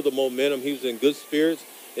just feel the momentum. He was in good spirits.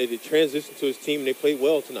 They transitioned to his team, and they played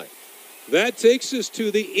well tonight. That takes us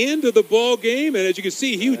to the end of the ball game, and as you can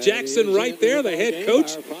see, Hugh Jackson right there, the head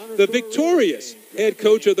coach, the victorious head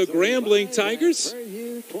coach of the Grambling Tigers,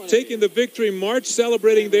 taking the victory march,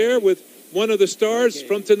 celebrating there with one of the stars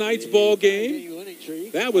from tonight's ball game.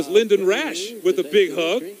 That was Lyndon Rash with a big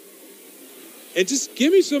hug. And just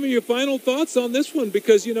give me some of your final thoughts on this one,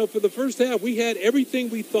 because, for the first half, we had everything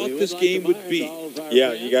we thought this game would be.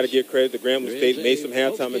 Yeah, you got to give credit to Grambling State. Made some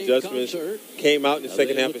halftime adjustments. Came out in the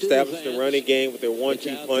second half, established a running game with their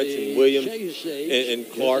 1-2 punch, and Williams and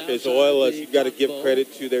Clark as well as you got to give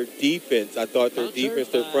credit to their defense. I thought their defense,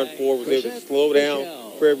 their front four, was able to slow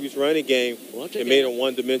down Prairie View's running game and made them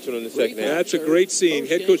one-dimensional in the second half. That's a great scene.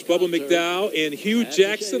 Head coach Bubba McDowell and Hugh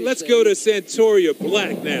Jackson. Let's go to Santoria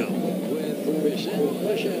Black now.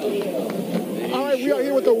 All right, we are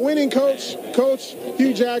here with the winning coach, Coach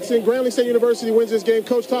Hugh Jackson. Grambling State University wins this game.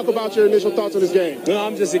 Coach, talk about your initial thoughts on this game. Well,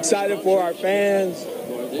 I'm just excited for our fans,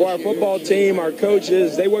 for our football team, our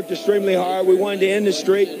coaches. They worked extremely hard. We wanted to end the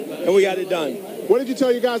streak, and we got it done. What did you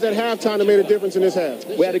tell you guys at halftime that made a difference in this half?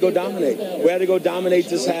 We had to go dominate. We had to go dominate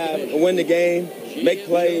this half and win the game, make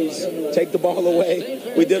plays, take the ball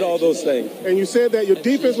away. We did all those things. And you said that your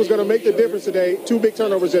defense was going to make the difference today. 2 big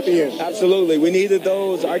turnovers at the end. Absolutely. We needed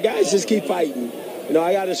those. Our guys just keep fighting.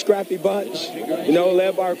 I got a scrappy bunch,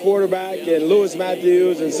 led by our quarterback and Lewis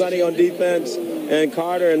Matthews and Sonny on defense and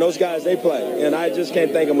Carter and those guys, they play. And I just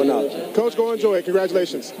can't thank them enough. Coach, go enjoy it.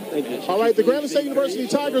 Congratulations. Thank you. All right, the Grambling State University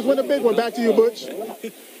Tigers win a big one. Back to you, Butch.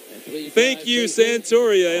 Thank you,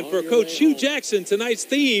 Santoria. And for Coach Hugh Jackson, tonight's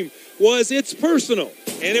theme was It's Personal.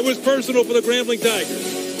 And it was personal for the Grambling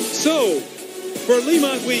Tigers. So, for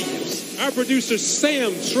Lemont Williams, our producer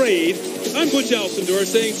Sam Trade, I'm Butch Alcindor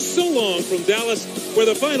saying so long from Dallas, where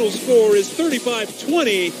the final score is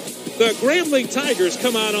 35-20. The Grambling Tigers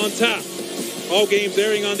come out on top. All games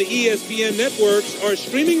airing on the ESPN networks are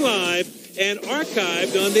streaming live and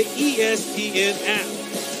archived on the ESPN app.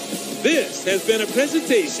 This has been a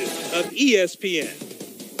presentation of ESPN.